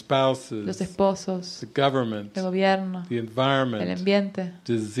hijos, their los spouses, esposos, the government, el gobierno, the el environment, ambiente,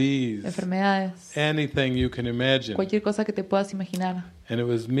 disease, enfermedades, anything you can imagine. cualquier cosa que te puedas imaginar. And it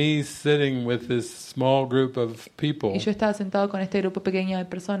was me sitting with this small group of people, Y yo estaba sentado con este grupo pequeño de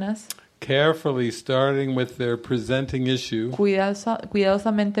personas, carefully starting with their presenting issue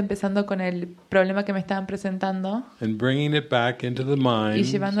cuidadosamente empezando con el problema que me estaban presentando and bringing it back into the y mind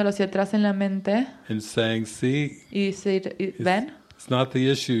llevándolo hacia atrás en la mente and saying, see, y decir, ven, it's not the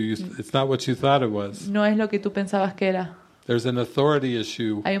issue, it's not what you thought it was. no es lo que tú pensabas que era. There's an authority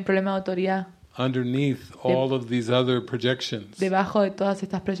issue Hay un problema de autoridad underneath all of these other projections. debajo de todas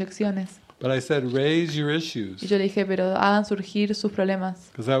estas proyecciones. But I said, raise your Y issues. yo le dije, pero hagan surgir sus problemas.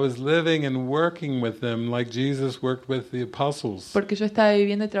 Because I was living and working with them like Jesus worked with the apostles. Porque yo estaba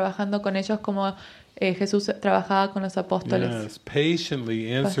viviendo y trabajando con ellos como Jesús trabajaba con los apóstoles. Yes,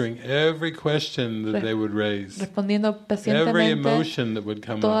 patiently answering every question that they would raise, Respondiendo every pacientemente emotion that would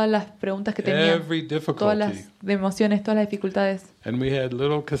come todas up, las preguntas que tenían, every todas difficulty. las emociones, todas las dificultades. And we had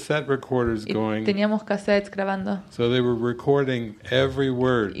little cassette recorders Y going, teníamos cassettes grabando so they were recording every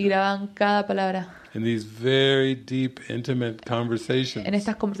word y grababan cada palabra in these very deep, intimate en conversations.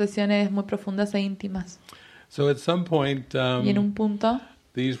 estas conversaciones muy profundas e íntimas. So at some point, Y en un punto,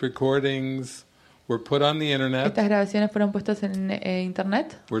 these recordings were put on the internet, estas grabaciones fueron puestas en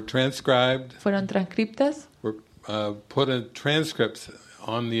internet, were transcribed, fueron transcriptas, were put in transcripts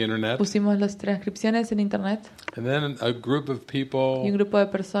on the internet, pusimos las transcripciones en internet and then a group of people y un grupo de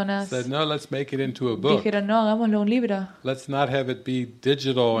personas said, no, let's make it into a book. dijeron, no, hagámoslo un libro. Let's not have it be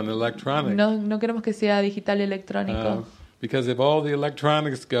digital and electronic. No queremos que sea digital y electrónico. Because if all the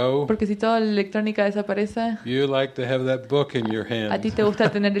electronics go, Porque si toda la electrónica desaparece, you like to have that book in your a ti hand. te gusta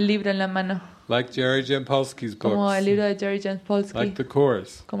tener el libro en la mano. Like Jerry Jampolsky's Como el books. libro de Jerry Jampolsky, Like the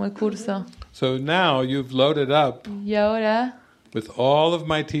course. como el curso. So now you've loaded up Y ahora with all of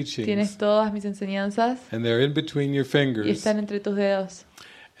my tienes teachings, todas mis enseñanzas and they're in between your y fingers. están entre tus dedos.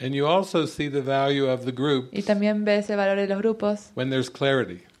 And you also see the value of the group Y también ves el valor de los grupos when there's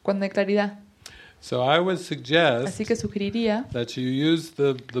clarity. cuando hay claridad. So I would suggest Así que sugeriría that you use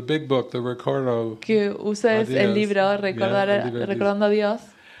the big book, the Ricardo, que uses Ideas. el libro Yeah, el libro Recordando a Dios.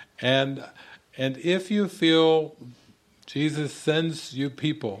 and if you feel Jesus sends you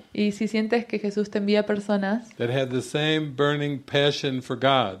people Y si sientes que Jesús te envía personas that have the same burning passion for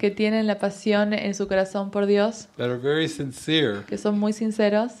God, que tienen la pasión en su corazón por Dios, that are very sincere. que son muy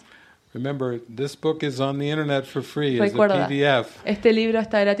sinceros, Remember, this book is on the internet for free as a recuerda, PDF. este libro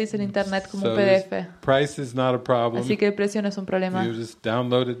está gratis en internet como un So this PDF. price is not a problem. Así que el precio no es un problema. You just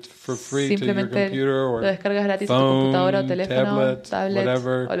download it for free to your Simplemente computer lo or descargas gratis a tu phone, computadora o teléfono, tablet,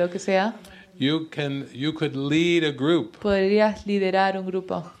 whatever. o lo que sea. You could lead a group Podrías liderar un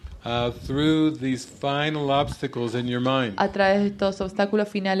grupo through these final obstacles in your mind, a través de estos obstáculos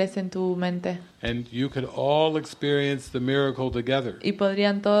finales en tu mente. and you could all experience the miracle together. Y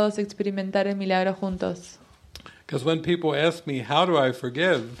podrían todos experimentar el milagro juntos. Because when people ask me, how do I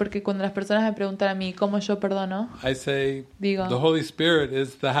forgive? Porque cuando las personas me preguntan a mí cómo yo perdono, I say, digo, the Holy Spirit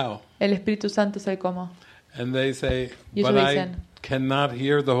is the how. el Espíritu Santo es el cómo. And they say, Y ellos but I dicen, cannot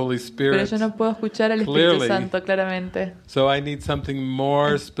hear the Holy pero Spirit. yo no puedo escuchar al Espíritu Clearly. Santo claramente. So I need something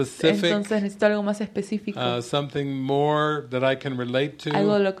more specific, Entonces necesito algo más específico, something more that I can relate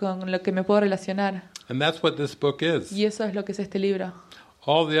algo to. con lo que me puedo relacionar. And that's what this book is. Y eso es lo que es este libro.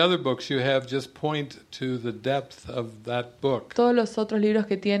 All the other books you have just point to the depth of that book. Todos los otros libros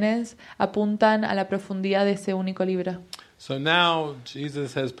que tienes apuntan a la profundidad de ese único libro. So now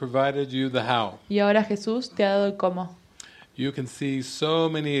Jesus has provided you the how. Y ahora Jesús te ha dado el cómo. you can see so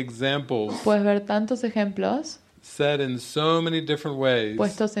many examples puedes ver tantos ejemplos said in so many different ways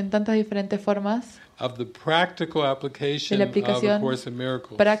puestos en tantas diferentes formas of the practical de application la of A aplicación Course in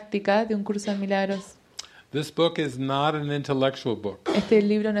Miracles. práctica de un curso de milagros. This book is not an intellectual book. Este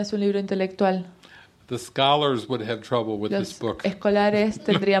libro no es un libro intelectual. The scholars would have trouble with this Los book escolares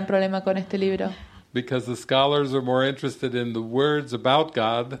tendrían problema con este libro, because the scholars are more interested in the words about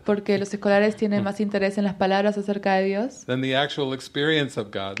God porque los escolares tienen más interés en las palabras acerca de Dios than the actual experience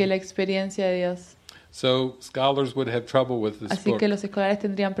of God. que la experiencia de Dios. So scholars would have trouble with this Así book. que los escolares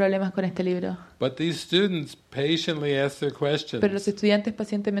tendrían problemas con este libro. But these students patiently ask their Pero los questions, estudiantes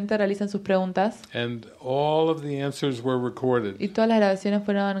pacientemente realizan sus preguntas and all of the answers were recorded. y todas las grabaciones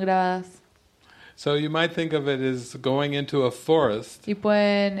fueron grabadas. So you might think of it as going into a forest, Y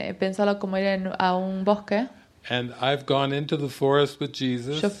pueden pensarlo como ir a un bosque. and I've gone into the forest with Yo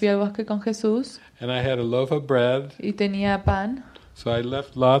Jesus, fui al bosque con Jesús and I had a loaf of bread, y tenía pan so I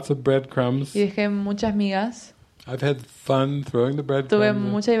left lots of breadcrumbs. y dejé muchas migas. I've had fun throwing the Tuve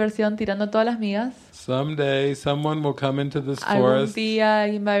breadcrumbs. mucha diversión tirando todas las migas. Someday someone will come into this Algún forest día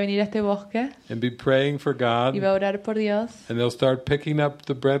alguien va a venir a este bosque and be praying for God, y va a orar por Dios and they'll start picking up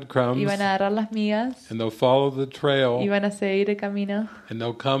the breadcrumbs, y van a agarrar las migas and they'll follow the y trail, van a seguir el camino and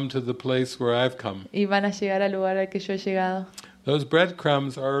they'll come to the place where I've come. y van a llegar al lugar al que yo he llegado. Those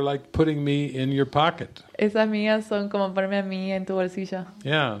breadcrumbs are like putting me in your pocket. Esas migas son como ponerme a mí en tu bolsillo.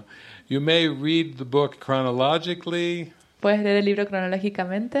 Yeah. You may read the book chronologically, Puedes leer el libro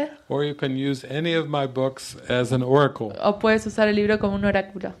cronológicamente or you can use any of my books as an oracle. o puedes usar el libro como un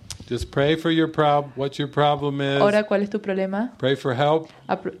oráculo. Just pray for your what your problem is. Ora cuál es tu problema, Pray for help.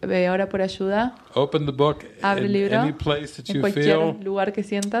 ora por ayuda, Open the book abre el in libro any place that en you cualquier feel lugar que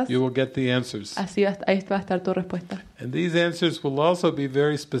sientas. you will get the answers. Así ahí va a estar tu respuesta. And these answers will also be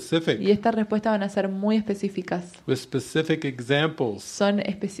very specific, Y estas respuestas van a ser muy específicas. with specific examples Son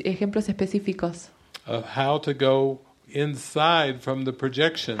ejemplos específicos of how to go inside from the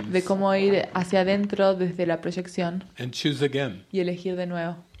projections de cómo ir hacia adentro desde la proyección and choose again y elegir de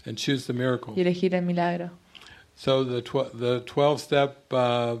nuevo and choose the miracle. y elegir el milagro. So the 12-step,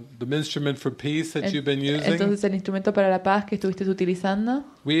 the instrument for peace that you've been using, Entonces el instrumento para la paz que estuviste utilizando,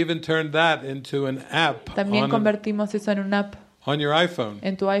 we even turned that into an app también convertimos eso en una app on your iPhone.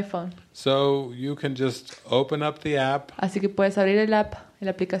 en tu iPhone. So you can just open up the app Así que puedes abrir el app,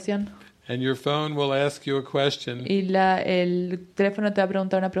 la aplicación, and your phone will ask you a question. y el teléfono te va a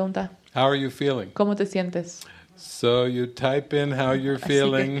preguntar una pregunta. How are you feeling? ¿Cómo te sientes? So you type in how you're Así que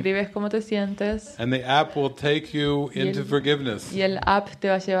feeling, escribes cómo te sientes and the app will take you Y into el- forgiveness y el app te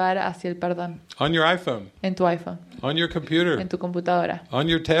va a llevar hacia el perdón on your iPhone, en tu iPhone, on your computer, en tu computadora, on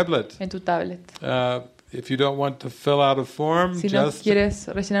your tablet. en tu tablet. If you don't want to fill out a form, Si no just quieres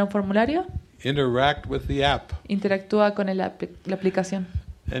rellenar un formulario, interact with the app. interactúa con la aplicación.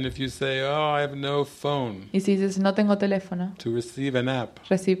 And if you say, "Oh, I have no phone Y si dices no tengo teléfono to receive an app,"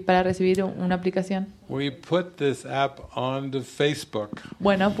 para recibir una aplicación, we put this app onto Facebook.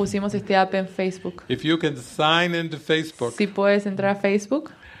 bueno, pusimos este app en Facebook. If you can sign into Facebook, Si puedes entrar a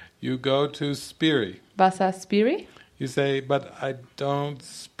Facebook, you go to Spiri. vas a Spirit, You say, "But I don't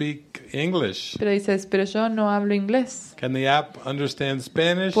speak English. pero dices, pero yo no hablo inglés. Can the app understand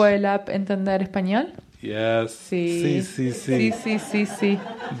Spanish?" ¿Puede el app entender español? Yes. Sí. Sí.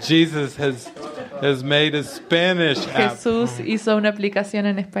 Jesus has made a Spanish app. Jesús hizo una aplicación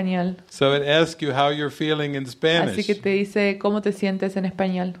en español. So it asks you how you're feeling in Así Spanish que te dice cómo te sientes en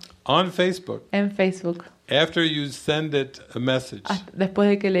español on Facebook. en Facebook, After you send it a message, después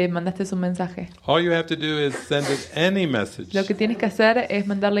de que le mandaste un mensaje. all you have to do is send it any message, Lo que tienes que hacer es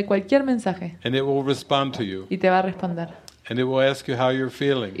mandarle cualquier mensaje and it will respond to you, y te va a responder. and it will ask you how you're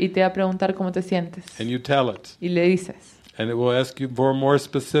feeling, Y te va a preguntar cómo te sientes. and you tell it, Y le dices. and it will ask you for more Y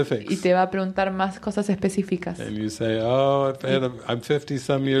specifics, te va a preguntar más cosas específicas. and you say, "Oh, I'm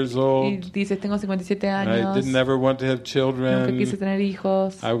 50-some years Y old. dices, tengo 57 I años, didn't ever want to have nunca quise children. tener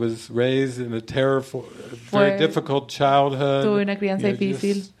hijos, I was raised in a Fue- very difficult childhood." tuve una crianza You know,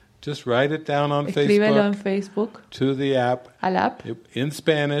 difícil. just write it down on Escríbelo en Facebook Facebook, to the app al app, in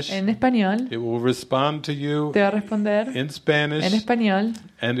Spanish. en español. It will respond to you Te va a responder in en Spanish, español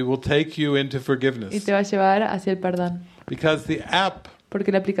and it will take you into y forgiveness. te va a llevar hacia el perdón. Because the app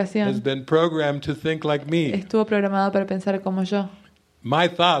Porque la has aplicación been programmed to think like me. estuvo programada para pensar como yo. My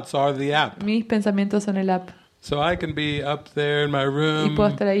thoughts are the app. Mis pensamientos son el app. So I can be up there in my Y room, puedo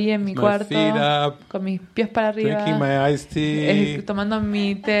estar ahí en mi my cuarto, feet up, con mis pies para drinking arriba, my iced tea, tomando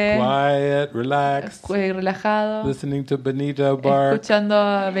mi té, quiet, relaxed, relajado, listening to Benito bark, escuchando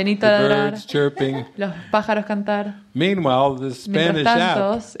a Benito the ladrar, birds chirping, los pájaros cantar, Meanwhile, the Spanish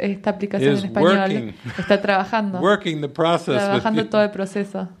app esta aplicación is en español working. está trabajando, working the process trabajando with todo you, el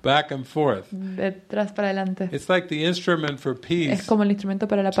proceso, back and forth. de atrás para adelante. It's like the instrument for Es peace como el instrumento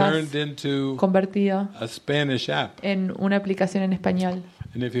para la paz turned into convertido a Spanish app. en una aplicación en español.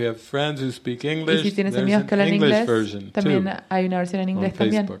 And if you have friends who speak Y English, si tienes there's amigos que an hablan English inglés, version también too hay una versión en on inglés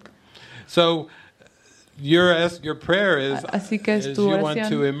también. Facebook. So your prayer is Así que es tu you want oración.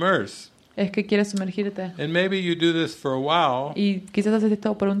 to immerse. Es que quieres sumergirte. And maybe you do this for a while, Y quizás haces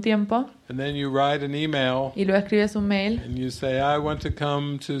esto por un tiempo and then you write an email y luego escribes un mail and you say, I want to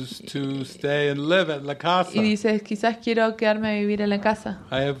come to stay and live at la casa. y dices, quizás quiero quedarme a vivir en la casa.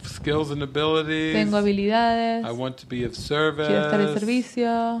 I have skills and abilities. Tengo habilidades, I want to be of service. quiero estar en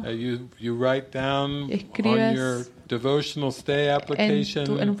servicio. You write down Escribes on your devotional stay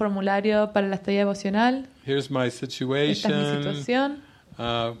application. En un formulario para la estadía devocional. Here's my Esta situation. es mi situación.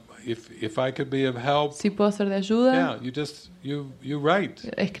 If I could be of help. Si puedo ser de ayuda. Yeah, you write.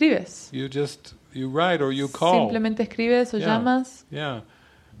 Escribes. You write or you call. Simplemente escribes o llamas. Yeah.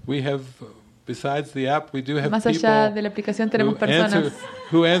 We have, besides the app, we do have Más allá people de la aplicación tenemos personas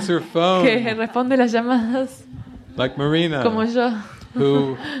who answer phone, que responden las llamadas like Marina, como yo,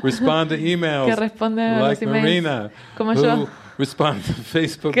 who respond to emails, que responden a los like emails Marina, como who yo, respond to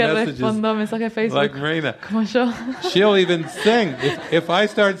Facebook que messages, respondo a mensajes de Facebook like Marina. como yo. She'll even sing. If I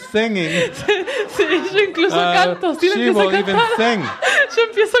start singing, Sí, yo incluso canto. Si she will even sing. Yo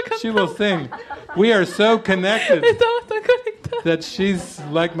empiezo a cantar. She will sing. We are so connected Estamos tan conectados that she's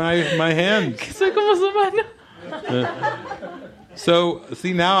like my hand. que soy como su mano. So,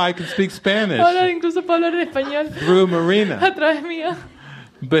 see, now I can speak Spanish Ahora incluso puedo hablar en español through Marina. a través mío.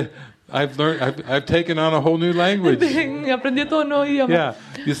 But I've taken on a whole new language. Aprendí todo un nuevo idioma. Yeah,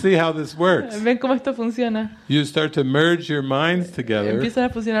 you see how this works. Ven cómo esto funciona. You start to merge your minds together, Empiezan a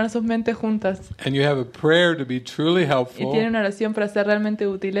fusionar sus mentes juntas. and you have a prayer to be truly Y helpful, tienen una oración para ser realmente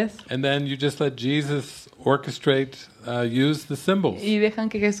útiles. and then you just let Jesus orchestrate, use the symbols. Y dejan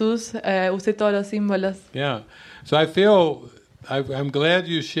que Jesús use todos los símbolos. Yeah, so I feel I'm glad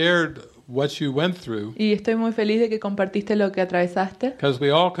you shared what you went through, Y estoy muy feliz de que compartiste lo que atravesaste. because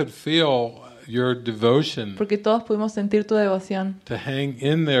we all could feel your devotion Porque todos pudimos sentir tu devoción. to hang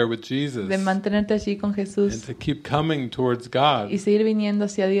in there with Jesus De mantenerte allí con and Jesús. to keep coming towards God. Y seguir viniendo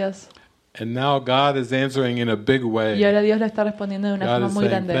hacia Dios. And now God is answering in a big way. Y ahora Dios lo está respondiendo de una God forma is muy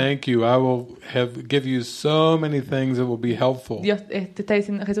saying, grande. thank you. I will give you so many things that will be helpful, Dios te está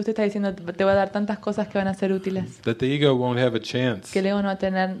diciendo, Jesús te está diciendo, te va a dar tantas cosas que van a ser útiles. that the ego won't have a chance. Que el ego no va a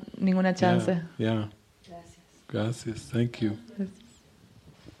tener ninguna chance. Yeah. Gracias. Thank you.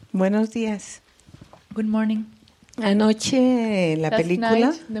 Buenos días. Good morning. Anoche la Last película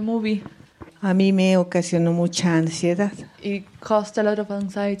night, the movie, a mí me ocasionó mucha ansiedad. it caused a lot of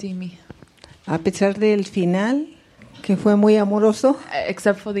anxiety in me. A pesar del final, que fue muy amoroso,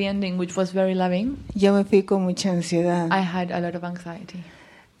 Except for the ending, which was very loving, yo me fui con mucha ansiedad. I had a lot of anxiety.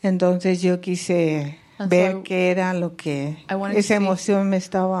 Entonces yo quise And ver so qué era lo que I wanted to esa see emoción me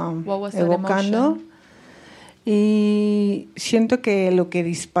estaba what was that evocando. emotion. Y siento que lo que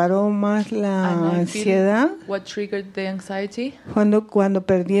disparó más la And I feel ansiedad what triggered the anxiety cuando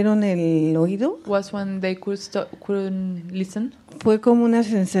perdieron el oído, was when they couldn't listen. fue como una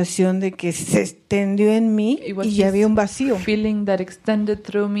sensación de que se extendió en mí It was y ya this había un vacío. feeling that extended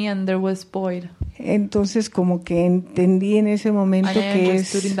through me and there was void. Entonces como que entendí en ese momento And I que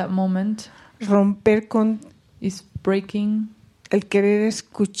understood in es that moment romper con is breaking el querer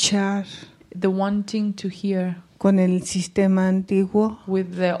escuchar the wanting to hear con el sistema antiguo. with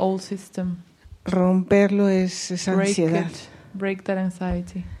the old system. Romperlo es esa ansiedad, Break that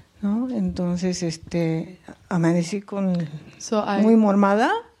anxiety. ¿no? Entonces amanecí con So muy mormada,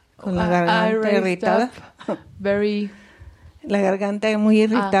 con la I garganta raised irritada, up very la garganta muy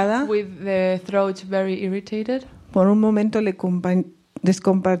irritada. with the throat very irritated. Por un momento les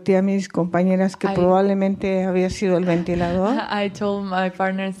compartí a mis compañeras que I- probablemente había sido el ventilador, I told my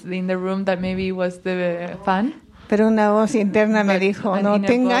partners in the room that maybe it was the fan. pero una voz interna me dijo, An no inner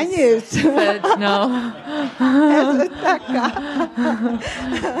te voice engañes. said, no. Eso está acá.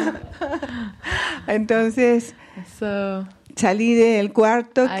 Entonces So salí del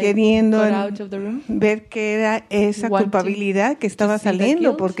cuarto I queriendo got out of the room, ver qué era esa wanting culpabilidad que estaba to see the saliendo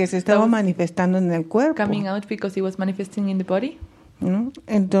guilt porque se that estaba was manifestando en el cuerpo, coming out because it was manifesting in the body. ¿no?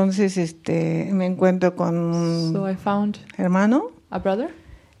 Entonces me encuentro con un So I found hermano a brother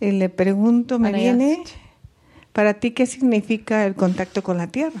y le pregunto, me and I viene, asked, ¿para ti qué significa el contacto con la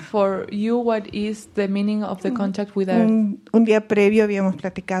tierra? for you, what is the meaning of the contact with earth? Un día previo habíamos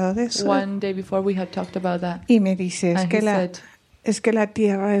platicado de eso. One day before we had talked about that. Y me dice, es And que he said, es que la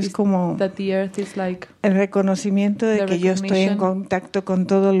tierra es como that the earth is like el reconocimiento de the que yo estoy en recognition contacto con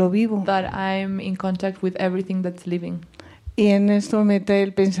todo lo vivo. that I'm in contact with everything that's living. Y en esto me trae el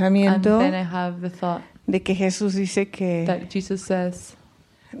And pensamiento then I have the thought de que Jesús dice que that Jesus says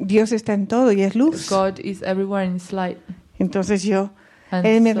Dios está en todo y es luz. God is everywhere and is light. Entonces And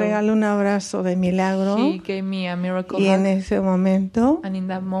Él me so regaló un abrazo de milagro He gave me a miracle y en hug, ese momento and in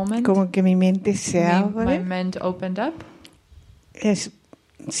that moment como que mi mente se my abre. mind opened up.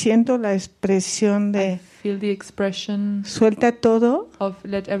 Siento la expresión I de feel the expression suelta todo of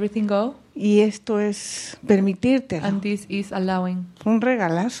let everything go, y esto es permitírtelo. and this is allowing. Un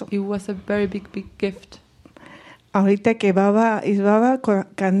regalazo. It was a very big gift. Ahorita que Isbaba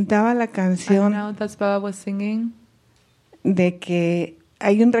cantaba la And canción now that Baba was singing, de que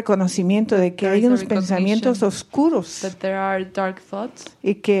hay un reconocimiento de que There hay is a unos pensamientos recognition oscuros that there are dark thoughts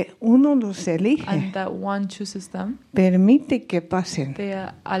y que uno los elige, and that one chooses them, permite que pasen. they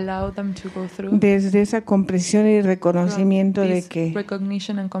allow them to go through. Desde esa comprensión y reconocimiento From de this que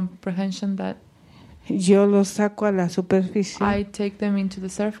recognition and comprehension that yo los saco a la superficie I take them into the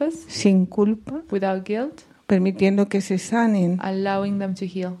surface sin culpa, without guilt, permitiendo que se sanen allowing them to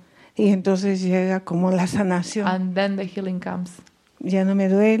heal. y entonces llega como la sanación. And then the healing comes. Ya no me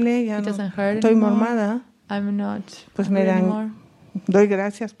duele, ya It no doesn't hurt estoy anymore. mormada. I'm not Pues me hungry dan anymore. Doy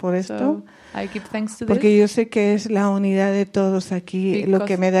gracias por esto. So I give thanks to Porque this. yo sé que es la unidad de todos aquí lo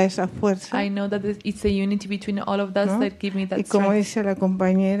que Because me da esa fuerza. I know that it's a unity between all of us ¿No? that give me that Y como strength. dice la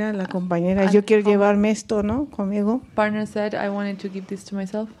compañera, And yo quiero como- llevarme esto, ¿no? Conmigo. Partner said I wanted to give this to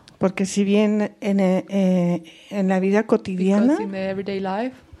myself Porque si bien en la vida cotidiana, because in the everyday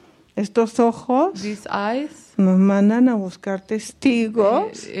life, estos ojos these eyes nos mandan a buscar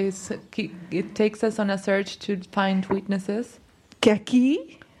testigos it takes us on a search to find witnesses que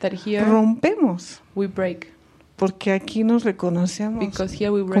aquí that here rompemos. we break, Porque aquí nos reconocemos because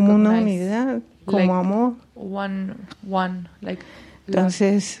here we como una recognize unidad, como like amor. one like love.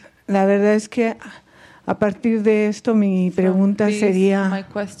 Entonces, la verdad es que a partir de esto mi pregunta From this, sería, my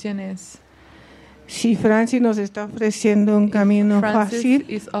question is, si Francis nos está ofreciendo un camino Francis fácil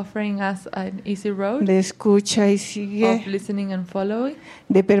is offering us an easy road de escucha y of sigue, listening and following,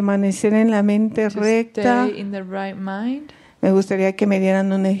 de permanecer en la mente to recta, stay in the right mind. me gustaría que me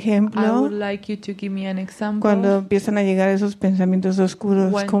dieran un I ejemplo would like you to give me an example. cuando empiezan a llegar esos pensamientos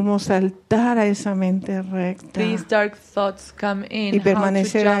oscuros, When cómo saltar a esa mente recta. these dark thoughts come in, Y how to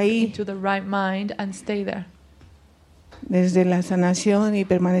permanecer jump ahí. into the right mind and stay there. Desde la sanación y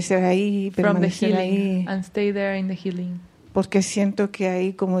permanecer ahí, y From the permanecer healing ahí, and stay there in the healing. porque siento que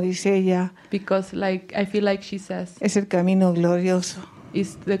ahí, como dice ella, Because like I feel like she says, es el camino glorioso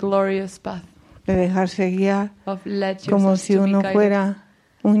is the glorious path de dejarse guiar of let como yourself si to be uno guided fuera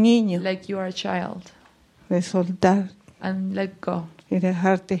un niño, like you are a child de soltar and let go. y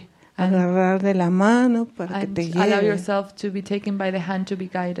dejarte And- agarrar de la mano para que And te allow lleve. yourself to be taken by the hand to be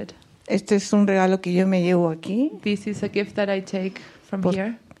guided. Este es un regalo que yo me llevo aquí This is a gift that I take from Por-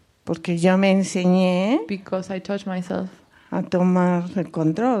 here porque yo me enseñé because I taught myself a tomar el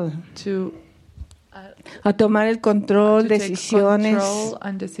control, to a tomar el control, take decisiones, control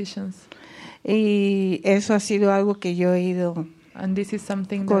and decisions. y eso ha sido algo que yo he ido And this is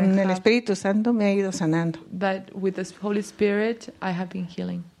something that, con I el have, Espíritu Santo me ha ido sanando. that with the Holy Spirit I have been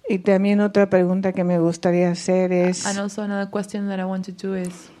healing. Y también otra pregunta que me gustaría hacer es, And also another question that I want to do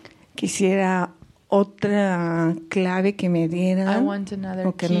is, quisiera otra clave que me I dieran want another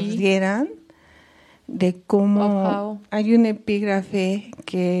o que nos key dieran de of cómo how hay un epígrafe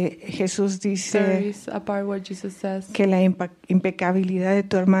que Jesús there dice is a part where Jesus says que la impecabilidad de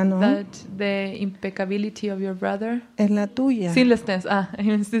tu hermano that the impeccability of your brother, es la tuya. sinlessness,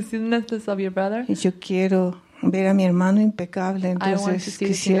 the sinlessness of your brother. Y yo quiero ver a mi hermano impecable, want to entonces see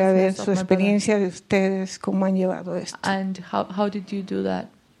the quisiera ver sinlessness of su my experiencia de ustedes, cómo han llevado esto. And how did you do that?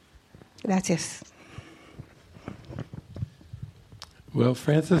 Gracias. Well,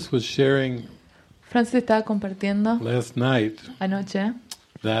 Francis was sharing Francis estaba compartiendo last night anoche.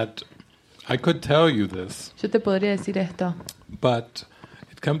 that I could tell you this, Yo te podría decir esto, but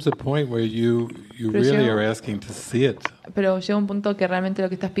it comes a point where you Pero really yo- are asking to see it. pero llega un punto que realmente lo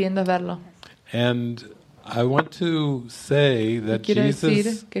que estás pidiendo es verlo. And I want to say Y that quiero Jesus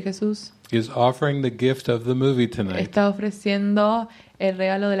decir que Jesús is offering the gift of the movie tonight. está ofreciendo el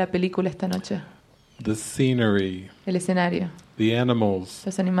regalo de la película esta noche. The scenery, El escenario, the animals,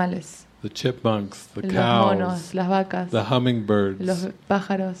 los animales, the chipmunks, the los cows, monos, las vacas, the hummingbirds, los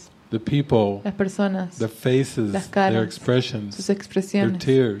pájaros, the people, las personas, the faces, las caras, their expressions, sus their expresiones,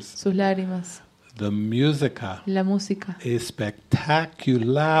 tears, sus lágrimas, the musica la música. is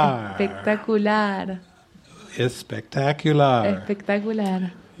spectacular. Espectacular. Espectacular.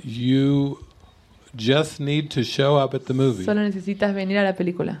 Espectacular. You just need to show up at the movie Solo necesitas venir a la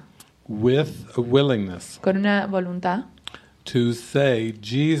película with a willingness con una voluntad to say, de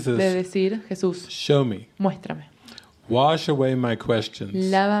Jesus, decir, Jesús, show me. muéstrame. Wash away my questions.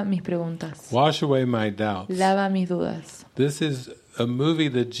 Lava mis preguntas. Wash away my doubts. Lava mis dudas. This is a movie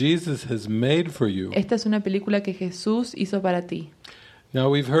that Jesus has made for you. Esta es una película que Jesús hizo para ti. Now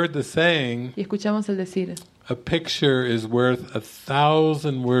we've heard the saying, Y escuchamos el decir, a picture is worth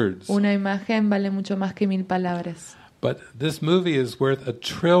 1,000 words. una imagen vale mucho más que 1000 palabras. But this movie is worth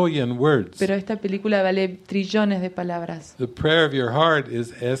 1,000,000,000,000 words. Pero esta película vale trillones de palabras. The prayer of your heart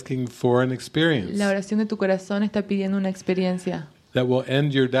is asking for an experience La oración de tu corazón está pidiendo una experiencia that will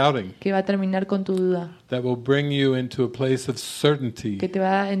end your doubting, que va a terminar con tu duda, that will bring you into a place of certainty, que te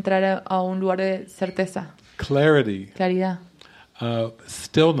va a entrar a un lugar de certeza, clarity, claridad,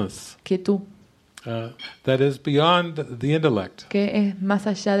 stillness, quietud, that is beyond the intellect. que es más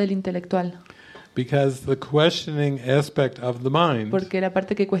allá del intelectual. Because the questioning aspect of the mind Porque la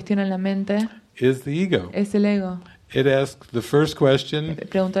parte que cuestiona en la mente is the ego. es el ego. It asks the first question,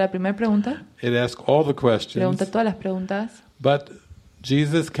 Pregunta la primera pregunta, it asks all the pregunta questions, todas las preguntas, but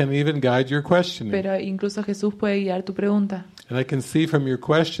Jesus can even guide your questioning. pero incluso Jesús puede guiar tu pregunta, And I can see from your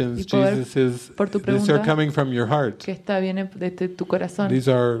questions, Y puedo ver Jesus is, por tu these are pregunta coming from your heart. que está bien desde tu corazón. These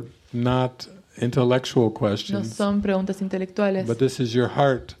are not intellectual No questions, son preguntas intelectuales, but this is your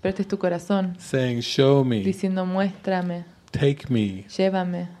heart pero este es tu corazón saying, show me, diciendo muéstrame, take me,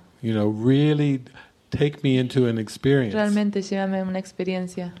 llévame, really take me into an experience. realmente llévame a una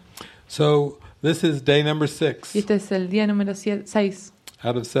experiencia. So this is day number 6 Y este es el día número 6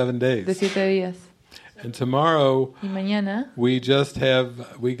 out of 7 de days. 7 días. And tomorrow Y mañana we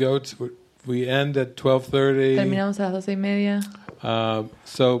end at 12:30. terminamos a las 12:30.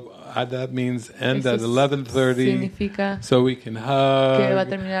 So that means end Eso at 11:30. significa So we can que va a hug,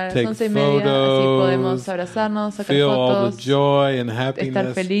 terminar a las take 11:30, así podemos photos, abrazarnos, sacar feel all the fotos, joy and estar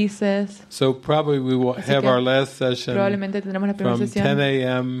happiness. felices. So probably we will Así have que our last session Probablemente tendremos la primera from 10 sesión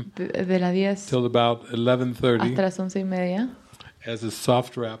a.m. de las 10 till about hasta 11:30 las 11:30 as a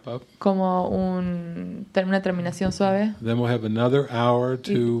soft wrap up. como una terminación suave. Then we'll have another hour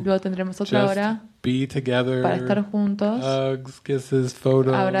Y to luego tendremos otra just hora be together, para estar juntos. hugs, kisses,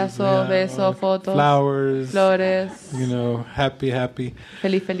 photos, Abrazos, besos, fotos, flowers, flores, happy.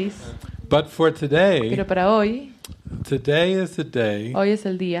 feliz. But for today, Pero para hoy is the day es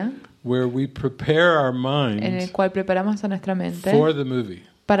el día where we prepare our en el mind cual preparamos a nuestra mente for the movie.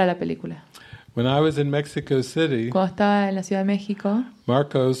 para la película. When I was in Mexico City, Cuando estaba en la Ciudad de México,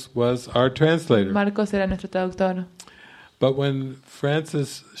 Marcos was our translator. Marcos era nuestro traductor. But when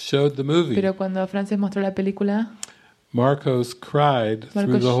Francis showed the movie, Pero cuando Francis mostró la película, Marcos cried through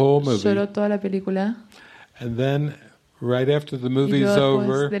Marcos the whole movie. lloró toda la película. And then, right after the Y movie's luego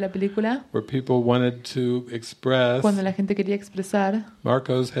después over, de la película, where people wanted to express, cuando la gente quería expresar,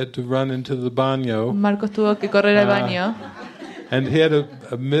 Marcos had to run into the baño. Marcos tuvo que correr al baño. And he had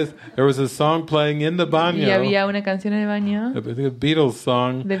there was a song playing in the baño. Y había una canción en el baño I think a Beatles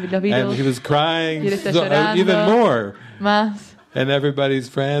song. de los Beatles. And he was crying Y él está llorando. even more. Más. And everybody's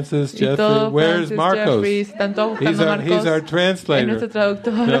Francis, Y Jeffrey, todo where's Francis, Marcos? Jeffrey, están todos buscando a Marcos. He's our Es translator. nuestro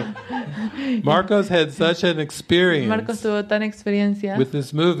traductor. No. Marcos had such an experience Marcos tuvo tan experiencia with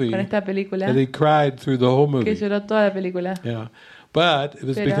this movie con esta película that he cried through the whole que movie. lloró toda la película. Yeah. But it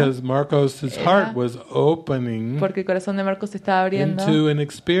was Pero because Marcos' era heart was opening Porque el corazón de Marcos se estaba abriendo into an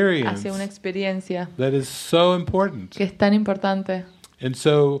experience hacia una experiencia that is so important. que es tan importante. And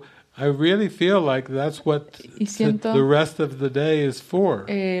so I really feel like that's what Y siento- the rest of the day is for.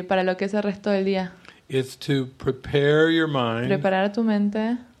 Para lo que es el resto del día. It's to prepare your mind Preparar tu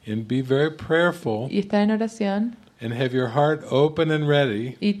mente and be very prayerful y estar en oración and have your heart open and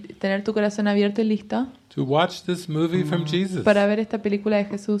ready y tener tu corazón abierto y listo to watch this movie from Jesus para ver esta película de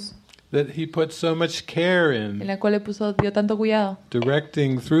Jesús that he put so much care en in, la cual dio tanto cuidado,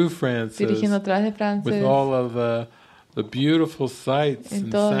 directing through Francis dirigiendo a través de Francis with all of the beautiful sights en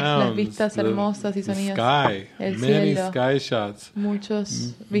and todas las sounds, vistas hermosas y the sonidos, sky, el many cielo, sky shots,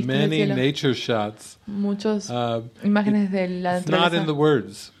 muchos vistas del many cielo, nature shots. muchos imágenes de la It's not in naturaleza. the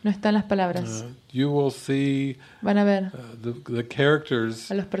words. No están las palabras. You will see Van a ver the characters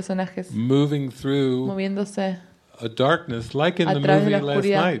a los personajes moving through moviéndose a darkness like in a the través de movie la last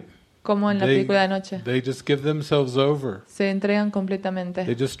oscuridad, night. como en la película de anoche. They just give themselves over. Se entregan They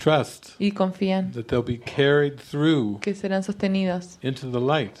completamente just trust y confían that they'll be carried through que serán sostenidos into the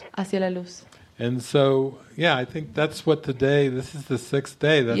light. hacia la luz. And so, I think that's what today, this is the 6th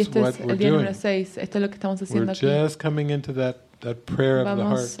day, Y that's este what es we're el día doing. número 6. Esto es lo que estamos We're haciendo aquí. just coming into that prayer of the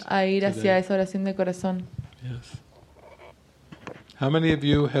Vamos heart. a ir hacia today. esa oración de corazón. Yes. How many of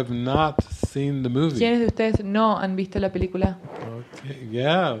you have not seen the movie? ¿Quiénes de ustedes no han visto la película? Okay,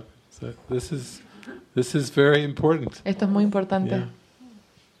 yeah. So this is very important. Esto es muy importante. Yeah.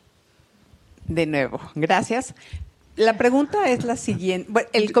 De nuevo, gracias. La pregunta es la siguiente. Bueno,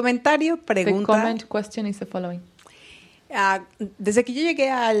 el comentario The pregunta, comment question is the following. desde que yo llegué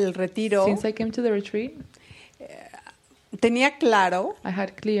al retiro, Since I came to the retreat, tenía claro I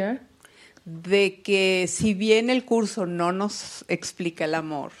had clear de que si bien el curso no nos explica el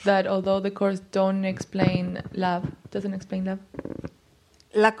amor, that although the course doesn't explain love,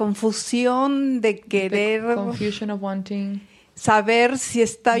 la confusión de the querer confusion of wanting, saber si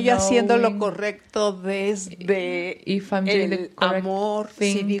estoy haciendo lo knowing correcto desde if I'm doing the el correct amor,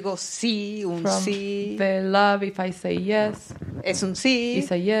 thing si digo sí, un from sí, the love, if I say yes, es un sí,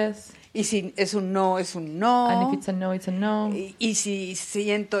 it's a yes, y si es un no, es un and no, if it's a no, it's a no, y si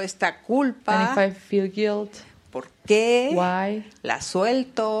siento esta and culpa, if I feel guilt, ¿por qué? why? La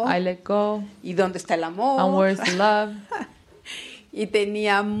suelto, I let go, ¿y dónde está el and amor? where's the love? Y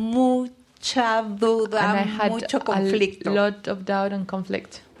tenía mucha duda, And I had mucho a conflicto lot of doubt and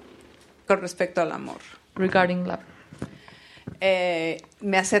conflict con respecto al amor. regarding love.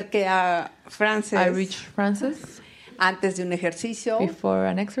 Me acerqué a Frances I reached Francis antes de un ejercicio before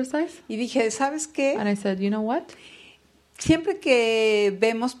an exercise, y dije, ¿sabes qué? and I said, you know what? Siempre que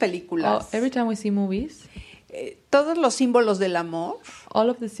vemos películas, Every time we see movies, todos los símbolos del amor, all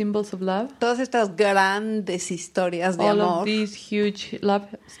of the symbols of love, todas estas grandes historias de all amor, of these huge love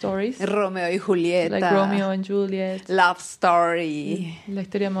stories, Romeo y Julieta, like Romeo and Juliet, Love Story. la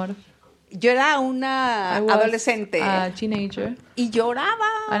historia de amor. Yo era una I was adolescente a teenager, y lloraba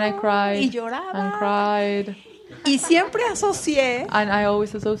and I cried y lloraba and cried, y siempre asocié and I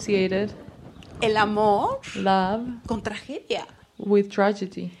always associated el amor love con tragedia. with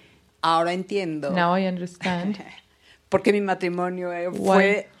tragedy. Ahora entiendo Now I understand porque mi matrimonio why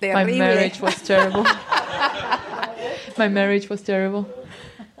fue my terrible. marriage was terrible. My marriage was terrible,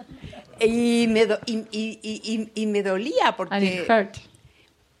 Y me dolía and it hurt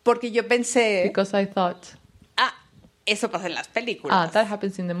porque yo pensé, because I thought, eso pasa en las películas, that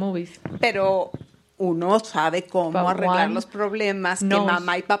happens in the movies. pero uno sabe cómo But arreglar one los problemas que knows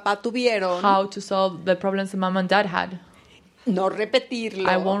mamá y papá tuvieron, How to solve the problems that mom and dad had. no repetirlo,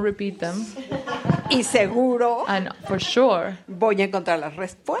 I won't repeat them, y seguro and for sure voy a encontrar las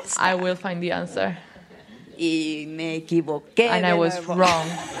respuestas. I will find the answer. Y me equivoqué And de I was nuevo. wrong.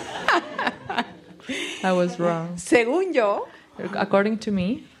 I was wrong. Según yo According to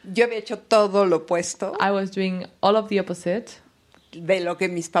me, había hecho todo lo opuesto I was doing all of the opposite de lo que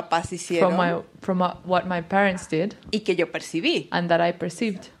mis papás hicieron from what my parents did y que yo percibí. and that I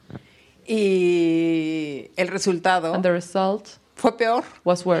perceived. Y el resultado And the result fue peor.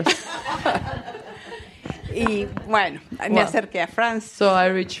 was worse. Y bueno, me Wow. acerqué a Franz So I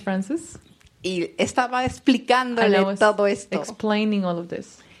reached Francis y estaba and I explicándole was todo esto. explaining all of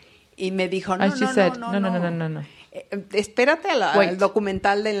this. Y me dijo, no, And she no, said, no, no. Espérate Wait. al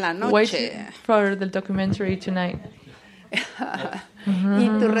documental de la noche. Wait for the documentary tonight. Y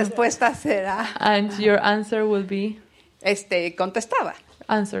tu respuesta será, And your answer will be contestada.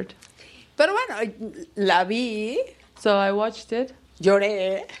 answered. Pero bueno, la vi, So I watched it.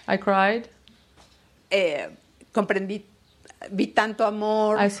 lloré, I cried. comprendí, vi tanto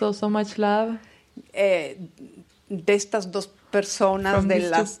amor I saw so much love de estas dos personas, from de these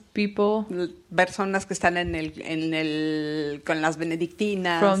las two people, personas que están con las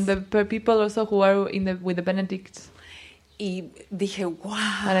benedictinas. from the people also who are with the Benedicts. Y dije, wow,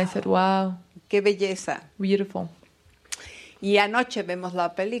 And I said, wow, qué belleza. beautiful. Y anoche vemos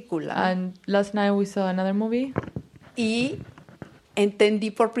la película And last night we saw another movie. y entendí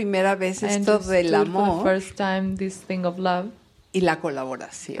por primera vez I esto del understood for the amor first time this thing of love y la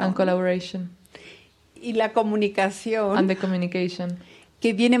colaboración and collaboration y la comunicación and the communication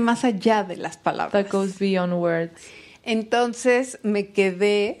que viene más allá de las palabras. that goes beyond words. Entonces me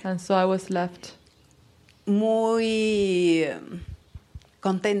quedé And so I was left muy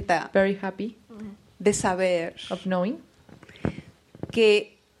contenta very happy de saber of knowing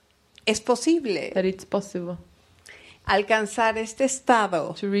que es posible that it's possible alcanzar este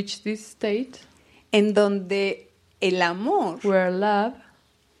estado to reach this state en donde el amor where love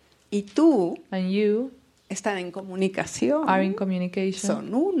y tú and you están en comunicación, are in communication,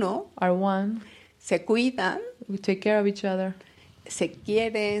 son uno, are one, se cuidan, we take care of each other, se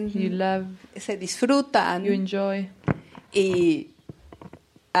quieren, you love, se disfrutan you enjoy. y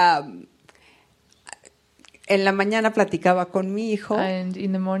en la mañana platicaba con mi hijo And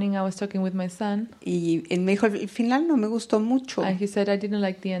in the morning I was talking with my son y él me dijo, el final no me gustó mucho. and he said I didn't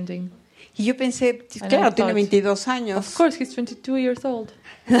like the ending. Y yo pensé, And claro, I tiene thought, 22 años. Of course, he's 22 years old.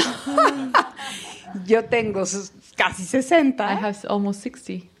 Yo tengo casi I 60. have almost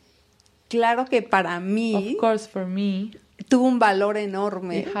 60. Claro que para mí Of course, for me, tuvo un valor it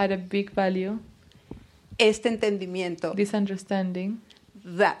enorme had a big value, este entendimiento this understanding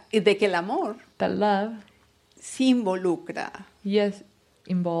de que el amor that love, sí involucra yes,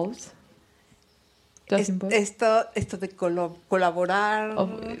 involves, does involve, esto de colaborar,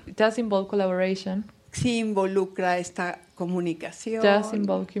 it does involve collaboration, sí involucra esta comunicación, does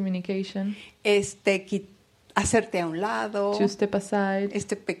involve communication, hacerte a un lado, to step aside,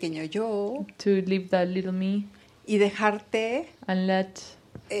 este pequeño yo, to leave that little me, y dejarte and let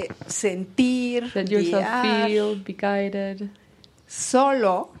sentir, yourself guiar, feel, be guided,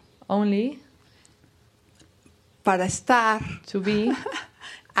 solo only para estar to be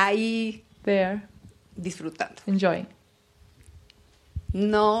ahí there, disfrutando, enjoying,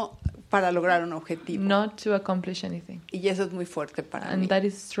 no para lograr un objetivo. not to accomplish anything. Y eso es muy fuerte para mí. And that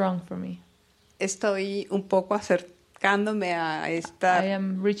is strong for me. Estoy un poco acercándome a esta I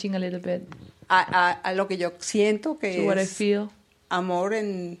am reaching a little bit a lo que yo siento to que what I es feel, amor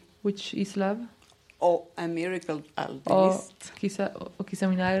which is love, o a miracle at o least, quizá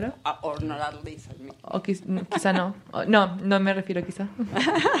milagro, or not at least. o quizá no. No me refiero quizá.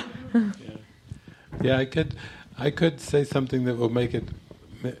 Yeah, I could say something that will make it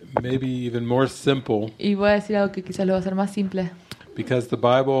maybe even more simple, Y voy a decir algo que quizás lo va a hacer más simple, because the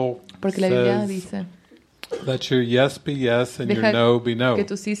Bible porque la Biblia says, dice, let your yes be yes and your deja no be no. que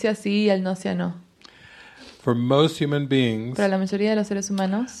tu sí sea sí y el no sea no. For most human beings, Para la mayoría de los seres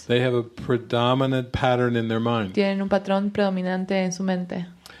humanos, they have a predominant pattern in their mind. tienen un patrón predominante en su mente.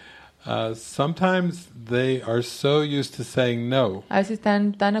 Sometimes they are so used to saying no A veces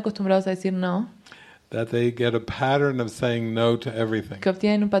están tan acostumbrados a decir no, that they get a pattern of saying no to everything. que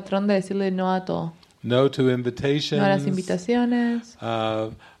obtienen un patrón de decirle no a todo. No to invitations. No a las invitaciones,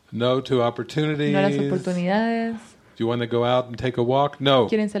 No to opportunities. no a las oportunidades. Do you want to go out and take a walk? No.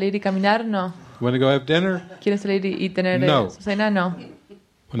 ¿Quieren salir y caminar? No. You want to go have dinner? ¿Quieren salir y tener No. su cena? No.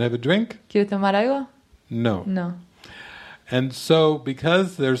 Want to have a drink? ¿Quieres tomar algo? No. No. And so,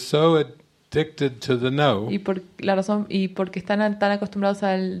 because they're so addicted to the no, Y por la razón, y porque están tan acostumbrados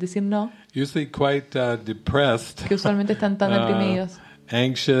al decir no, usually quite depressed, que usualmente están tan deprimidos,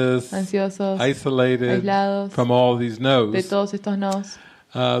 anxious, ansiosos, isolated aislados from all these de no's, todos estos nos.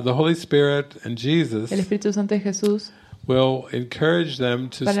 the Holy Spirit and Jesus El Espíritu Santo de Jesús will encourage them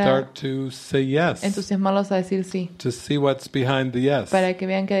to Para start to say yes, entusiasmarlos a decir sí, to see what's behind the yes, para que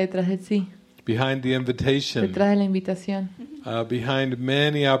vean que detrás del sí, behind the invitation, detrás de la invitación, behind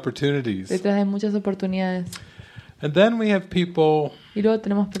many opportunities. detrás de muchas oportunidades. And then we have people Y luego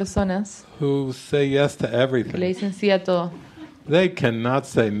tenemos personas who say yes to que le everything. dicen sí a todo. They cannot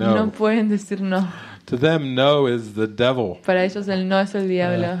say No no. pueden decir no. To them, no is the devil. Para ellos el no es el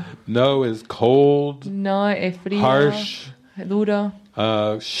diablo. No is cold, No es frío, harsh, duro,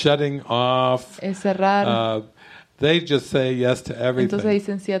 shutting off. es cerrar. They just say yes to Entonces everything.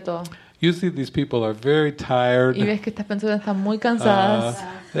 dicen sí a todo. Usually these people are very tired. Y ves que estas personas están muy cansadas.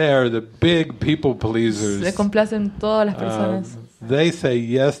 They are the big people Se pleasers. complacen todas las personas. They say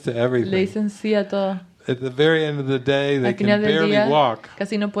yes to Le everything. dicen sí a todo. At the very end of the day, they Al final can del barely día walk.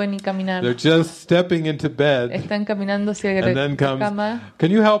 casi no pueden ni caminar. They're just stepping into bed. Están caminando hacia And then la comes, cama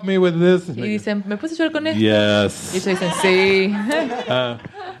can you help me with this? y dicen, ¿me puedes ayudar con esto? Y Yes. ellos dicen sí.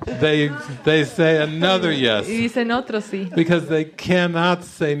 They say another Y yes dicen otro sí. because they cannot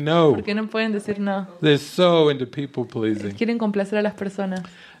say no. Porque no pueden decir no. They're so into people pleasing. Quieren complacer a las personas.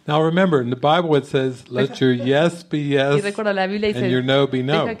 Now remember, in the Bible it says, let your yes be Y yes recuerda, la Biblia and your dice, no be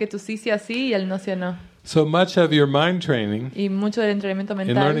no. deja que tu sí sea sí y el no sea no. So much of your mind training Y mucho del entrenamiento in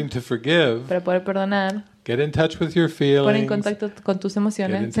learning mental to forgive, para poder perdonar, get in touch with your pon en feelings, contacto con tus get in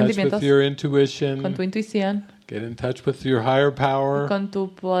emociones, touch sentimientos, with your con intuition, tu intuición, get in touch with your higher power, con tu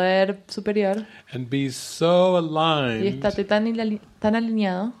poder superior and be so y aligned estate tan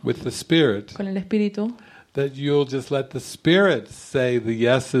alineado with the Spirit con el Espíritu that you'll just let the Spirit say the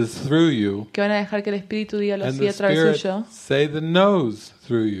yeses through you, que van a dejar que el Espíritu diga lo and sí the a través Spirit suyo say the no's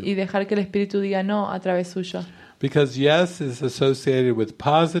through y you. dejar que el Espíritu diga no a través suyo. Because yes is associated with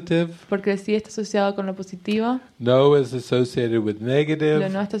positive, Porque el sí está asociado con lo positivo, no is associated with lo negative.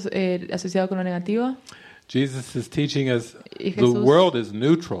 no está asociado con lo negativo. Jesus is teaching us Y the Jesús world is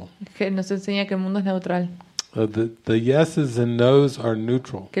neutral. que nos enseña que el mundo es neutral, The yeses and no's are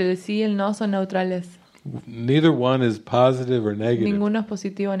neutral. que el sí y el no son neutrales. Neither one is positive or negative. Ninguno es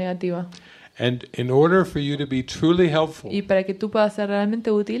positivo o negativo. And in order for you to be truly helpful, Y para que tú puedas ser realmente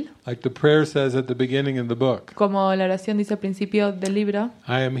útil, like the prayer says at the beginning of the book, como la oración dice al principio del libro,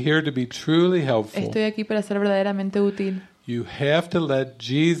 I am here to be truly helpful. estoy aquí para ser verdaderamente útil. You have to let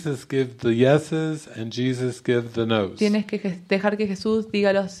Jesus give the yeses and Jesus give the nos. Tienes que dejar que Jesús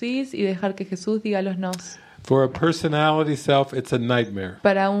diga los sís y dejar que Jesús diga los nos. For a personality self, it's a nightmare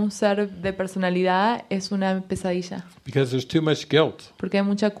Para un ser de personalidad es una pesadilla, because there's too much guilt. porque hay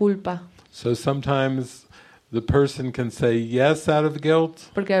mucha culpa. So sometimes the person can say yes out of guilt.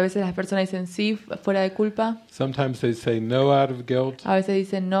 Porque a veces las personas dicen sí fuera de culpa, Sometimes they say no out of guilt, a veces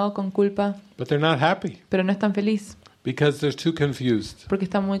dicen no con culpa, but they're not happy pero no están felices because they're too confused. porque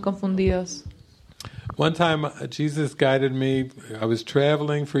están muy confundidos. One time Jesus guided me. I was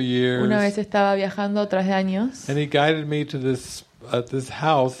traveling for Una vez years, estaba viajando tras de años and he guided me to this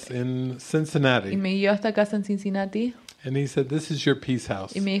house in y Cincinnati. me guió a esta casa en Cincinnati And he said, "This is your peace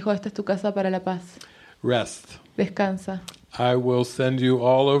house. y me dijo, esta es tu casa para la paz, Rest. descansa, I will send you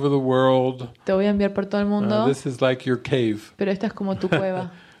all over the world. te voy a enviar por todo el mundo, This is like your cave. pero esta es como tu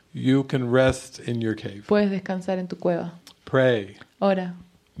cueva, You can rest in your cave. puedes descansar en tu cueva, Pray, ora,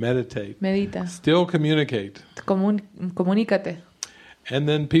 meditate, medita, still communicate." comunícate. And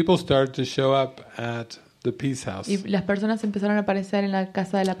then people started to show up at the peace house. Y las personas empezaron a aparecer en la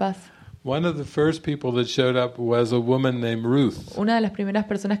casa de la paz. One of the first people that showed up was a woman named Ruth. Una de las primeras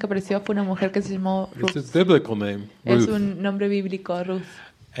personas que apareció fue una mujer que se llamó It's Ruth. a biblical name, Es Ruth. un nombre bíblico, Ruth.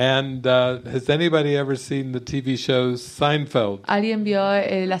 And has anybody ever seen the TV show Seinfeld? ¿Alguien vio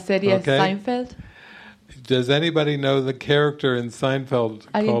la serie Okay. Seinfeld? Does anybody know the character in Seinfeld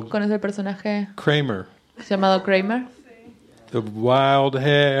 ¿Alguien called conoce el personaje Kramer? llamado Kramer? The wild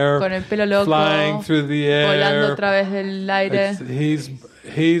hair, Con el pelo loco, flying through the volando air. a través del aire.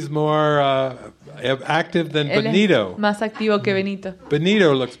 He's more active than Él Benito. es más activo que Benito.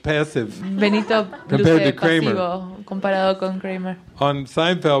 Benito looks passive. Benito Compared luce to Kramer. pasivo comparado con Kramer. On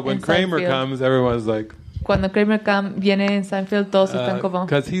Seinfeld, when In Kramer Seinfeld. comes, everyone's like, Cuando Kramer viene en Seinfeld, todos están como...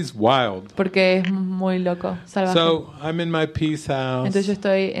 because he's wild. Porque es muy loco, salvaje. So I'm in my peace house. Entonces yo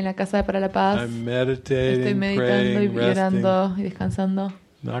estoy en la casa para la paz. I'm Estoy meditating, meditando y praying, resting. llorando y descansando.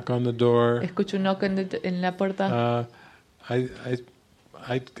 Knock on the door. Escucho un knock en la puerta.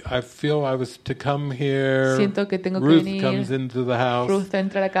 I feel I was to come here. Siento que tengo que Ruth venir. comes into the house. Ruth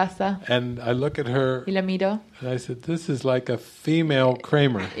entra a la casa And I look at her y la miro. and I said, "This is like a female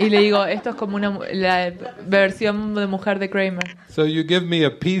Kramer." Y le digo, esto es como la versión de mujer de Kramer. So you give me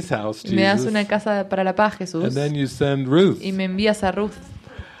a peace house, Me das Jesus, una casa para la paz, Jesús. and then you send Ruth. Y me envías a Ruth.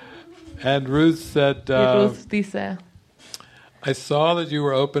 And Ruth said, Y Ruth dice, "I saw that you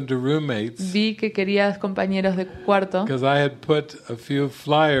were open to roommates vi que querías compañeros de cuarto because I had put a few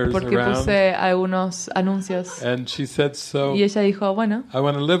flyers porque around." puse algunos anuncios. And she said, "So Y ella dijo, bueno, I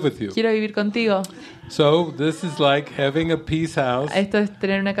want to live with you." quiero vivir contigo. So this is like having a peace house Esto es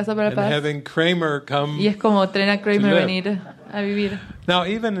tener una casa para la and paz. having Kramer come. Y es como tener a Kramer live. venir a vivir. Now,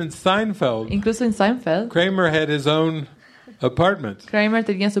 even in Seinfeld, Incluso en Seinfeld, Kramer had his own apartment. Kramer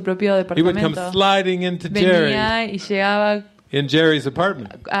tenía su propio He would come departamento. sliding into Jerry Venía y llegaba in Jerry's apartment.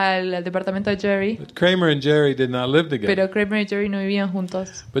 al departamento de Jerry, But Kramer and Jerry did not live together. pero Kramer y Jerry no vivían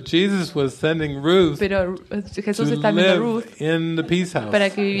juntos. But Jesus was sending Ruth Pero Jesús to está enviando a live Ruth in the peace house, para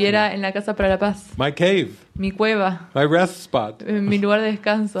que viviera en la casa para la paz, my cave, mi cueva, my rest spot mi lugar de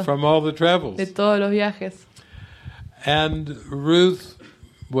descanso from all the travels. de todos los viajes. And Ruth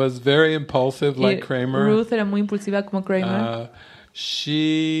was very impulsive, Y like Kramer. Ruth era muy impulsiva como Kramer.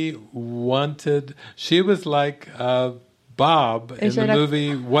 She was like Bob in Ella the era-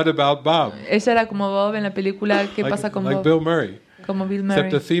 movie What About Bob? Ella era como Bob en la película ¿Qué pasa con like Bob? Bill Murray, Como Bill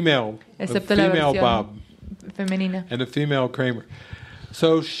except Murray, a female excepto la female versión Bob femenina. and a female Kramer.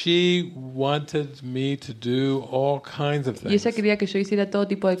 So she wanted me to do all kinds of Y things. ella quería que yo hiciera todo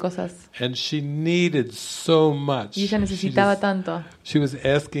tipo de cosas. And she needed so much. Y ella necesitaba tanto. She was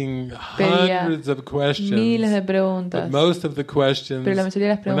asking Pedía hundreds of questions. Miles de But preguntas. most of the questions Pero la mayoría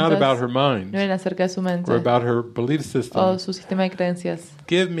de las were not about her preguntas mind no eran acerca de su mente or about her belief system. o su sistema de creencias.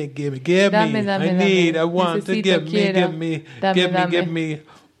 Give me. Dame, dame, I need, dame. I want to Necesito, quiero. give me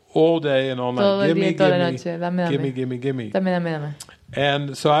all day and all night. Todo el Give día me, y toda give la me, noche. Dame, give dame. me, give me, give me. Dame, dame, dame.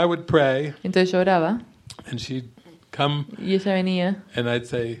 And so I would pray, Entonces yo oraba and she'd come, y ella venía and I'd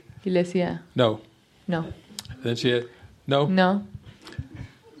say, y le decía, no. no, Then she'd, no, no,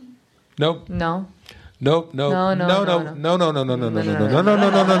 no, no. no, no, No, no, no, no, no, no, no, no, no, no, no, no,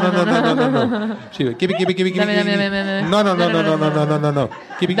 no, no, no, no, no, no, no. She would, give me, Dame, dame, dame, dame. no, no, no, no, no, no, no, no, no, no.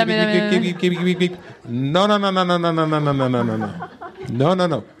 Give me, Dame, dame, give me. No, no, no, no, no, no, no, no, no, no, no, no. No, no,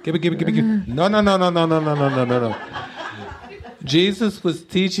 no. Give me. No, no, no, no, no, no, no, no, no, no, no. Jesus was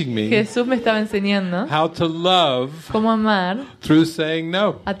teaching me Jesús me estaba enseñando how to love cómo amar through saying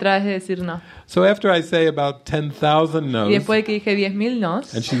no. a través de decir no. So after I say about 10,000 Y no's, después de que dije 10.000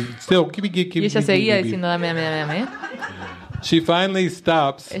 nos, and she still y ella seguía diciendo dame, dame, dame, dame, she finally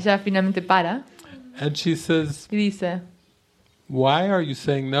stops ella finalmente para and she says, y dice, "Why are you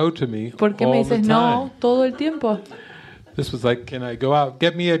saying no to me ¿por qué me all the dices time?" no todo el tiempo? This was like, "Can I go out?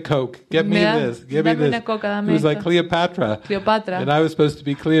 Get me a Coke. Get me this. Give me dame this." una coca, It dame was like esto. Cleopatra, Cleopatra. and I was supposed to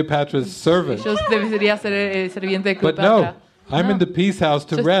be Cleopatra's servant. Yo debería ser el serviente de But Cleopatra. no, I'm No. in the peace house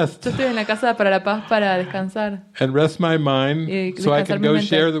to Yo rest estoy en la casa para la paz para descansar. and rest my mind, Y so I descansar can mi go mente.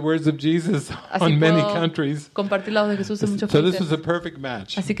 share the words of Jesus Así on many puedo countries. compartir la voz de Jesús en muchos So this was países. a perfect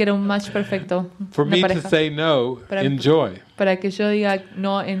match Así que era un match perfecto. for Una me to pareja. say no Para- in joy. Para que yo diga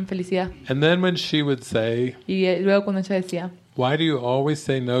no en felicidad. And then when she would say, Y luego cuando ella decía, "Why do you always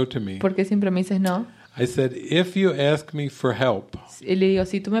say no to me?" ¿por qué siempre me dices no? I said, "If you ask me for help Y le digo,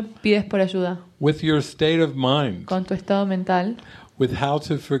 si tú me pides por ayuda with your state of mind, con tu estado mental, with how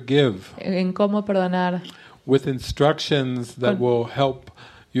to forgive, en cómo perdonar, with instructions that Con- will help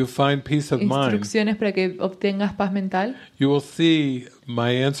you find peace of mind, instrucciones para que obtengas paz mental, you will see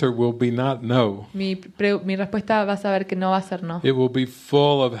my answer will be not no. mi respuesta vas a ver que no va a ser no. It will be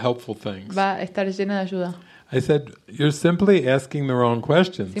full of helpful things." Va a estar llena de ayuda. I said, "You're simply asking the wrong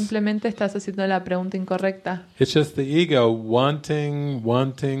questions. Simplemente estás haciendo la pregunta incorrecta. It's just the ego wanting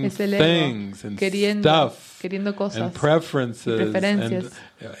Es el ego things and queriendo stuff cosas and preferences y and preferencias.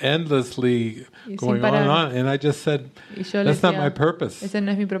 endlessly Y sin going on parar. and on." And I just said, Y yo le "That's not decía, my purpose. ese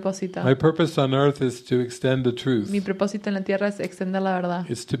no es mi propósito. My purpose on earth is to extend the truth. Mi propósito en la tierra es extender la verdad,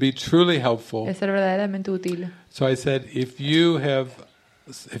 It's to be truly helpful." es ser verdaderamente útil. So I said, if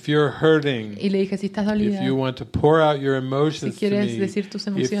you're hurting, Y le dije, si estás if dolida, you want to pour out your si emotions to quieres me, decir tus if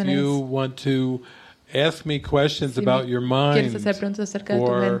emociones, you want to ask me questions si about me your quieres mind hacer preguntas acerca de tu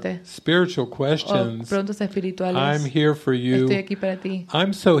or mente spiritual o questions, preguntas espirituales, I'm here for estoy you. aquí para ti.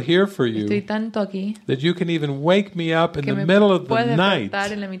 I'm so here for Estoy you tanto aquí that you can even wake me up in que the me middle of puedes the night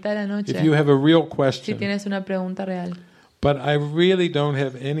despertar en la mitad de la noche if you have a real si question. tienes una pregunta real. But I really don't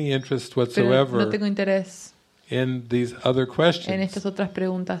have any interest Pero no whatsoever tengo interés in these other en questions. estas otras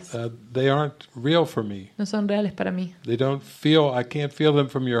preguntas. They aren't real for me. No son reales para mí. They don't feel, I can't feel them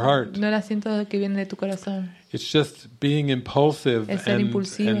from your heart. No las siento que vienen de tu corazón. It's just being impulsive Es ser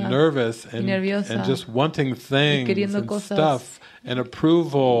impulsiva and nervous y nerviosa and just wanting things queriendo and cosas stuff and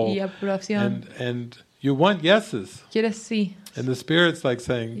approval Y aprobación. and you want yeses. Quieres sí. And the Spirit's like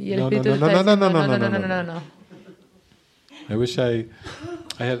saying, Y el no, no, Espíritu no, está no, no, diciendo, no, no, no, no, no. I wish I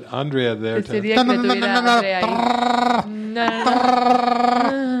had Andrea there to... Desearía que tuviera a Andrea ahí.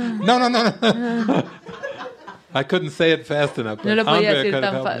 No, No, no, no, no. I couldn't say it fast enough. But no lo podía Andrea decir could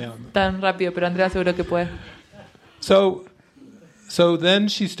have helped me out. tan rápido, pero Andrea seguro que puede. So then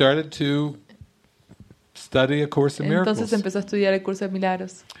she started to study A Course in Entonces Miracles. empezó a estudiar el curso de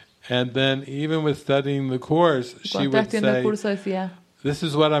milagros. And then even with studying the course, she Cuando estaba would estudiando el say, curso decía, "This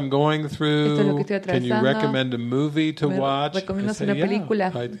is what I'm going Esto es lo que through. estoy Can you atravesando. recommend a movie to ¿Me watch?" I recomiendas say, una "Yeah."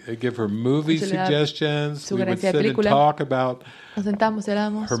 película? I give her movie Y yo le daba suggestions. We would sugerencia de sit and película. talk about nos sentamos y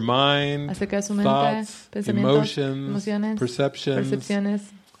hablamos her mind, acerca de su mente, thoughts, pensamientos, emotions, emociones, perceptions, percepciones,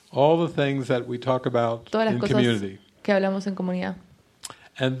 all the things that we talk about todas las in cosas community. que hablamos en comunidad.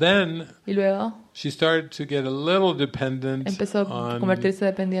 And then Y luego she started to get a little dependent empezó a on convertirse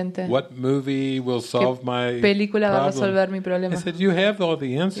dependiente. what movie will solve my Película va a problem. resolver mi I problema. said, "You have all the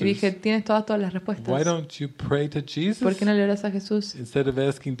Y answers. dije, tienes todas las Why respuestas. don't you pray to ¿Por Jesus qué no le oras a Jesús? instead of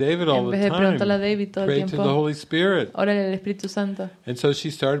asking David all En the vez de time? preguntarle a David todo el Pray to tiempo. the Holy Spirit." Órale al Espíritu Santo. And so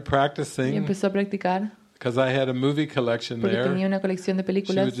she started Y practicing empezó a practicar because I had a movie collection porque tenía there. una colección de She would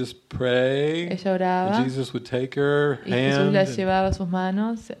películas. just pray, Ella oraba and Jesus would take her y Jesús hand la and llevaba a sus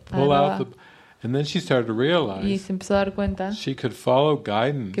manos, pull agarraba, out and then she started to y realize se empezó a dar cuenta she could follow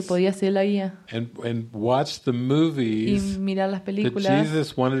guidance que podía seguir la guía and watch the y movies mirar las that películas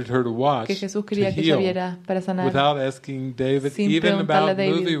Jesus wanted her to watch que Jesús to quería que ella heal viera para sanar, without asking David sin even preguntarle a about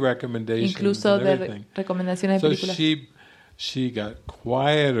David, movie recommendations incluso and de everything. recomendaciones de So películas. she got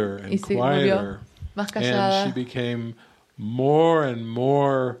quieter Y and se volvió quieter más and callada she became more and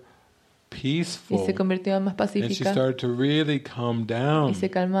more y peaceful se convirtió en más and she pacífica started to really calm y down. se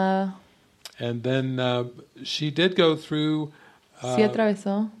calmaba. And then she did go through Sí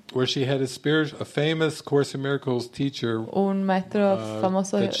atravesó where she had a famous Course in Miracles teacher un maestro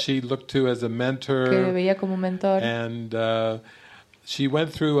famoso that she looked to as a que mentor, veía como un mentor. and she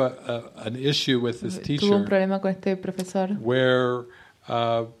went through an issue with this Tuvo un teacher problema con este profesor where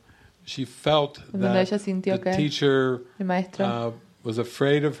she felt donde that ella sintió the que teacher el maestro was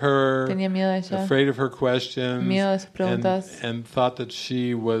afraid of her, tenía miedo de ella, afraid of her questions, miedo de sus preguntas, and thought that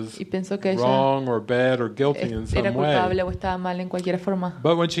she was y pensó que ella wrong or bad or guilty in some era culpable way. o estaba mal en cualquier forma.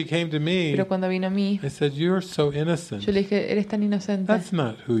 But when she came to me, Pero cuando vino a mí, I said, "You're so innocent. yo le dije, eres tan inocente. That's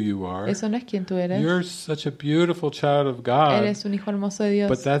not who you are. Eso no es quien tú eres. You're such a beautiful child of God. Eres un hijo hermoso de Dios.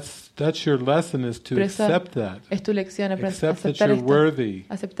 But that's your lesson, is to Pero esa accept that. Es tu lección, Accept that aceptar you're esto. worthy.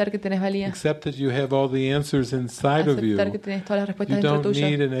 Aceptar que tenés valía. Accept that you have all the answers inside of you. Aceptar que tenés todas las respuestas You dentro don't tuyo.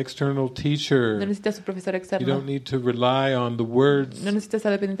 need an external teacher. No necesitas un profesor You externo. don't need to rely on the words, No necesitas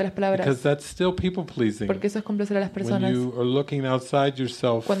estar dependiente de las palabras. because that's still people pleasing. Porque eso es complacer a las When personas. you are looking outside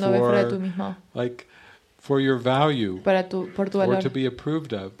yourself Cuando ves fuera de tú for, mismo. like, for your value, Por tu or valor. to be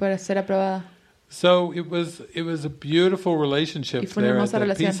approved of. Para ser aprobada. So it was a beautiful relationship Y fue una there at hermosa the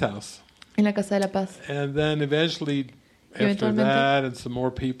relación. Peace House. En la Casa de la Paz. And then eventually, after Eventualmente, that, and some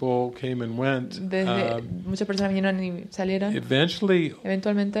more people came and went. Muchas personas vinieron y salieron.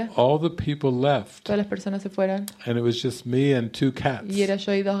 Eventualmente, all the people left, Todas las personas se fueron. and it was just me and 2 cats. Y era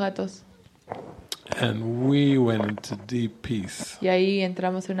yo y 2 gatos. And we went into deep peace. Y ahí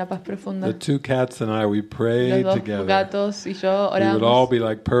entramos en una paz profunda. The 2 cats and I, we prayed Los 2 together. gatos y yo We would all oramos. be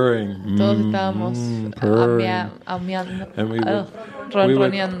like purring. Todos estábamos Purring. aumeando, And we would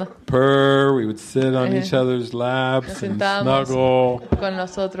ronroneando purr, we would sit on each other's laps Nos and sentábamos snuggle. con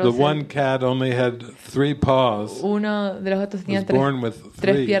nosotros. The one cat only had 3 paws. Uno de los gatos Was tenía born with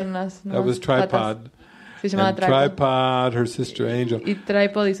 3 3. piernas. That was Tripod. Se llamaba And Tripod. Tripod, her sister Angel. Y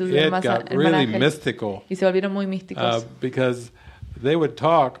Tripod y sus It demás got hermanas really ángeles. mystical, Y se volvieron muy místicos. because they would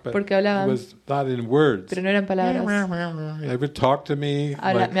talk, but Porque it hablaban, was not in words. pero no eran palabras. They would talk to me,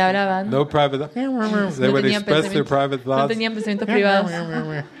 like, Me hablaban. no private. They would tenían express their private No thoughts, tenían pensamientos privados.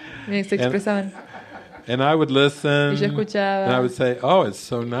 Se expresaban. and I would listen, Y yo escuchaba. and I would say, "Oh, it's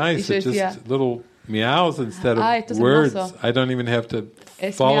so nice! Y yo It's decía, just little meows instead of esto es words. hermoso. I don't even have to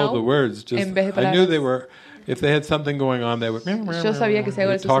Es follow miau the words. Just en vez de I knew palabras. they were. If they had something going on, they would. Yo sabía que si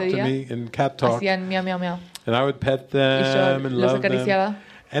algo They'd talk to sucedía, me in cat talk, hacían miau, miau, miau. and I would pet Y yo them and los love them. acariciaba.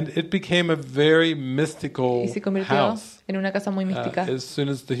 And it became a very mystical Y se convirtió house en una casa muy mística. as soon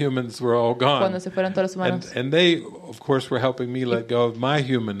as the humans were all gone. Cuando se fueron todos los humanos. And they, of course, were helping me let go of my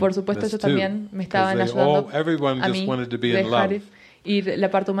human. Por supuesto, ellos también me estaban Because ayudando everyone a just mí wanted to be in dejar love. ir la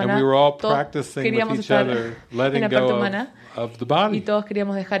parte humana. And we were all Todos practicing queríamos with each estar other, en letting la parte go humana of the body. y todos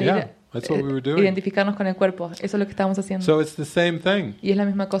queríamos dejar Yeah, ir, that's what we were doing. identificarnos con el cuerpo. Eso es lo que estábamos haciendo. So it's the same thing. Y es la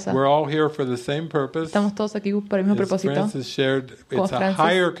misma cosa. We're all here for the same purpose. Estamos todos aquí por el mismo As propósito. Francis shared, Como it's a Francis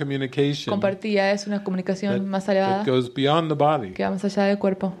higher communication compartía, es una comunicación más elevada that goes beyond the body. que va más allá del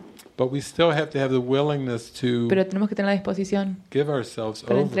cuerpo. But we still have to have the willingness to Pero tenemos que tener la disposición give ourselves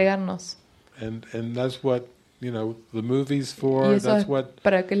para over. entregarnos. And that's what, the movie's Y for. eso That's es what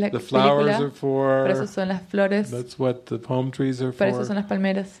para que la the flowers película, are para eso for. son las flores, That's what the palm trees are para eso son for. las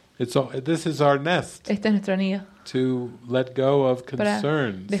palmeras. This is our nest, Este es nuestro nido, to let go of para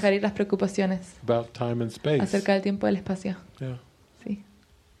concerns dejar ir las preocupaciones about time and space. acerca del tiempo y del espacio. Yeah. Sí.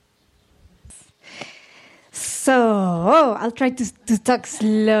 So, I'll try to talk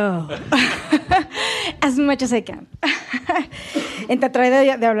slow as much as I can. Trataré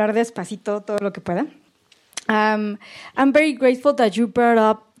de hablar despacito todo lo que pueda. I'm very grateful that you brought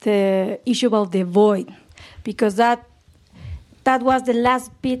up the issue about the void, because that was the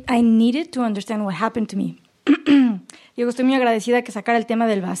last bit I needed to understand what happened to me. Yo estoy muy agradecida que sacara el tema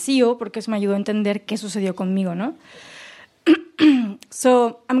del vacío, porque eso me ayudó a entender qué sucedió conmigo, ¿no?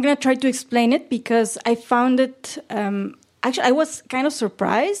 So I'm going to try to explain it, because I found it, actually I was kind of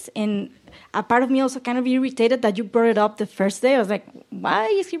surprised, and a part of me also kind of irritated that you brought it up the first day. I was like, why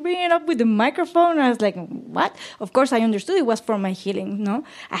is he bringing it up with the microphone? I was like, what? Of course I understood it was for my healing, no?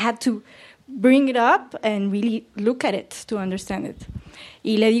 I had to bring it up and really look at it to understand it.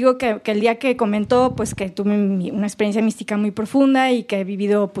 Y le digo que el día que comentó pues que tuve una experiencia mística muy profunda y que he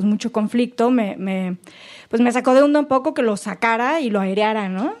vivido pues mucho conflicto, me sacó de onda un poco que lo sacara y lo aireara,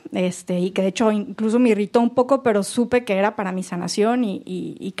 ¿no? Y que de hecho incluso me irritó un poco, pero supe que era para mi sanación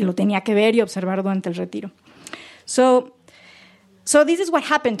y que lo tenía que ver y observar durante el retiro. So this is what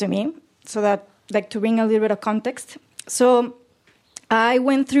happened to me, so that, like, to bring a little bit of context. So I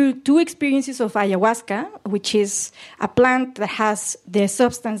went through 2 experiences of ayahuasca, which is a plant that has the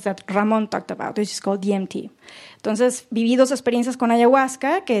substance that Ramón talked about, which is called DMT. Entonces, viví 2 experiencias con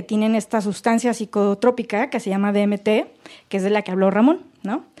ayahuasca que tienen esta sustancia psicotrópica que se llama DMT, que es de la que habló Ramón,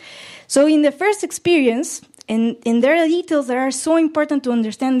 ¿no? So in the first experience, and there are details that are so important to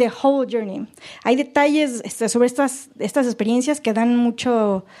understand the whole journey. Hay detalles sobre estas experiencias que dan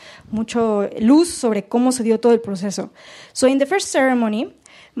mucho luz sobre cómo se dio todo el proceso. So in the first ceremony,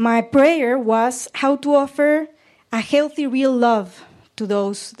 my prayer was how to offer a healthy, real love to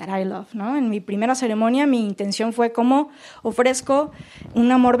those that I love, ¿no? En mi primera ceremonia mi intención fue cómo ofrezco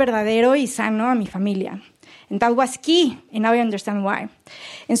un amor verdadero y sano a mi familia. And that was key, and now I understand why.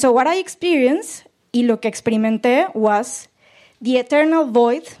 And so what I experienced, y lo que experimenté, was the eternal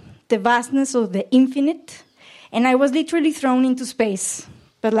void, the vastness of the infinite, and I was literally thrown into space,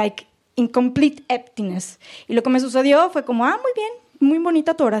 but like in complete emptiness. Y lo que me sucedió fue como, muy bien, muy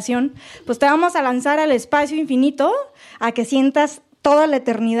bonita tu oración, pues te vamos a lanzar al espacio infinito, a que sientas toda la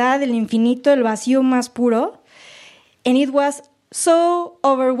eternidad, el infinito, el vacío más puro. And it was so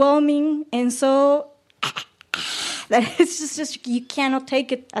overwhelming and so that it's just you cannot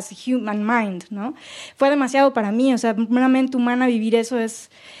take it as a human mind, ¿no? Fue demasiado para mí, o sea, una mente humana vivir eso es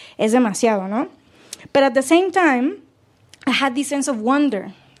demasiado, ¿no? But at the same time, I had this sense of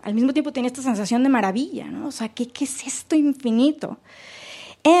wonder. Al mismo tiempo tenía esta sensación de maravilla, ¿no? O sea, ¿qué es esto infinito?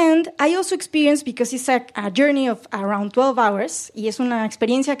 And I also experienced, because it's a journey of around 12 hours, y es una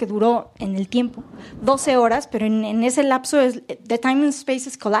experiencia que duró en el tiempo 12 horas, pero en ese lapso the time and space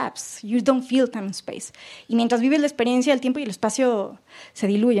is collapse. You don't feel time and space. Y mientras vives la experiencia, el tiempo y el espacio se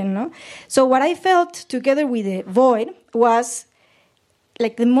diluyen, ¿no? So what I felt together with the void was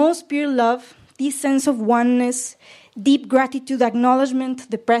like the most pure love, this sense of oneness, deep gratitude, acknowledgement,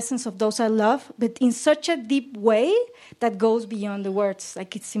 the presence of those I love, but in such a deep way that goes beyond the words,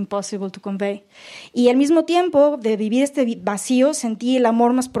 like it's impossible to convey. Y al mismo tiempo de vivir este vacío, sentí el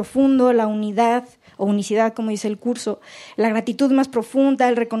amor más profundo, la unidad, o unicidad, como dice el curso, la gratitud más profunda,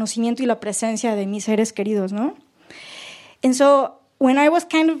 el reconocimiento y la presencia de mis seres queridos, ¿no? And so, when I was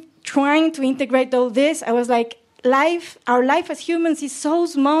kind of trying to integrate all this, I was like, our life as humans is so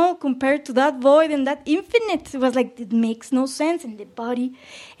small compared to that void and that infinite. It was like, it makes no sense. And the body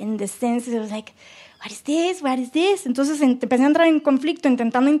and the senses, it was like, what is this? What is this? Entonces empecé a entrar en conflicto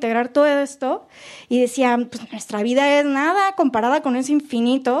intentando integrar todo esto y decía, pues nuestra vida es nada comparada con ese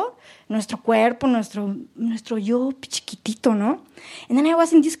infinito, nuestro cuerpo, nuestro yo chiquitito, ¿no? And then I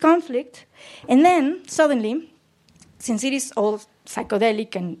was in this conflict, and then suddenly, since it is all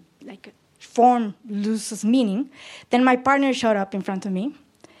psychedelic and like form loses meaning, then my partner showed up in front of me,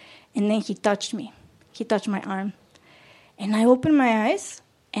 and then he touched me. He touched my arm. And I opened my eyes,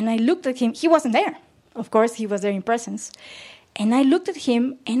 and I looked at him. He wasn't there. Of course, he was there in presence. And I looked at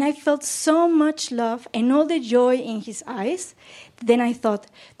him, and I felt so much love and all the joy in his eyes. Then I thought,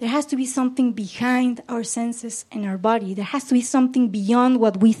 there has to be something behind our senses and our body. There has to be something beyond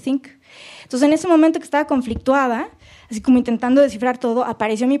what we think. Entonces, en ese momento que estaba conflictuada, así como intentando descifrar todo,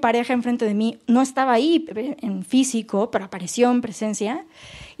 apareció mi pareja enfrente de mí. No estaba ahí en físico, pero apareció en presencia.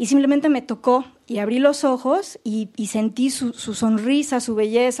 Y simplemente me tocó y abrí los ojos y sentí su sonrisa, su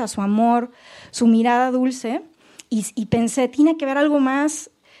belleza, su amor, su mirada dulce. Y pensé, tiene que haber algo más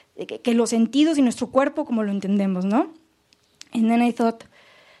que los sentidos y nuestro cuerpo como lo entendemos, ¿no? And then I thought,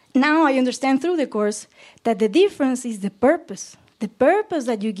 now I understand through the course that the difference is the purpose. The purpose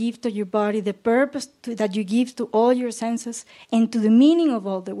that you give to your body, the purpose that you give to all your senses and to the meaning of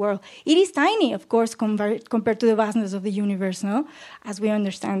all the world. It is tiny, of course, compared to the vastness of the universe, ¿no? As we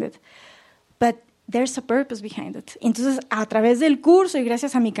understand it. But there's a purpose behind it. Entonces, a través del curso y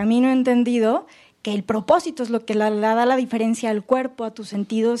gracias a mi camino he entendido que el propósito es lo que le da la diferencia al cuerpo, a tus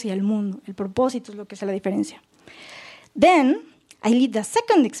sentidos y al mundo. El propósito es lo que hace la diferencia. Then, I lived a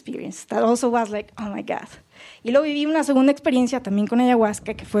second experience that also was like, oh my God. Y luego viví una segunda experiencia también con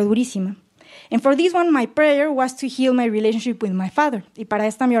ayahuasca que fue durísima. And for this one, my prayer was to heal my relationship with my father. Y para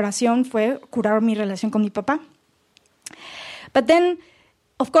esta mi oración fue curar mi relación con mi papá. But then,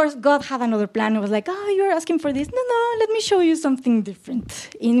 of course, God had another plan. It was like, you're asking for this. No, let me show you something different.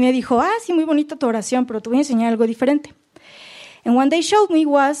 Y me dijo, sí, muy bonita tu oración, pero te voy a enseñar algo diferente. And what they showed me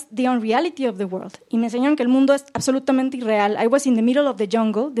was the unreality of the world. Y me enseñaron que el mundo es absolutamente irreal. I was in the middle of the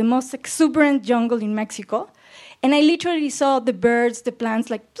jungle, the most exuberant jungle in Mexico. And I literally saw the birds, the plants,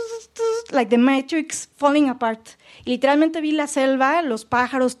 like the matrix falling apart. Y literalmente vi la selva, los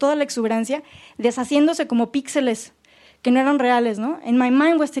pájaros, toda la exuberancia, deshaciéndose como píxeles que no eran reales, ¿no? And my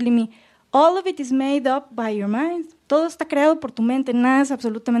mind was telling me, all of it is made up by your mind. Todo está creado por tu mente, nada es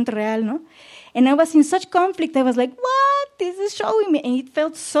absolutamente real, ¿no? And I was in such conflict, I was like, what? This is showing me. And it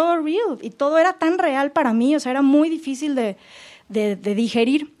felt so real. Y todo era tan real para mí, o sea, era muy difícil de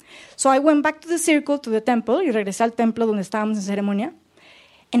digerir. So I went back to the circle, to the temple, y regresé al templo donde estábamos en ceremonia.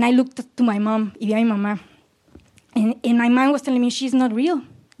 And I looked to my mom, y vi a mi mamá. And my mind was telling me, she's not real.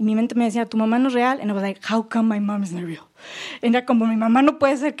 Y mi mente me decía, tu mamá no es real. And I was like, how come my mom is not real? Era como, mi mamá no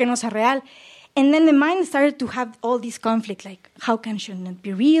puede ser que no sea real. And then the mind started to have all this conflict, like, how can she not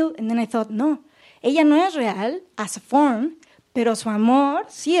be real? And then I thought, no, ella no es real as a form, pero su amor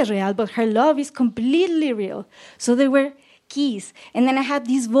sí es real, but her love is completely real. So they were keys. And then I had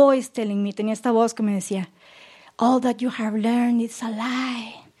this voice telling me, tenía esta voz que me decía, all that you have learned is a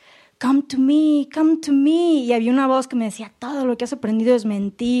lie. Come to me, come to me. Y había una voz que me decía, todo lo que has aprendido es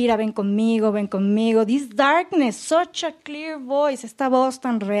mentira, ven conmigo, ven conmigo. This darkness, such a clear voice, esta voz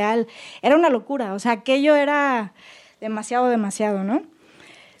tan real. Era una locura, o sea, aquello era demasiado, ¿no?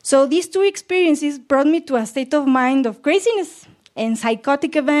 So these two experiences brought me to a state of mind of craziness and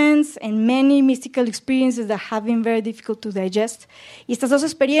psychotic events and many mystical experiences that have been very difficult to digest. Y estas dos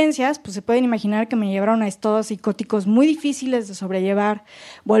experiencias, pues se pueden imaginar que me llevaron a estados psicóticos muy difíciles de sobrellevar.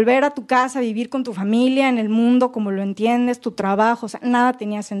 Volver a tu casa, vivir con tu familia, en el mundo como lo entiendes, tu trabajo, o sea, nada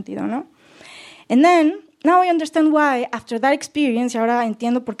tenía sentido, ¿no? And then, now I understand why, after that experience, y ahora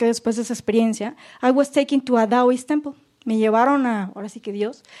entiendo por qué después de esa experiencia, I was taken to a Taoist temple. Me llevaron ahora sí que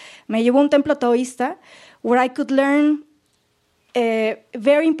Dios, me llevó a un templo taoísta where I could learn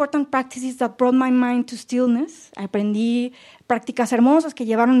very important practices that brought my mind to stillness. Aprendí prácticas hermosas que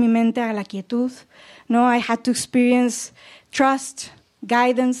llevaron mi mente a la quietud. No, I had to experience trust,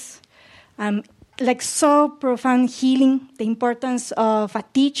 guidance, like so profound healing, the importance of a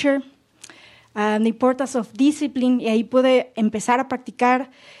teacher, the importance of discipline. Y ahí pude empezar a practicar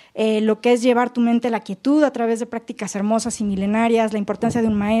lo que es llevar tu mente a la quietud a través de prácticas hermosas y milenarias, la importancia de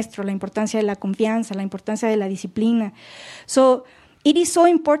un maestro, la importancia de la confianza, la importancia de la disciplina. So it is so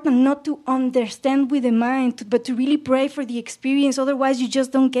important not to understand with the mind, but to really pray for the experience, otherwise you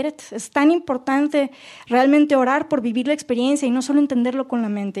just don't get it. Es tan importante realmente orar por vivir la experiencia y no solo entenderlo con la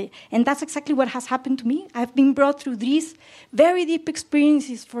mente. And that's exactly what has happened to me. I've been brought through these very deep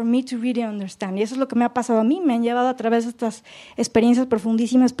experiences for me to really understand. Y eso es lo que me ha pasado a mí. Me han llevado a través de estas experiencias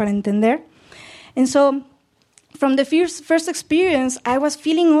profundísimas para entender. And so, from the first experience, I was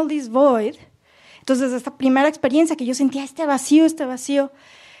feeling all this void. Entonces, esta primera experiencia que yo sentía este vacío.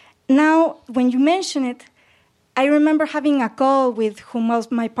 Now, when you mention it, I remember having a call with whom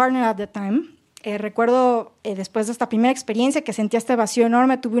was my partner at the time. Recuerdo, después de esta primera experiencia que sentía este vacío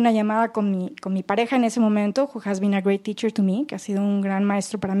enorme, tuve una llamada con mi pareja en ese momento, who has been a great teacher to me, que ha sido un gran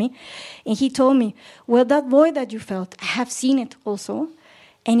maestro para mí. And he told me, well, that void that you felt, I have seen it also.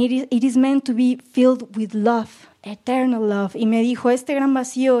 And it is meant to be filled with love, eternal love. Y me dijo, este gran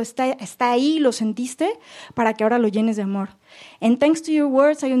vacío está ahí, lo sentiste, para que ahora lo llenes de amor. And thanks to your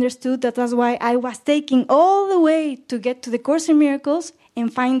words, I understood that that's why I was taking all the way to get to the Course in Miracles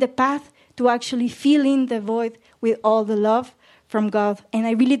and find the path to actually fill in the void with all the love from God. And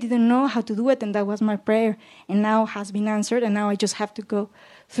I really didn't know how to do it, and that was my prayer. And now has been answered, and now I just have to go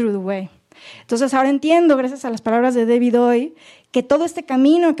through the way. Entonces ahora entiendo, gracias a las palabras de David hoy, que todo este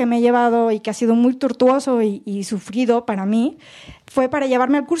camino que me ha llevado y que ha sido muy tortuoso y sufrido para mí, fue para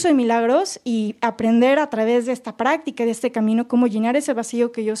llevarme al curso de milagros y aprender a través de esta práctica, de este camino, cómo llenar ese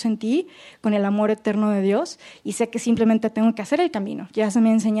vacío que yo sentí con el amor eterno de Dios. Y sé que simplemente tengo que hacer el camino. Ya se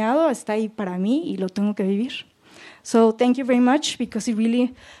me ha enseñado, está ahí para mí y lo tengo que vivir. So thank you very much, because it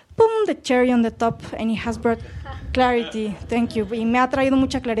really, boom, the cherry on the top, and it has brought clarity. Thank you. Y me ha traído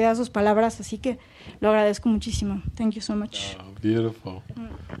mucha claridad sus palabras, así que lo agradezco muchísimo. Thank you so much. Oh, beautiful.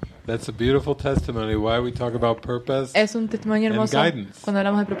 That's a beautiful testimony. Why we talk about purpose. Es un testimonio hermoso cuando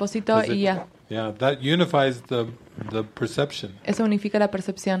hablamos de propósito y ya. Yeah, that unifies the perception. Eso unifica la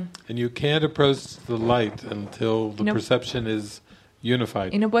percepción. And you can't approach the light until the perception is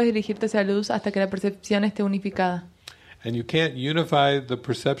unified. Y no puedes dirigirte hacia la luz hasta que la percepción esté unificada. And you can't unify the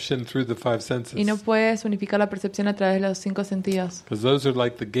perception through the five senses. Y no puedes unificar la percepción a través de los 5 sentidos. Because those are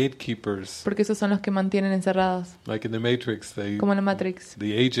like the gatekeepers. Porque esos son los que mantienen encerrados. Like in the Matrix, como en la Matrix.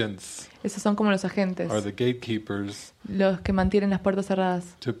 The agents. Esos son como los agentes. Are the gatekeepers. Los que mantienen las puertas cerradas.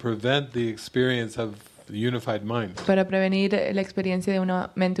 To prevent the experience of the unified mind. Para prevenir la experiencia de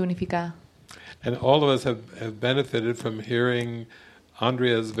una mente unificada. And all of us have benefited from hearing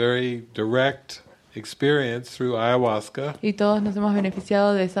Andrea's very direct experience through ayahuasca. Y todos nos hemos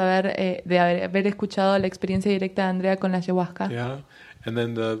beneficiado de saber, de haber escuchado la experiencia directa de Andrea con la ayahuasca. Yeah, and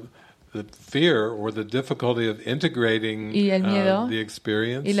then the fear or the difficulty of integrating y el miedo, the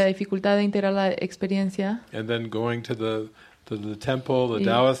experience. Y la dificultad de integrar la experiencia. And then going to the temple, the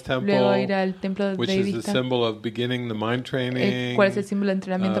Taoist temple, luego ir al templo which is the symbol of beginning the mind training. ¿Cuál es el símbolo de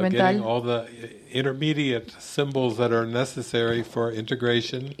entrenamiento mental? Getting all the intermediate symbols that are necessary for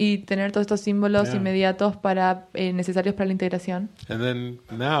integration. Y tener todos estos símbolos inmediatos para necesarios para la integración. And then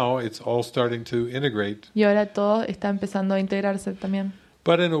now it's all starting to integrate. Y ahora todo está empezando a integrarse también.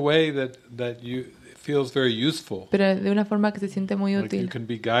 But in a way that feels very useful. Pero de una forma que se siente muy útil. You can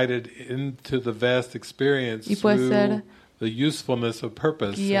be guided into the vast experience y puede ser the usefulness of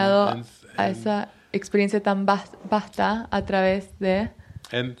purpose. Guiado a esa experiencia tan vasta a través de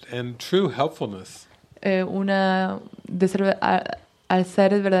and true helpfulness. Una al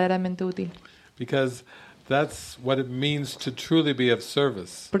ser verdaderamente útil. Because that's what it means to truly be of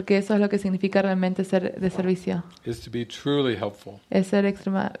service, Porque eso es lo que significa realmente ser de servicio. is to be truly helpful. Es ser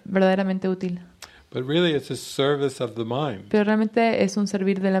verdaderamente útil. But really it's a service of the mind. Pero realmente es un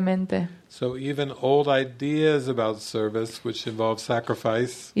servir de la mente. So even old ideas about service, which involve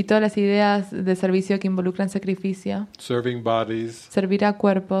sacrifice, Y todas las ideas de servicio que involucran sacrificio, serving bodies, servir a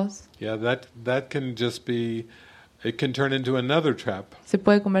cuerpos, yeah, that can just be, it can turn into another trap se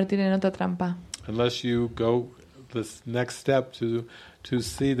puede convertir en otra trampa. unless you go this next step to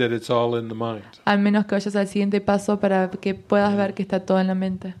see that it's all in the mind. Al menos que vayas al siguiente paso para que puedas ver que está todo en la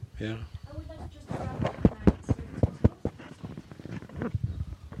mente. Yeah.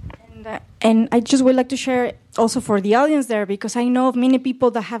 And I just would like to share also for the audience there, because I know of many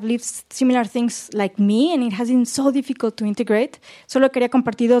people that have lived similar things like me, and it has been so difficult to integrate. Solo quería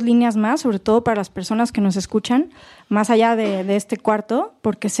compartir 2 líneas más, sobre todo para las personas que nos escuchan, más allá de este cuarto,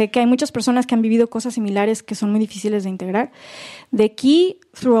 porque sé que hay muchas personas que han vivido cosas similares que son muy difíciles de integrar. The key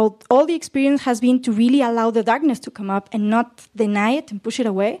throughout all the experience has been to really allow the darkness to come up and not deny it and push it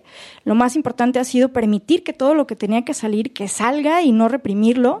away. Lo más importante ha sido permitir que todo lo que tenía que salir, que salga y no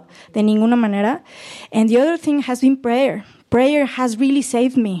reprimirlo de ninguna manera. And the other thing has been prayer. Prayer has really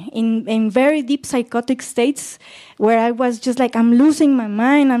saved me in very deep psychotic states where I was just like, I'm losing my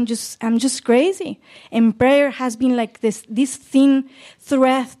mind, I'm just crazy. And prayer has been like this thin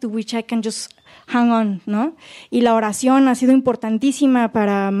thread to which I can just hang on, ¿no? Y la oración ha sido importantísima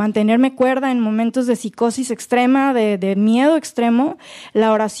para mantenerme cuerda en momentos de psicosis extrema, de miedo extremo.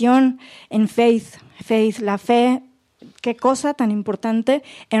 La oración en faith, la fe. Qué cosa tan importante,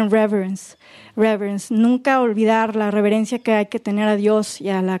 en reverence. Nunca olvidar la reverencia que hay que tener a Dios y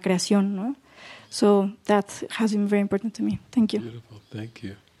a la creación, ¿no? So that has been very important to me. Thank you. Beautiful. Thank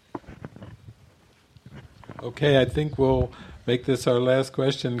you. Okay, I think we'll make this our last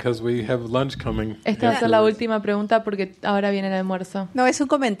question because we have lunch coming. Esta va a ser la última pregunta porque ahora viene el almuerzo. No, es un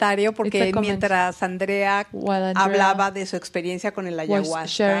comentario porque It's a comment. mientras Andrea hablaba de su experiencia con el Was ayahuasca,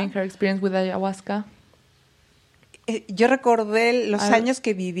 sharing her experience with ayahuasca. Yo recordé los años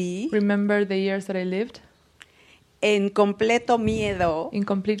que viví Remember the years that I lived en completo miedo, in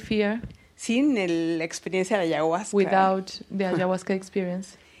complete fear, sin la experiencia de la ayahuasca, without the ayahuasca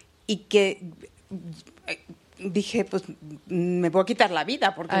experience. y que dije, pues me voy a quitar la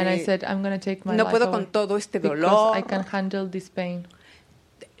vida porque And I said, I'm going to take my no life puedo away con todo este because dolor. I can handle this pain.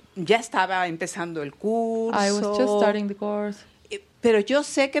 Ya estaba empezando el curso. I was just starting the course, Pero yo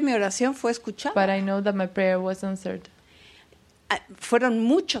sé que mi oración fue escuchada. but I know that my prayer was answered. Fueron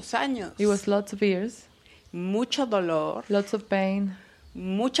muchos años. It was lots of years, Mucho dolor, lots of pain,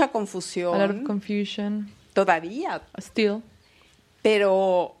 mucha a lot of confusión. confusion, Todavía. still.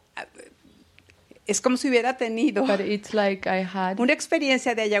 Pero es como si hubiera tenido But it's like I had una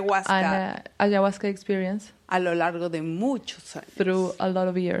experiencia de ayahuasca an ayahuasca experience a lo largo de muchos años. through a lot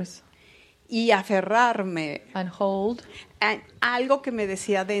of years. Y aferrarme And hold a algo que me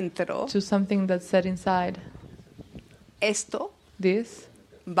decía dentro, to something that's set inside. esto This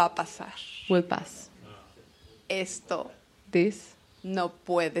va a pasar. will pass. Esto This no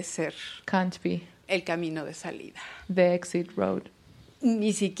puede ser can't be el camino de salida. the exit road.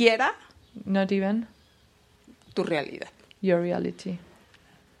 Ni siquiera Not even tu realidad. your reality.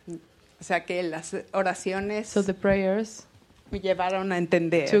 O sea que las oraciones So the prayers me llevaron a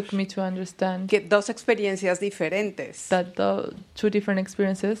entender took me to understand que 2 experiencias diferentes, that the 2 different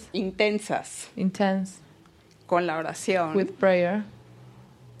experiences, intensas, intense con la oración, with prayer,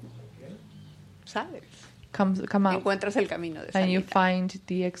 ¿sabes? come out, Encuentras el camino de and you salida, find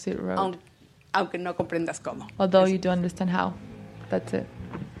the exit road, aunque no comprendas cómo. although you don't understand how. That's it.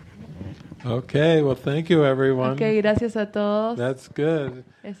 Okay, well, thank you, everyone. Okay, gracias a todos. That's good.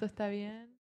 Eso está bien.